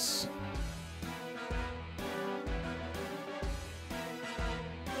 let's...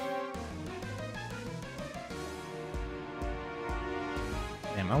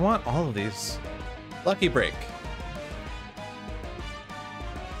 Damn, I want all of these. Lucky Break.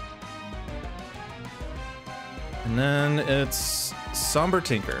 And then it's Somber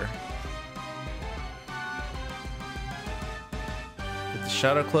Tinker. Get the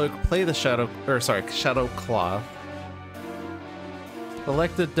Shadow Cloak, play the Shadow Claw.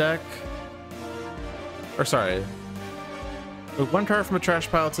 Select the deck, or sorry, move one card from a trash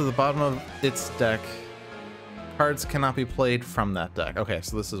pile to the bottom of its deck. Cards cannot be played from that deck. Okay,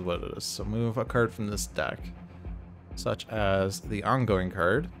 so this is what it is. So move a card from this deck, such as the ongoing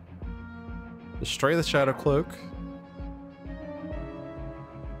card. Destroy the Shadow Cloak.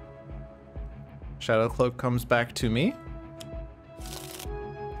 Shadow Cloak comes back to me.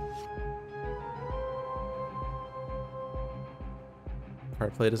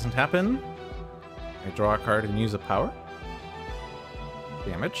 Card play doesn't happen. I draw a card and use a power.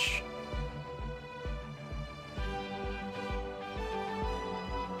 Damage.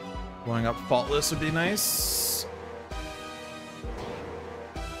 Going up Faultless would be nice.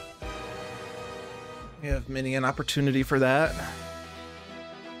 We have minion opportunity for that.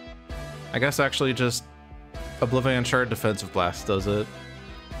 I guess actually just Oblivion Shard Defensive Blast does it.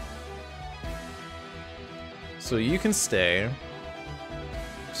 So you can stay.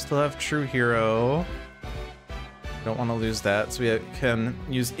 Still have True Hero. Don't want to lose that, so we can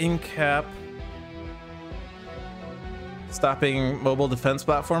use Ink Cap. Stopping mobile defense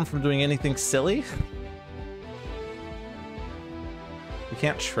platform from doing anything silly. We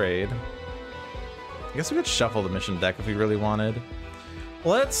can't trade. I guess we could shuffle the mission deck if we really wanted.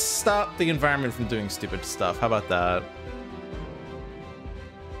 Let's stop the environment from doing stupid stuff. How about that?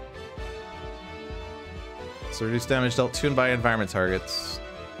 So reduce damage dealt to and by environment targets.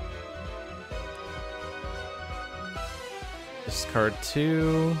 Discard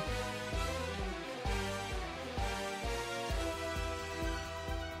 2.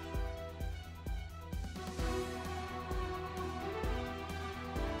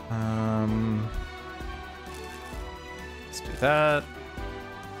 Let's do that.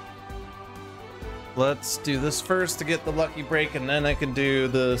 Let's do this first to get the Lucky Break, and then I can do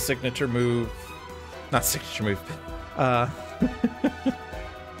the signature move. Not signature move.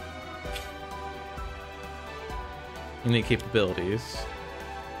 Unique capabilities.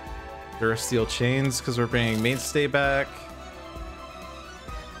 Durasteel Chains, because we're bringing Mainstay back.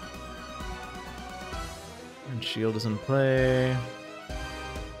 And Shield is in play.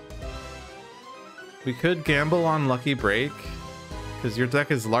 We could gamble on Lucky Break, because your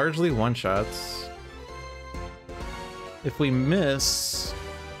deck is largely one-shots. If we miss,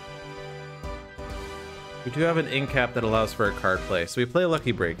 we do have an ink cap that allows for a card play, so we play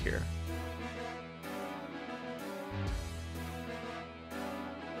Lucky Break here.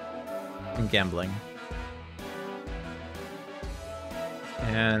 I'm gambling.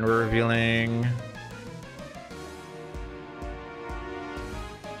 And we're revealing...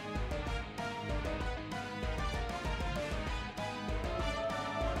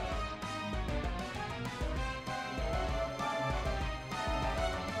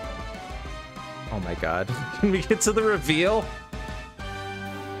 Oh my god. Can we get to the reveal?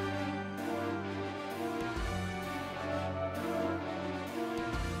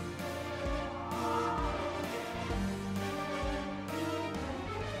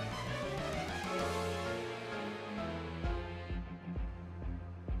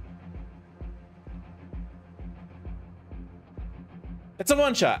 It's a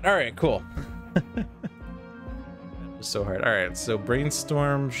one-shot. All right, cool. That was so hard. All right, so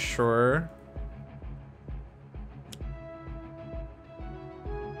brainstorm, sure.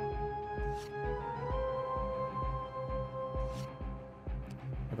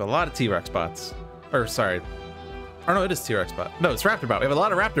 We have a lot of T-Rex bots. Or, sorry. Oh, no, it is T-Rex bot. No, it's Raptor bot. We have a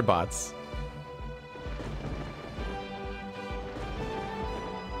lot of Raptor bots.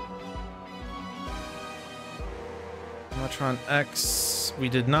 Electron X. We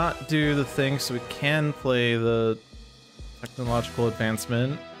did not do the thing, so we can play the technological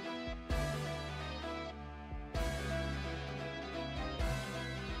advancement.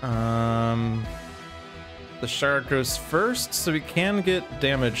 The shard goes first, so we can get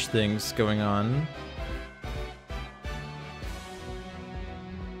damage things going on.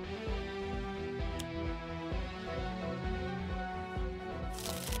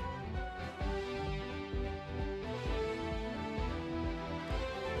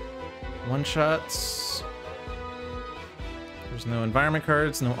 One-shots. There's no environment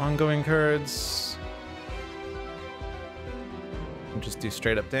cards, no ongoing cards. We'll just do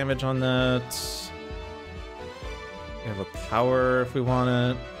straight up damage on that. We have a power if we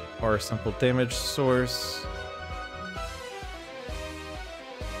want it, or a simple damage source.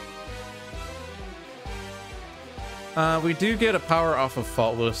 We do get a power off of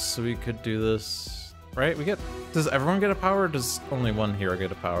Faultless, so we could do this, right? We get. Does everyone get a power, or does only one hero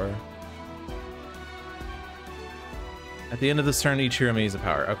get a power? At the end of this turn, each hero may use a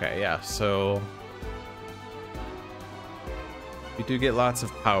power. Okay, yeah, so we do get lots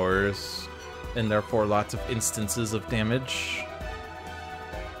of powers, and therefore lots of instances of damage.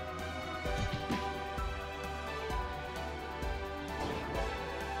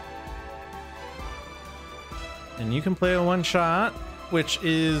 And you can play a one-shot, which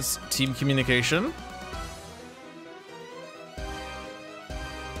is team communication.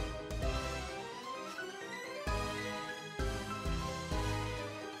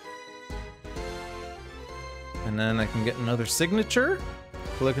 And then I can get another signature.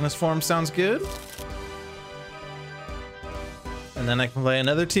 Polygonous form sounds good. And then I can play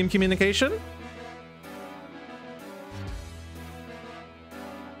another team communication.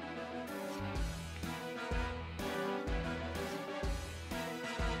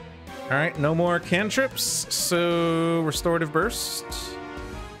 All right, no more cantrips, so restorative burst,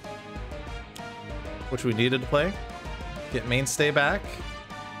 which we needed to play. Get mainstay back.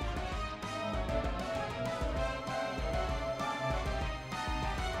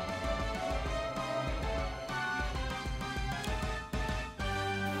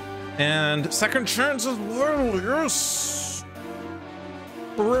 And second chance as well, yes!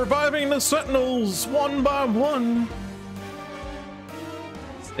 Reviving the Sentinels one by one.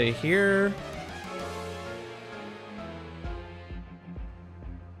 Stay here.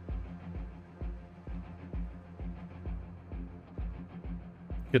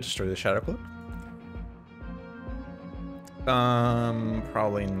 Could destroy the Shadow Cloak.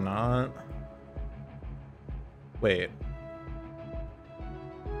 Probably not. Wait.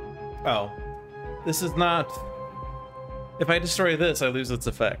 Oh, this is not. If I destroy this, I lose its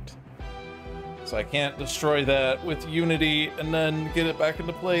effect. So I can't destroy that with Unity and then get it back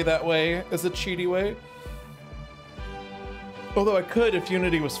into play that way as a cheaty way. Although I could if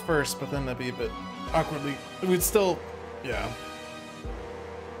Unity was first, but then that'd be a bit awkwardly. We'd still, yeah.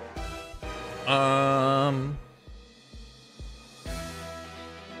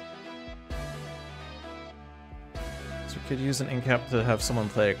 So we could use an incap to have someone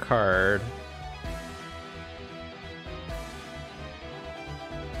play a card.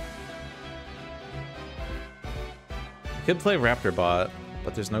 Could play Raptor Bot,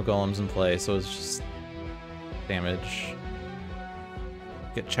 but there's no golems in play, so it's just damage.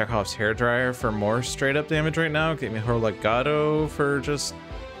 Get Chekhov's hairdryer for more straight up damage right now. Get me Horlegado for just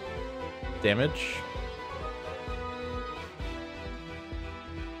damage.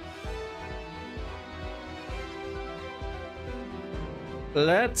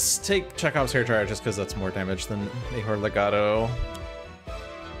 Let's take Chekhov's hair dryer just because that's more damage than Mejor Legato.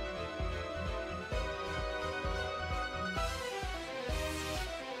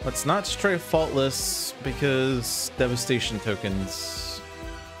 Let's not stray faultless because devastation tokens.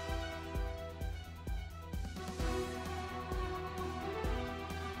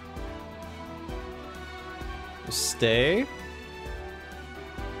 Stay.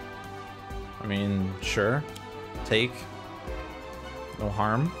 I mean, sure. Take. No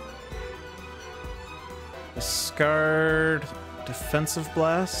harm. Discard. Defensive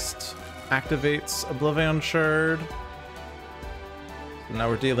Blast. Activates Oblivion Shard. So now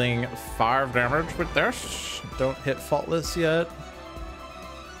we're dealing 5 damage with this. Don't hit Faultless yet.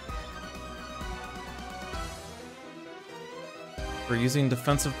 We're using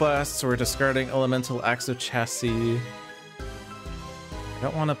Defensive Blast, so we're discarding Elemental Axo Chassis. I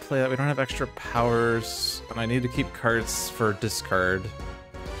don't want to play that. We don't have extra powers, and I need to keep cards for discard.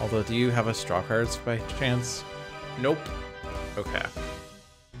 Although, do you have a straw cards by chance? Nope. Okay.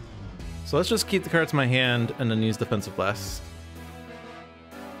 So let's just keep the cards in my hand and then use Defensive Blast.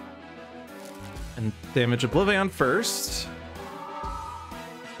 And damage Oblivion first.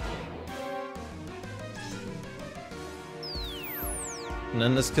 And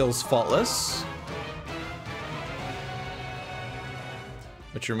then this kills Faultless,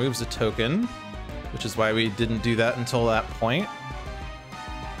 which removes a token, which is why we didn't do that until that point.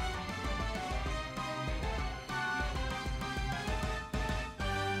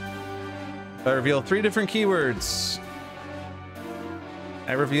 I reveal 3 different keywords.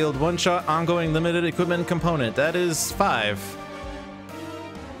 I revealed one-shot ongoing limited equipment component. That is 5.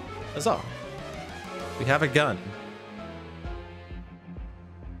 That's all. We have a gun.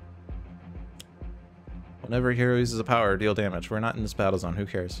 Whenever a hero uses a power, deal damage. We're not in this battle zone. Who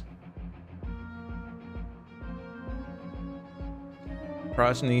cares?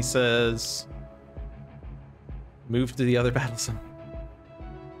 Progeny says, move to the other battle zone.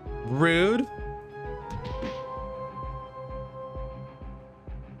 Rude.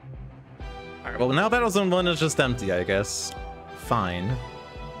 Alright, well now battle zone 1 is just empty, I guess. Fine.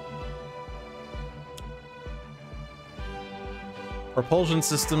 Propulsion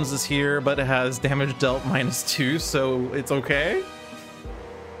Systems is here, but it has damage dealt -2, so it's okay.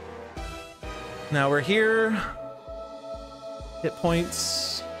 Now we're here. Hit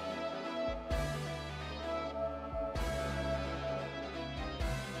points.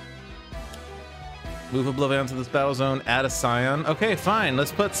 Move Oblivion to this battle zone, add a Scion. Okay, fine,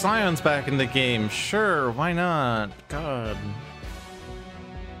 let's put Scions back in the game. Sure, why not? God.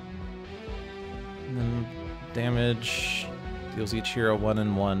 And then damage. Deals each hero 1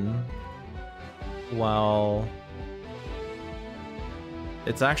 and 1. While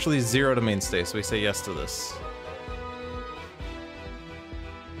it's actually 0 to mainstay, so we say yes to this.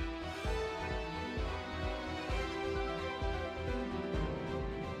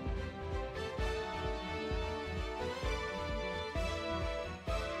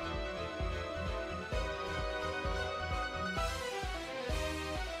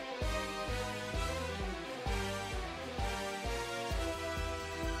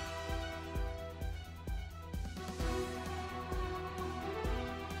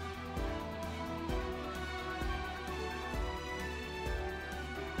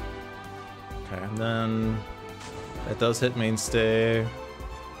 Okay, and then it does hit mainstay.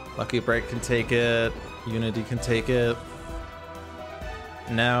 Lucky Bright can take it. Unity can take it.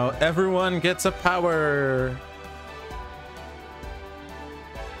 Now everyone gets a power.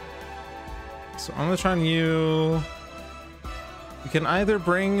 So I'm gonna try on you. You can either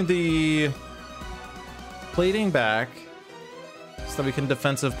bring the plating back so that we can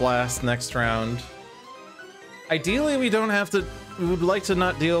defensive blast next round. Ideally, we don't have to. We would like to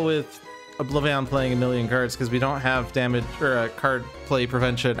not deal with Oblivion playing a million cards because we don't have damage or card play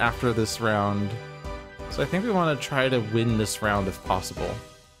prevention after this round. So I think we want to try to win this round if possible.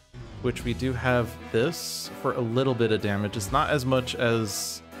 Which we do have this for a little bit of damage. It's not as much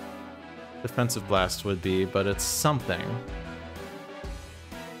as Defensive Blast would be, but it's something.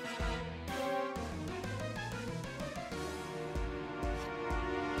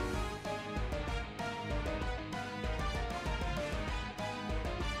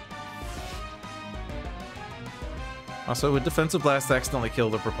 Also, would Defensive Blast accidentally kill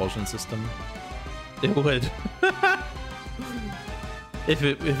the propulsion system? It would. if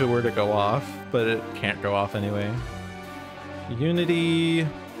it were to go off, but it can't go off anyway. Unity. You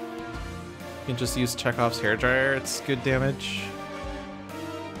can just use Chekhov's hairdryer. It's good damage.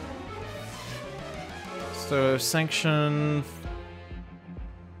 So Sanction.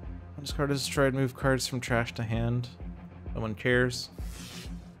 Discard is destroyed. Move cards from trash to hand. No one cares.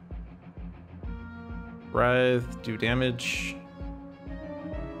 Writhe, do damage.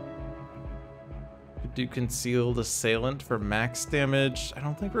 Do Concealed Assailant for max damage. I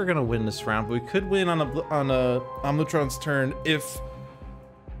don't think we're gonna win this round, but we could win on a Omnitron's turn if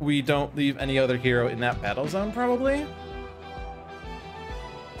we don't leave any other hero in that battle zone, probably.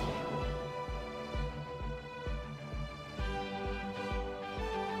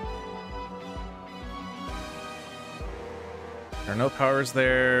 There are no powers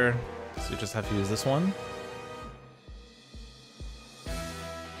there, so you just have to use this one.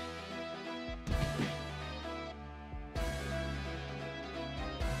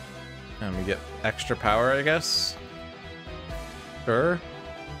 And we get extra power, I guess. Sure.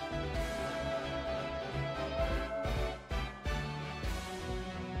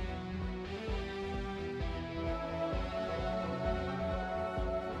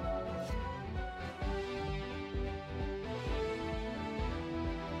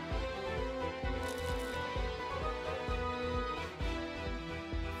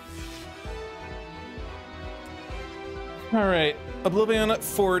 All right, Oblivion at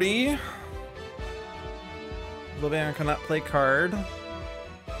 40. Oblivion cannot play card.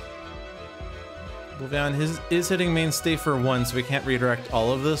 Oblivion is hitting mainstay for 1, so we can't redirect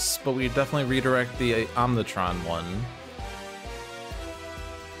all of this, but we definitely redirect the Omnitron one.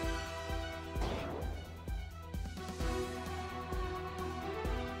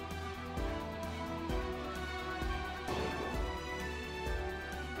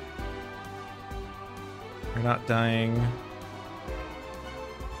 We're not dying.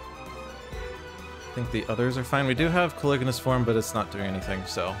 I think the others are fine. We do have Caligulous form, but it's not doing anything,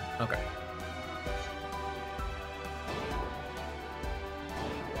 so okay.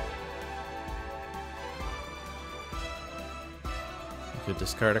 We could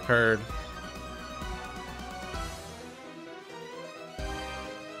discard a card.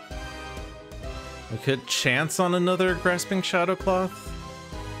 We could chance on another Grasping Shadowcloth.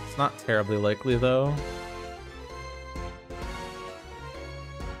 It's not terribly likely, though.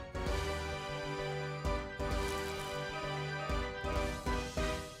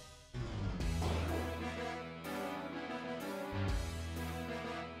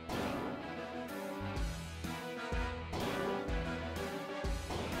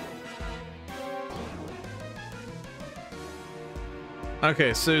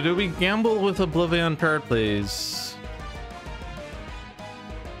 Okay, so do we gamble with Oblivion card plays?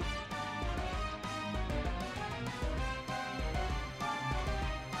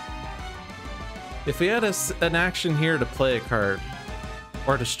 If we had an action here to play a card,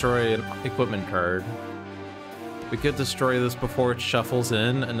 or destroy an equipment card, we could destroy this before it shuffles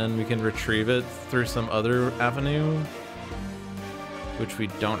in, and then we can retrieve it through some other avenue, which we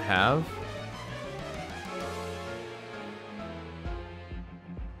don't have.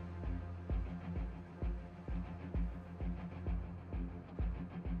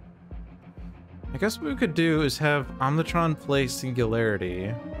 I guess what we could do is have Omnitron play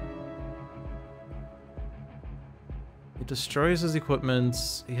Singularity. He destroys his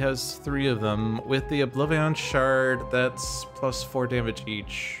equipments. He has 3 of them. With the Oblivion Shard, that's +4 damage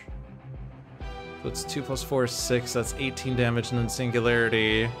each. So it's 2 + 4 is 6, that's 18 damage, and then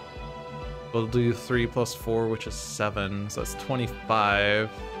Singularity will do 3 + 4, which is 7, so that's 25.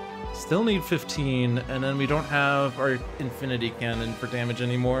 Still need 15, and then we don't have our Infinity Cannon for damage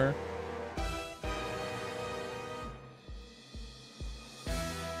anymore.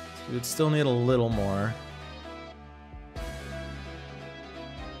 We'd still need a little more.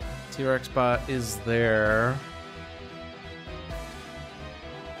 T-Rex bot is there.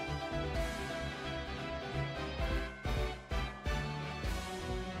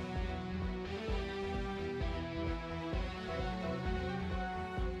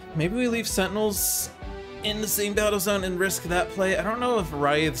 Maybe we leave Sentinels in the same battle zone and risk that play. I don't know if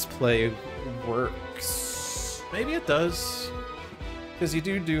Writhe's play works. Maybe it does. Because you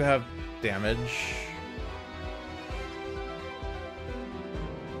do have damage.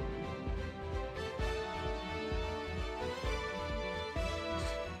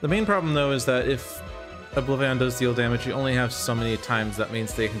 The main problem, though, is that if Oblivion does deal damage, you only have so many times that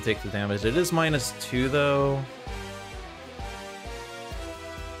means they can take the damage. It is -2, though.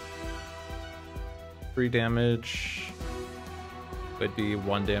 3 damage. Would be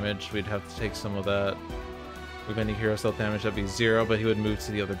 1 damage. We'd have to take some of that. With any hero stealth damage, that'd be 0, but he would move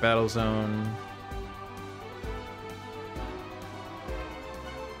to the other battle zone.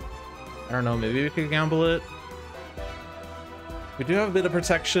 I don't know, maybe we could gamble it. We do have a bit of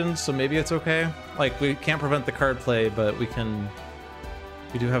protection, so maybe it's okay. Like, we can't prevent the card play, but we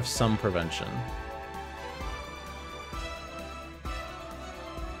do have some prevention.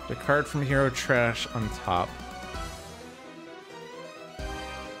 The card from Hero Trash on top.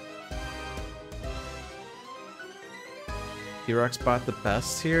 T-Rex bought the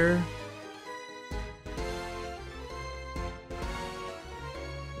best here.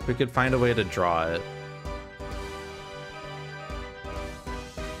 If we could find a way to draw it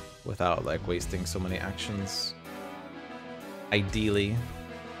without like wasting so many actions. Ideally.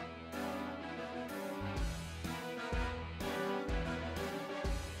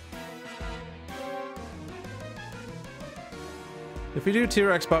 If we do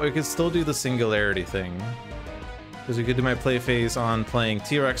T-Rex bot, we could still do the singularity thing. Because we could do my play phase on playing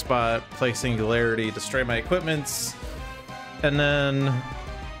T-Rex bot, play singularity, destroy my equipments, and then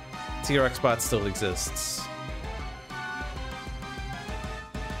T-Rex bot still exists.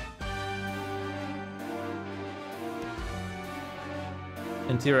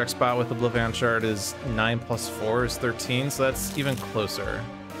 And T-Rex bot with Oblivion Shard is 9 plus 4 is 13, so that's even closer.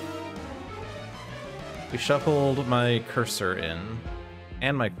 We shuffled my cursor in,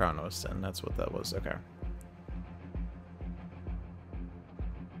 and my Chronos in. That's what that was. Okay.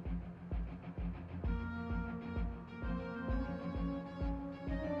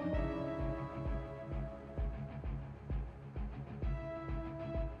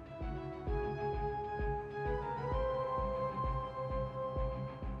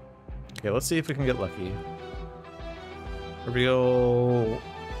 Okay, let's see if we can get lucky. Reveal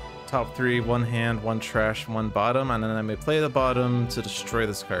top 3, 1 hand, 1 trash, 1 bottom, and then I may play the bottom to destroy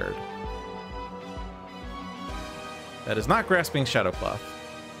this card. That is not Grasping Shadowcloth.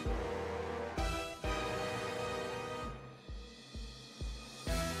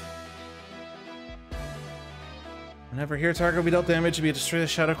 Whenever here target will be dealt damage, you may destroy the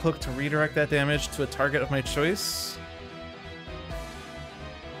Shadow Cloak to redirect that damage to a target of my choice.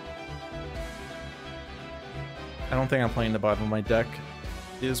 I don't think I'm playing the bottom of my deck,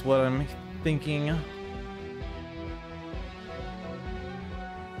 is what I'm thinking.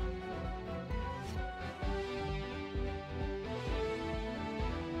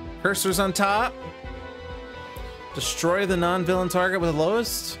 Cursor's on top. Destroy the non-villain target with the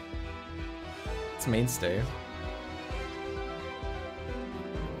lowest. It's Mainstay.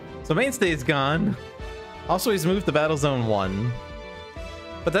 So Mainstay's gone. Also, he's moved the Battle Zone 1.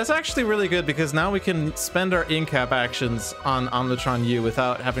 But that's actually really good because now we can spend our in-cap actions on Omnitron U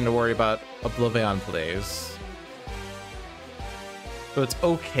without having to worry about Oblivion plays. So it's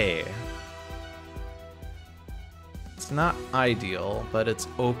okay. It's not ideal, but it's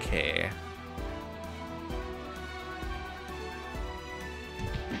okay.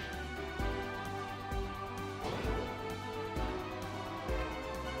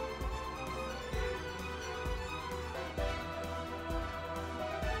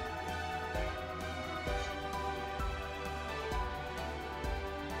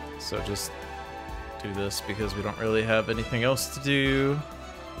 So just do this because we don't really have anything else to do.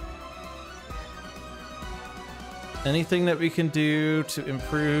 Anything that we can do to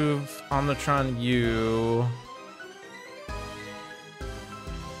improve Omnitron U.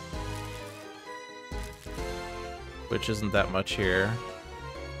 Which isn't that much here.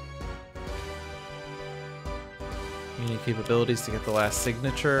 Unique capabilities to get the last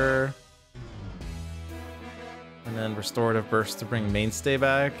signature. And then Restorative Burst to bring Mainstay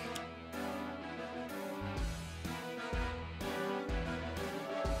back.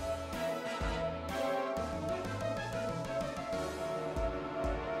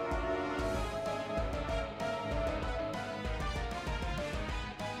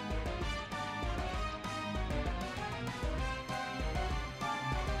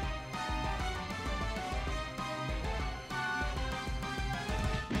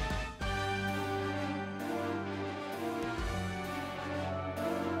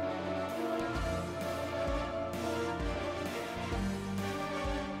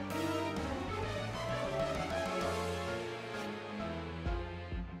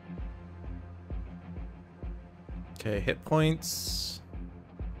 Okay, hit points.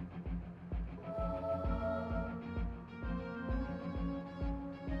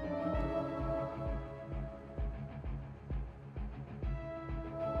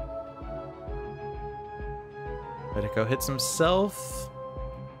 Let it go hits himself.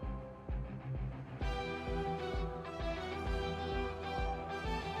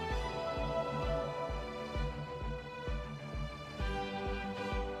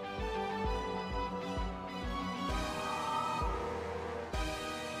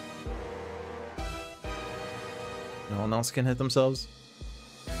 No one else can hit themselves?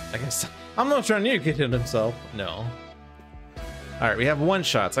 I guess I'm not trying to get hit himself. No. All right, we have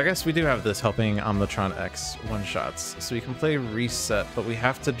one-shots. I guess we do have this helping Omnitron X one-shots. So we can play Reset, but we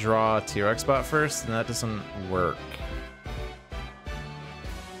have to draw a T-Rex bot first, and that doesn't work.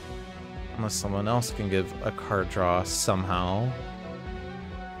 Unless someone else can give a card draw somehow.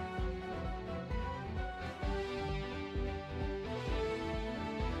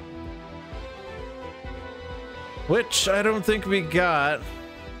 Which I don't think we got.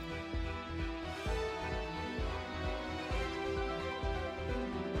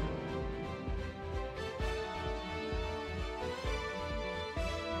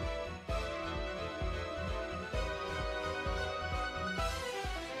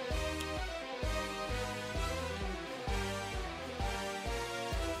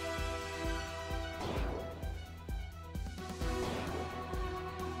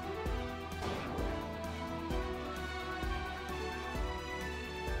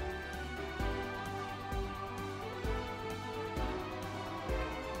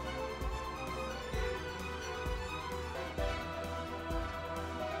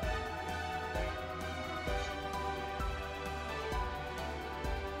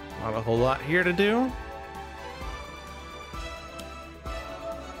 Not a whole lot here to do.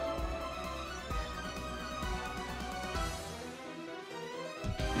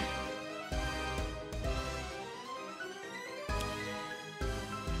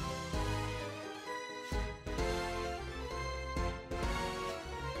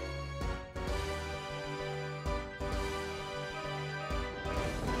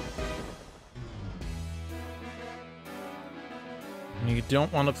 You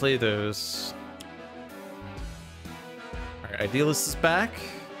don't want to play those. Alright, Idealist is back.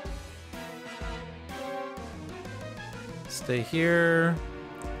 Stay here.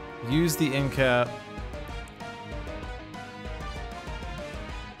 Use the incap.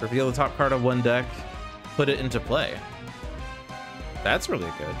 Reveal the top card of one deck. Put it into play. That's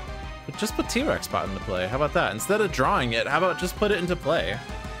really good. But just put T-Rex bot into play. How about that? Instead of drawing it, how about just put it into play?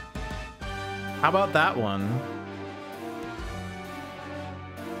 How about that one?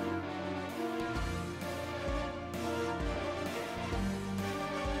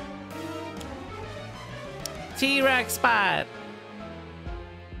 T-Rex spot.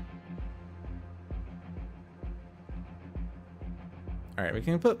 All right, we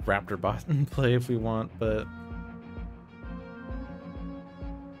can put Raptor bot in play if we want, but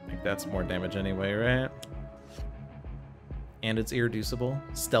I think that's more damage anyway, right? And it's irreducible.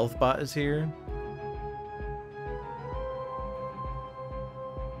 Stealth bot is here.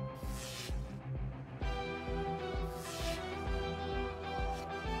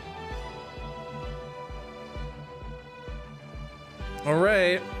 All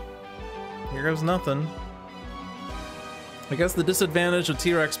right, here goes nothing. I guess the disadvantage of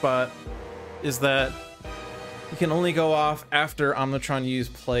T-Rex bot is that you can only go off after Omnitron U's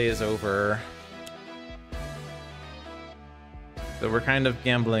play is over. So we're kind of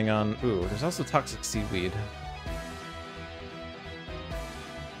gambling on... Ooh, there's also Toxic Seaweed.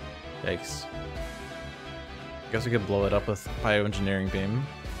 Yikes. I guess we could blow it up with Bioengineering Beam.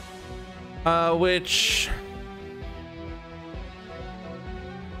 Which...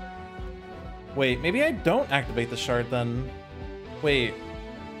 Wait, maybe I don't activate the shard then. Wait.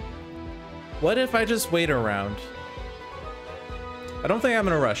 What if I just wait around? I don't think I'm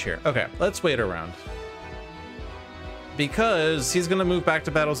gonna rush here. Okay, let's wait around. Because he's gonna move back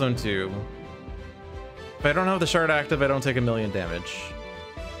to Battle Zone 2. If I don't have the shard active, I don't take 1,000,000 damage.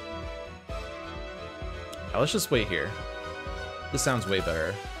 Now, let's just wait here. This sounds way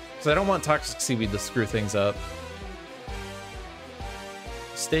better. Because I don't want Toxic Seaweed to screw things up.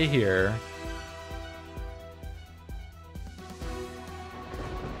 Stay here.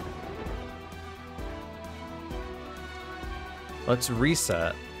 Let's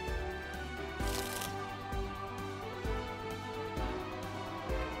reset.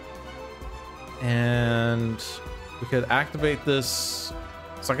 And we could activate this.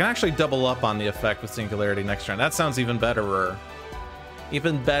 So I can actually double up on the effect with Singularity next turn. That sounds even betterer.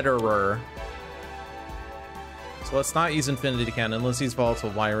 Even betterer. So let's not use Infinity Cannon unless he's volatile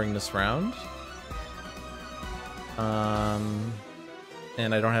wiring this round. And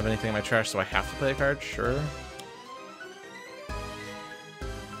I don't have anything in my trash, so I have to play a card, sure.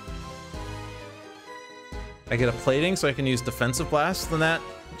 I get a plating, so I can use Defensive Blast, then that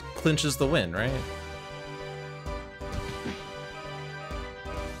clinches the win, right?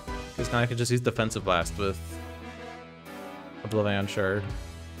 Because now I can just use Defensive Blast with Oblivion Shard.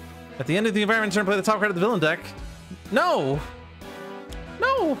 At the end of the environment turn, play the top card of the villain deck. No!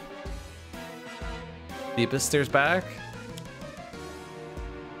 No! Deepest stares back.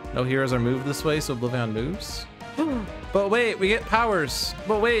 No heroes are moved this way, so Oblivion moves. But wait, we get powers.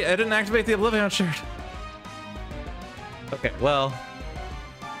 But wait, I didn't activate the Oblivion shirt. Okay, well.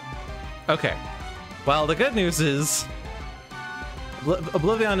 Okay. Well, the good news is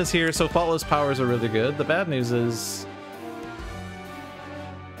Oblivion is here, so Faultless powers are really good. The bad news is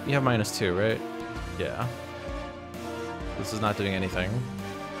you have -2, right? Yeah. This is not doing anything.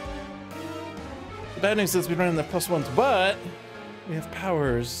 The bad news is we don't have the +1s, but we have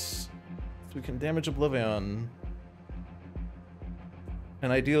powers. So we can damage Oblivion.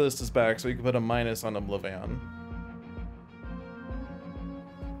 And Idealist is back, so we can put a minus on Oblivion.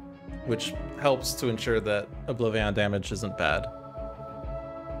 Which helps to ensure that Oblivion damage isn't bad.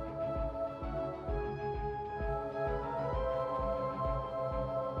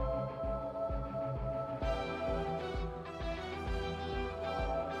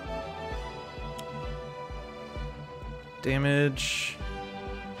 Damage.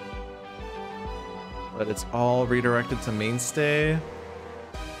 But it's all redirected to mainstay.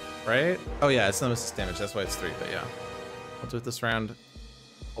 Right? Oh yeah, it's nemesis damage, that's why it's 3, but yeah. I'll do it this round.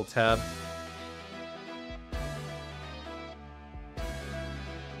 Hold tab.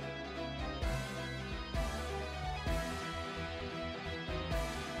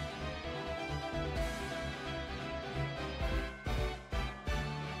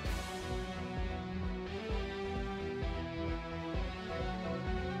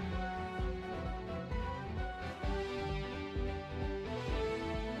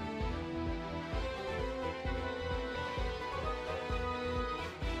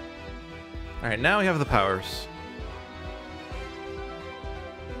 All right, now we have the powers.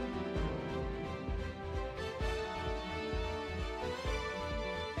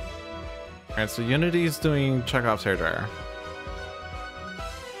 All right, so Unity's doing Chekhov's hairdryer.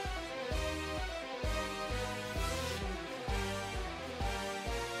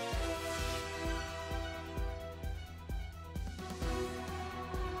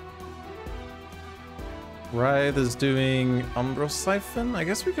 Writhe is doing Umbral Siphon. I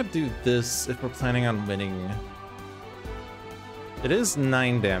guess we could do this if we're planning on winning. It is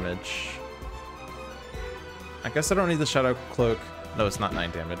 9 damage. I guess I don't need the Shadow Cloak. No, it's not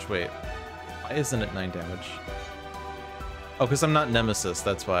 9 damage. Wait. Why isn't it 9 damage? Oh, because I'm not Nemesis.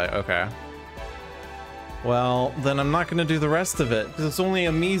 That's why. Okay. Well, then I'm not going to do the rest of it because it's only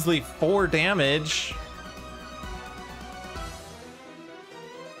a measly 4 damage.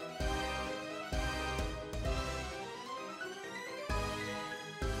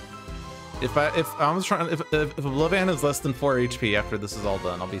 If Oblivion is less than 4 HP after this is all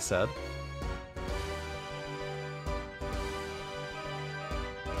done, I'll be sad.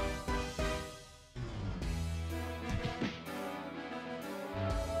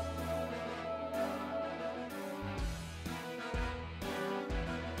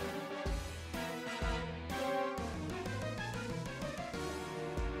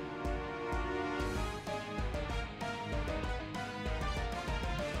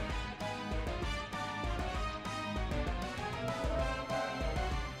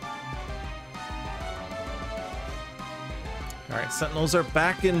 Alright, Sentinels are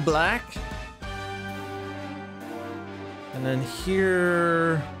back in black. And then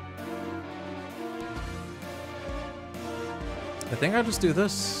here... I think I'll just do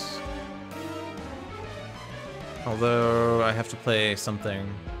this. Although I have to play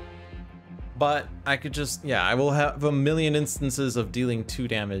something. But I could just... yeah, I will have a million instances of dealing 2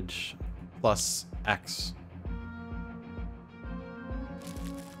 damage plus X.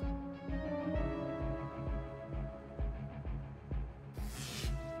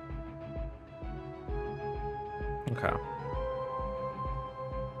 Okay.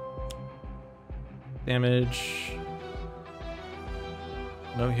 Damage.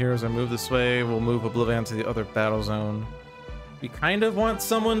 No heroes. I move this way. We'll move Oblivion to the other battle zone. We kind of want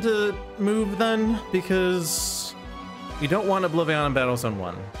someone to move then, because we don't want Oblivion in battle zone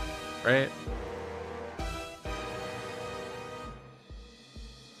 1, right?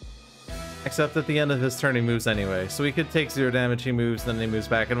 Except at the end of his turn he moves anyway. So we could take 0 damage, he moves, then he moves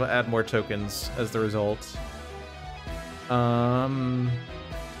back, and we'll add more tokens as the result.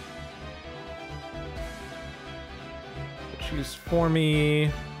 Choose for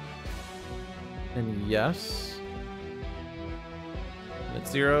me, and yes. And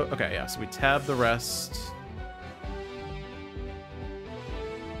it's 0. Okay, yeah, so we tab the rest.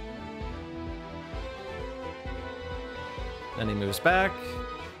 Then he moves back.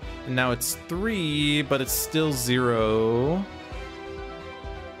 And now it's 3, but it's still 0.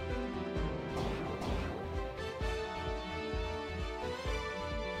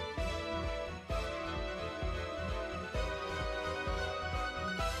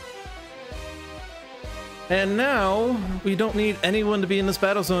 And now we don't need anyone to be in this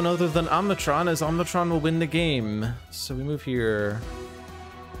battle zone other than Omnitron, as Omnitron will win the game. So we move here.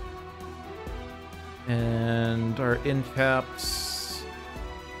 And our end caps.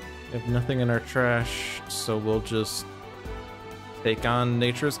 We have nothing in our trash, so we'll just take on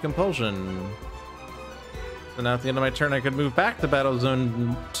Nature's Compulsion. So now at the end of my turn, I could move back to Battle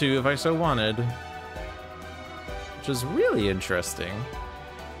Zone 2 if I so wanted. Which is really interesting.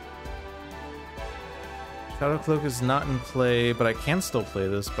 Shadow Cloak is not in play, but I can still play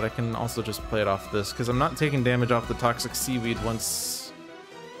this, but I can also just play it off this, because I'm not taking damage off the Toxic Seaweed once...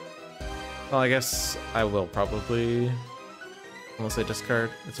 Well, I guess I will probably... Unless I discard,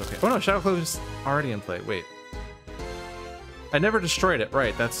 it's okay. Oh no, Shadow Cloak is already in play, wait. I never destroyed it,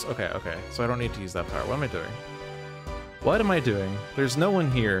 right, that's... Okay, so I don't need to use that power. What am I doing? What am I doing? There's no one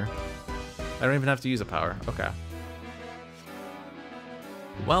here. I don't even have to use a power, okay.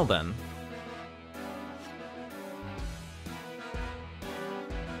 Well then.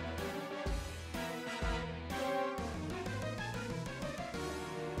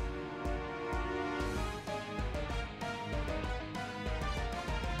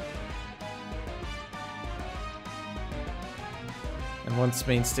 And once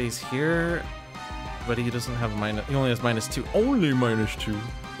main stays here, but he doesn't have minus, he only has -2. Only -2.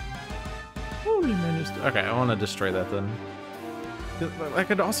 Only -2. Okay, I want to destroy that then. I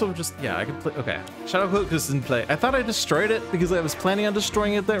could also just, yeah, I could play, okay. Shadow Cloak is in play. I thought I destroyed it because I was planning on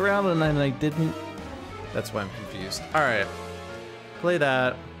destroying it that round and then I didn't. That's why I'm confused. All right, play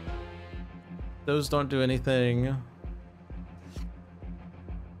that. Those don't do anything.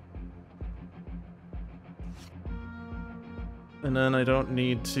 And then I don't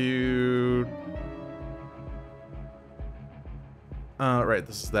need to... right,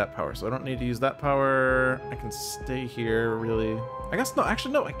 this is that power, so I don't need to use that power. I can stay here, really. I guess, no,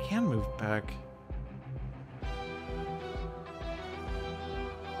 actually, no, I can move back.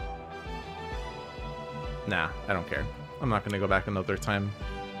 Nah, I don't care. I'm not gonna go back another time.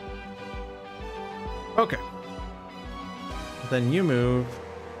 Okay. Then you move.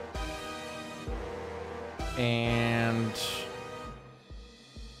 And...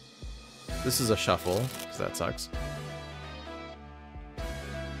 this is a shuffle, because that sucks.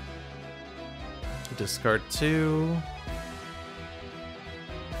 Discard 2.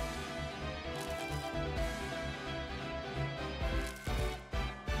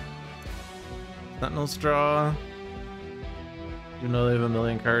 Sentinel's draw. Even though they have a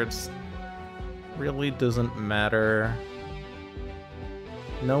million cards, really doesn't matter.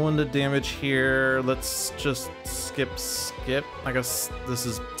 No one to damage here. Let's just skip. I guess this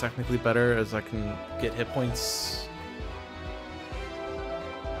is technically better as I can get hit points.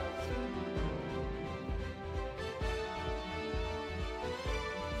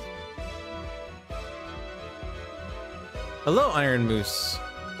 Hello, Iron Moose.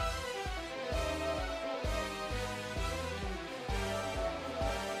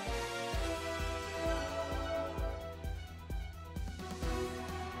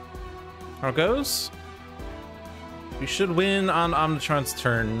 How it goes? We should win on Omnitron's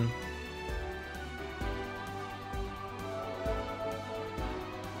turn.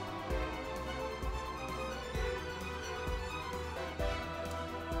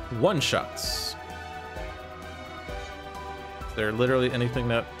 One shots. Is there literally anything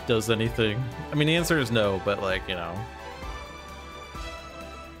that does anything? I mean, the answer is no, but like, you know.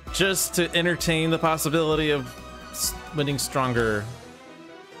 Just to entertain the possibility of winning stronger,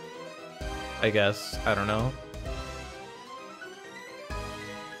 I guess. I don't know.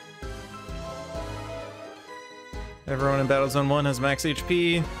 Everyone in Battle Zone 1 has max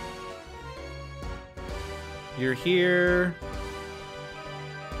HP. You're here.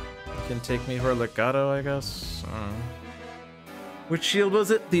 You can take me for Legato, I guess. Which shield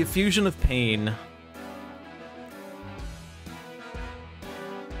was it? The Effusion of Pain.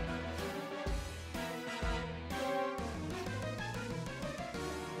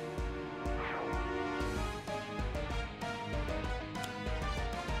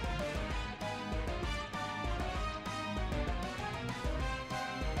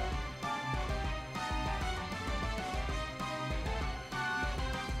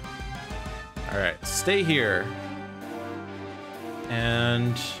 All right, stay here.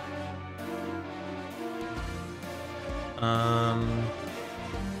 And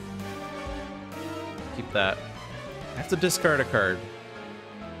keep that. I have to discard a card.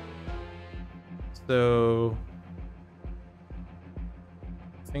 So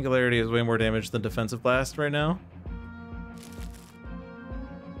Singularity is way more damage than Defensive Blast right now.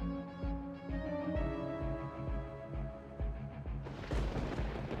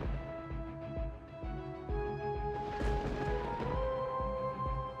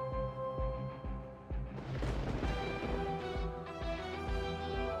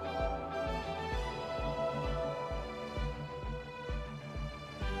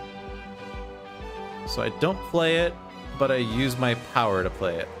 So I don't play it, but I use my power to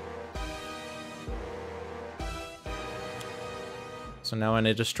play it. So now when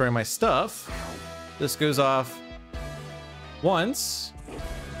I destroy my stuff, this goes off once,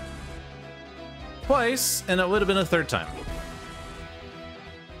 twice, and it would have been a third time.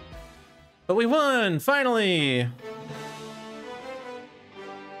 But we won, finally!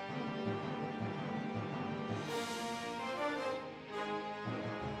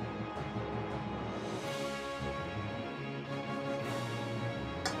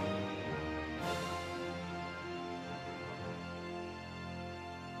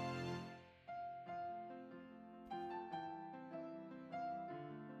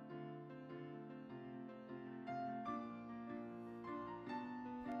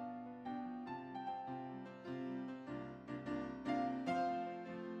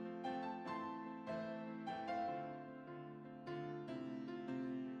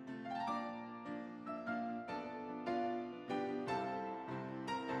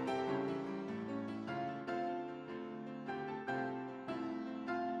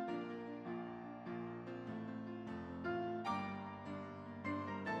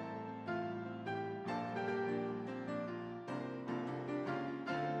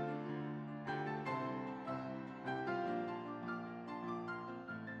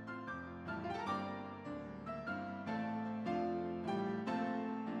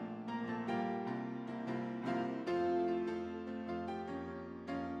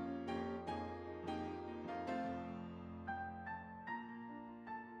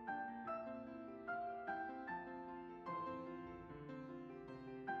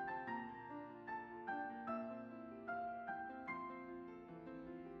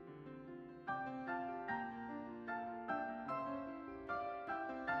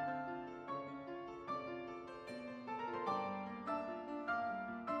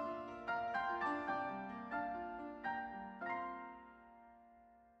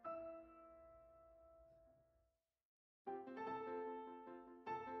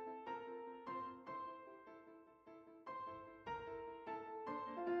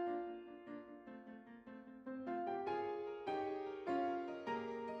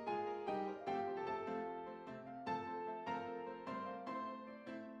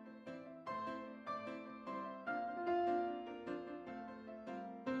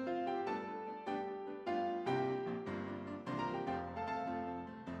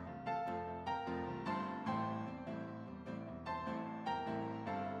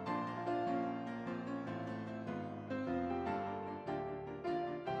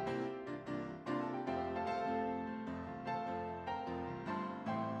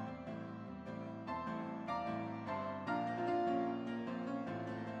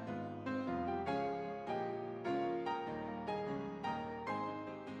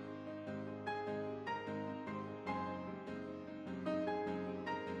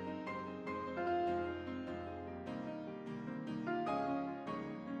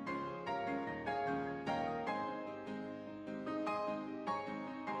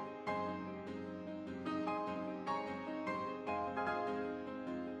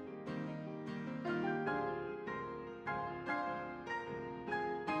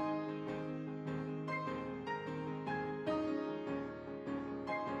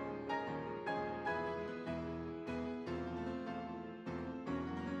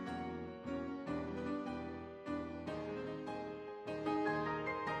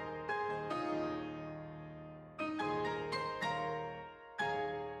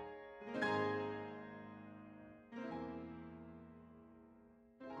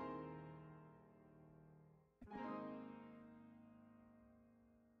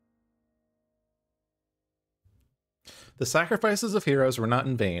 The sacrifices of heroes were not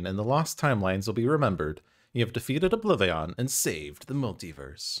in vain, and the lost timelines will be remembered. You have defeated Oblivion and saved the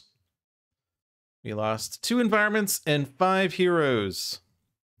multiverse. We lost 2 environments and 5 heroes.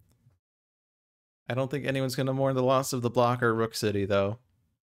 I don't think anyone's going to mourn the loss of the blocker Rook City, though.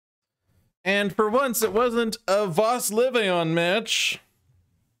 And for once, it wasn't a Voss Livion match.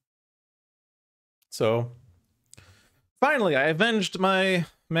 So, finally, I avenged my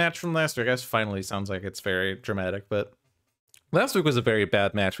match from last week. I guess finally sounds like it's very dramatic, but last week was a very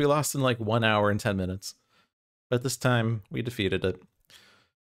bad match. We lost in like 1 hour and 10 minutes. But this time, we defeated it.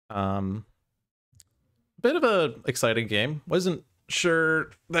 Bit of a exciting game. Wasn't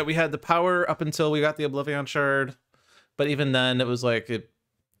sure that we had the power up until we got the Oblivion Shard. But even then, it was like, it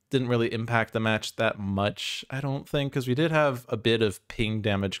didn't really impact the match that much, I don't think, because we did have a bit of ping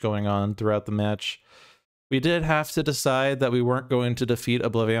damage going on throughout the match. We did have to decide that we weren't going to defeat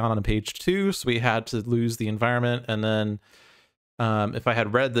Oblivion on page 2, so we had to lose the environment, and then If I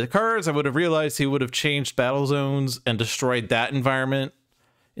had read the cards, I would have realized he would have changed battle zones and destroyed that environment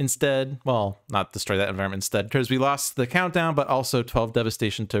instead. Well, not destroy that environment instead, because we lost the countdown, but also 12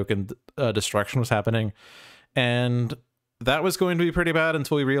 devastation token destruction was happening. And that was going to be pretty bad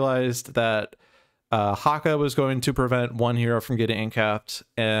until we realized that Haka was going to prevent one hero from getting incapped,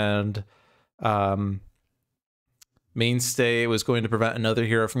 and Mainstay was going to prevent another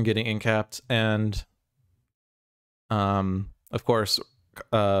hero from getting incapped, and of course,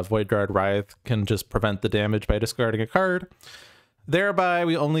 Void Guard Wraith can just prevent the damage by discarding a card. Thereby,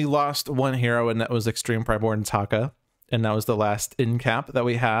 we only lost one hero, and that was Extreme Primordial Haka, and that was the last incap that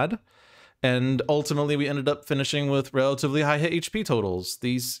we had. And ultimately, we ended up finishing with relatively high hit HP totals.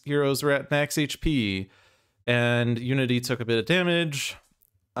 These heroes were at max HP, and Unity took a bit of damage,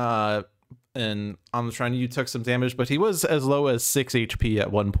 and Omnitron, you took some damage, but he was as low as 6 HP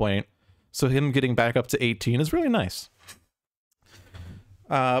at one point, so him getting back up to 18 is really nice.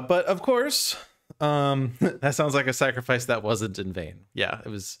 But of course, that sounds like a sacrifice that wasn't in vain. Yeah, it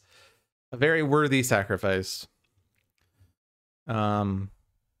was a very worthy sacrifice.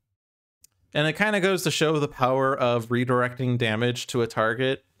 And it kind of goes to show the power of redirecting damage to a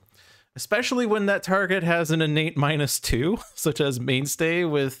target, especially when that target has an innate -2, such as Mainstay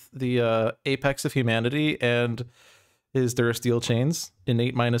with the Apex of Humanity and his Durasteel Chains,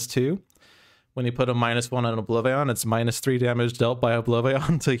 innate -2. When you put a -1 on Oblivion, it's -3 damage dealt by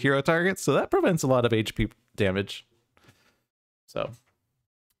Oblivion to hero targets, so that prevents a lot of HP damage. So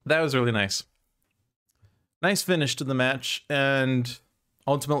that was really nice. Nice finish to the match, and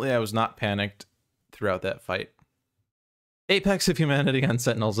ultimately I was not panicked throughout that fight. Apex of Humanity on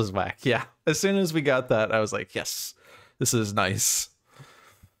Sentinels is whack. Yeah, as soon as we got that, I was like, yes, this is nice.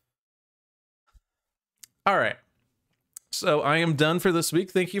 All right. So I am done for this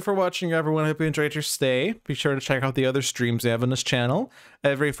week. Thank you for watching, everyone. I hope you enjoyed your stay. Be sure to check out the other streams we have on this channel.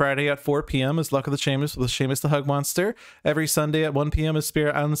 Every Friday at 4 p.m. is Luck of the Seamus with Seamus the Hug Monster. Every Sunday at 1 p.m. is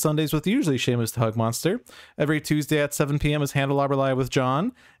Spirit Island Sundays with usually Seamus the Hug Monster. Every Tuesday at 7 p.m. is Handelabra Live with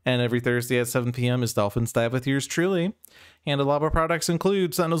John. And every Thursday at 7 p.m. is Dolphin's Dive with yours truly. Handelabra products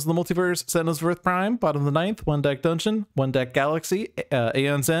include Sentinels of the Multiverse, Sentinels of Earth Prime, Bottom of the Ninth, One Deck Dungeon, One Deck Galaxy,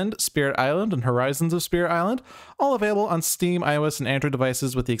 Aeon's End, Spirit Island, and Horizons of Spirit Island, all available on Steam, iOS, and Android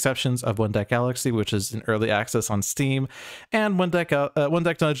devices with the exceptions of One Deck Galaxy, which is in early access on Steam, and One Deck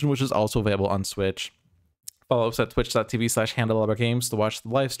Dungeon, which is also available on Switch. Follow us at twitch.tv/Handelabra Games to watch the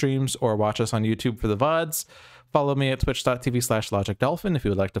live streams or watch us on YouTube for the VODs. Follow me at twitch.tv/LogicDolphin if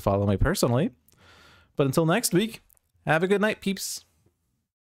you would like to follow me personally. But until next week, have a good night, peeps.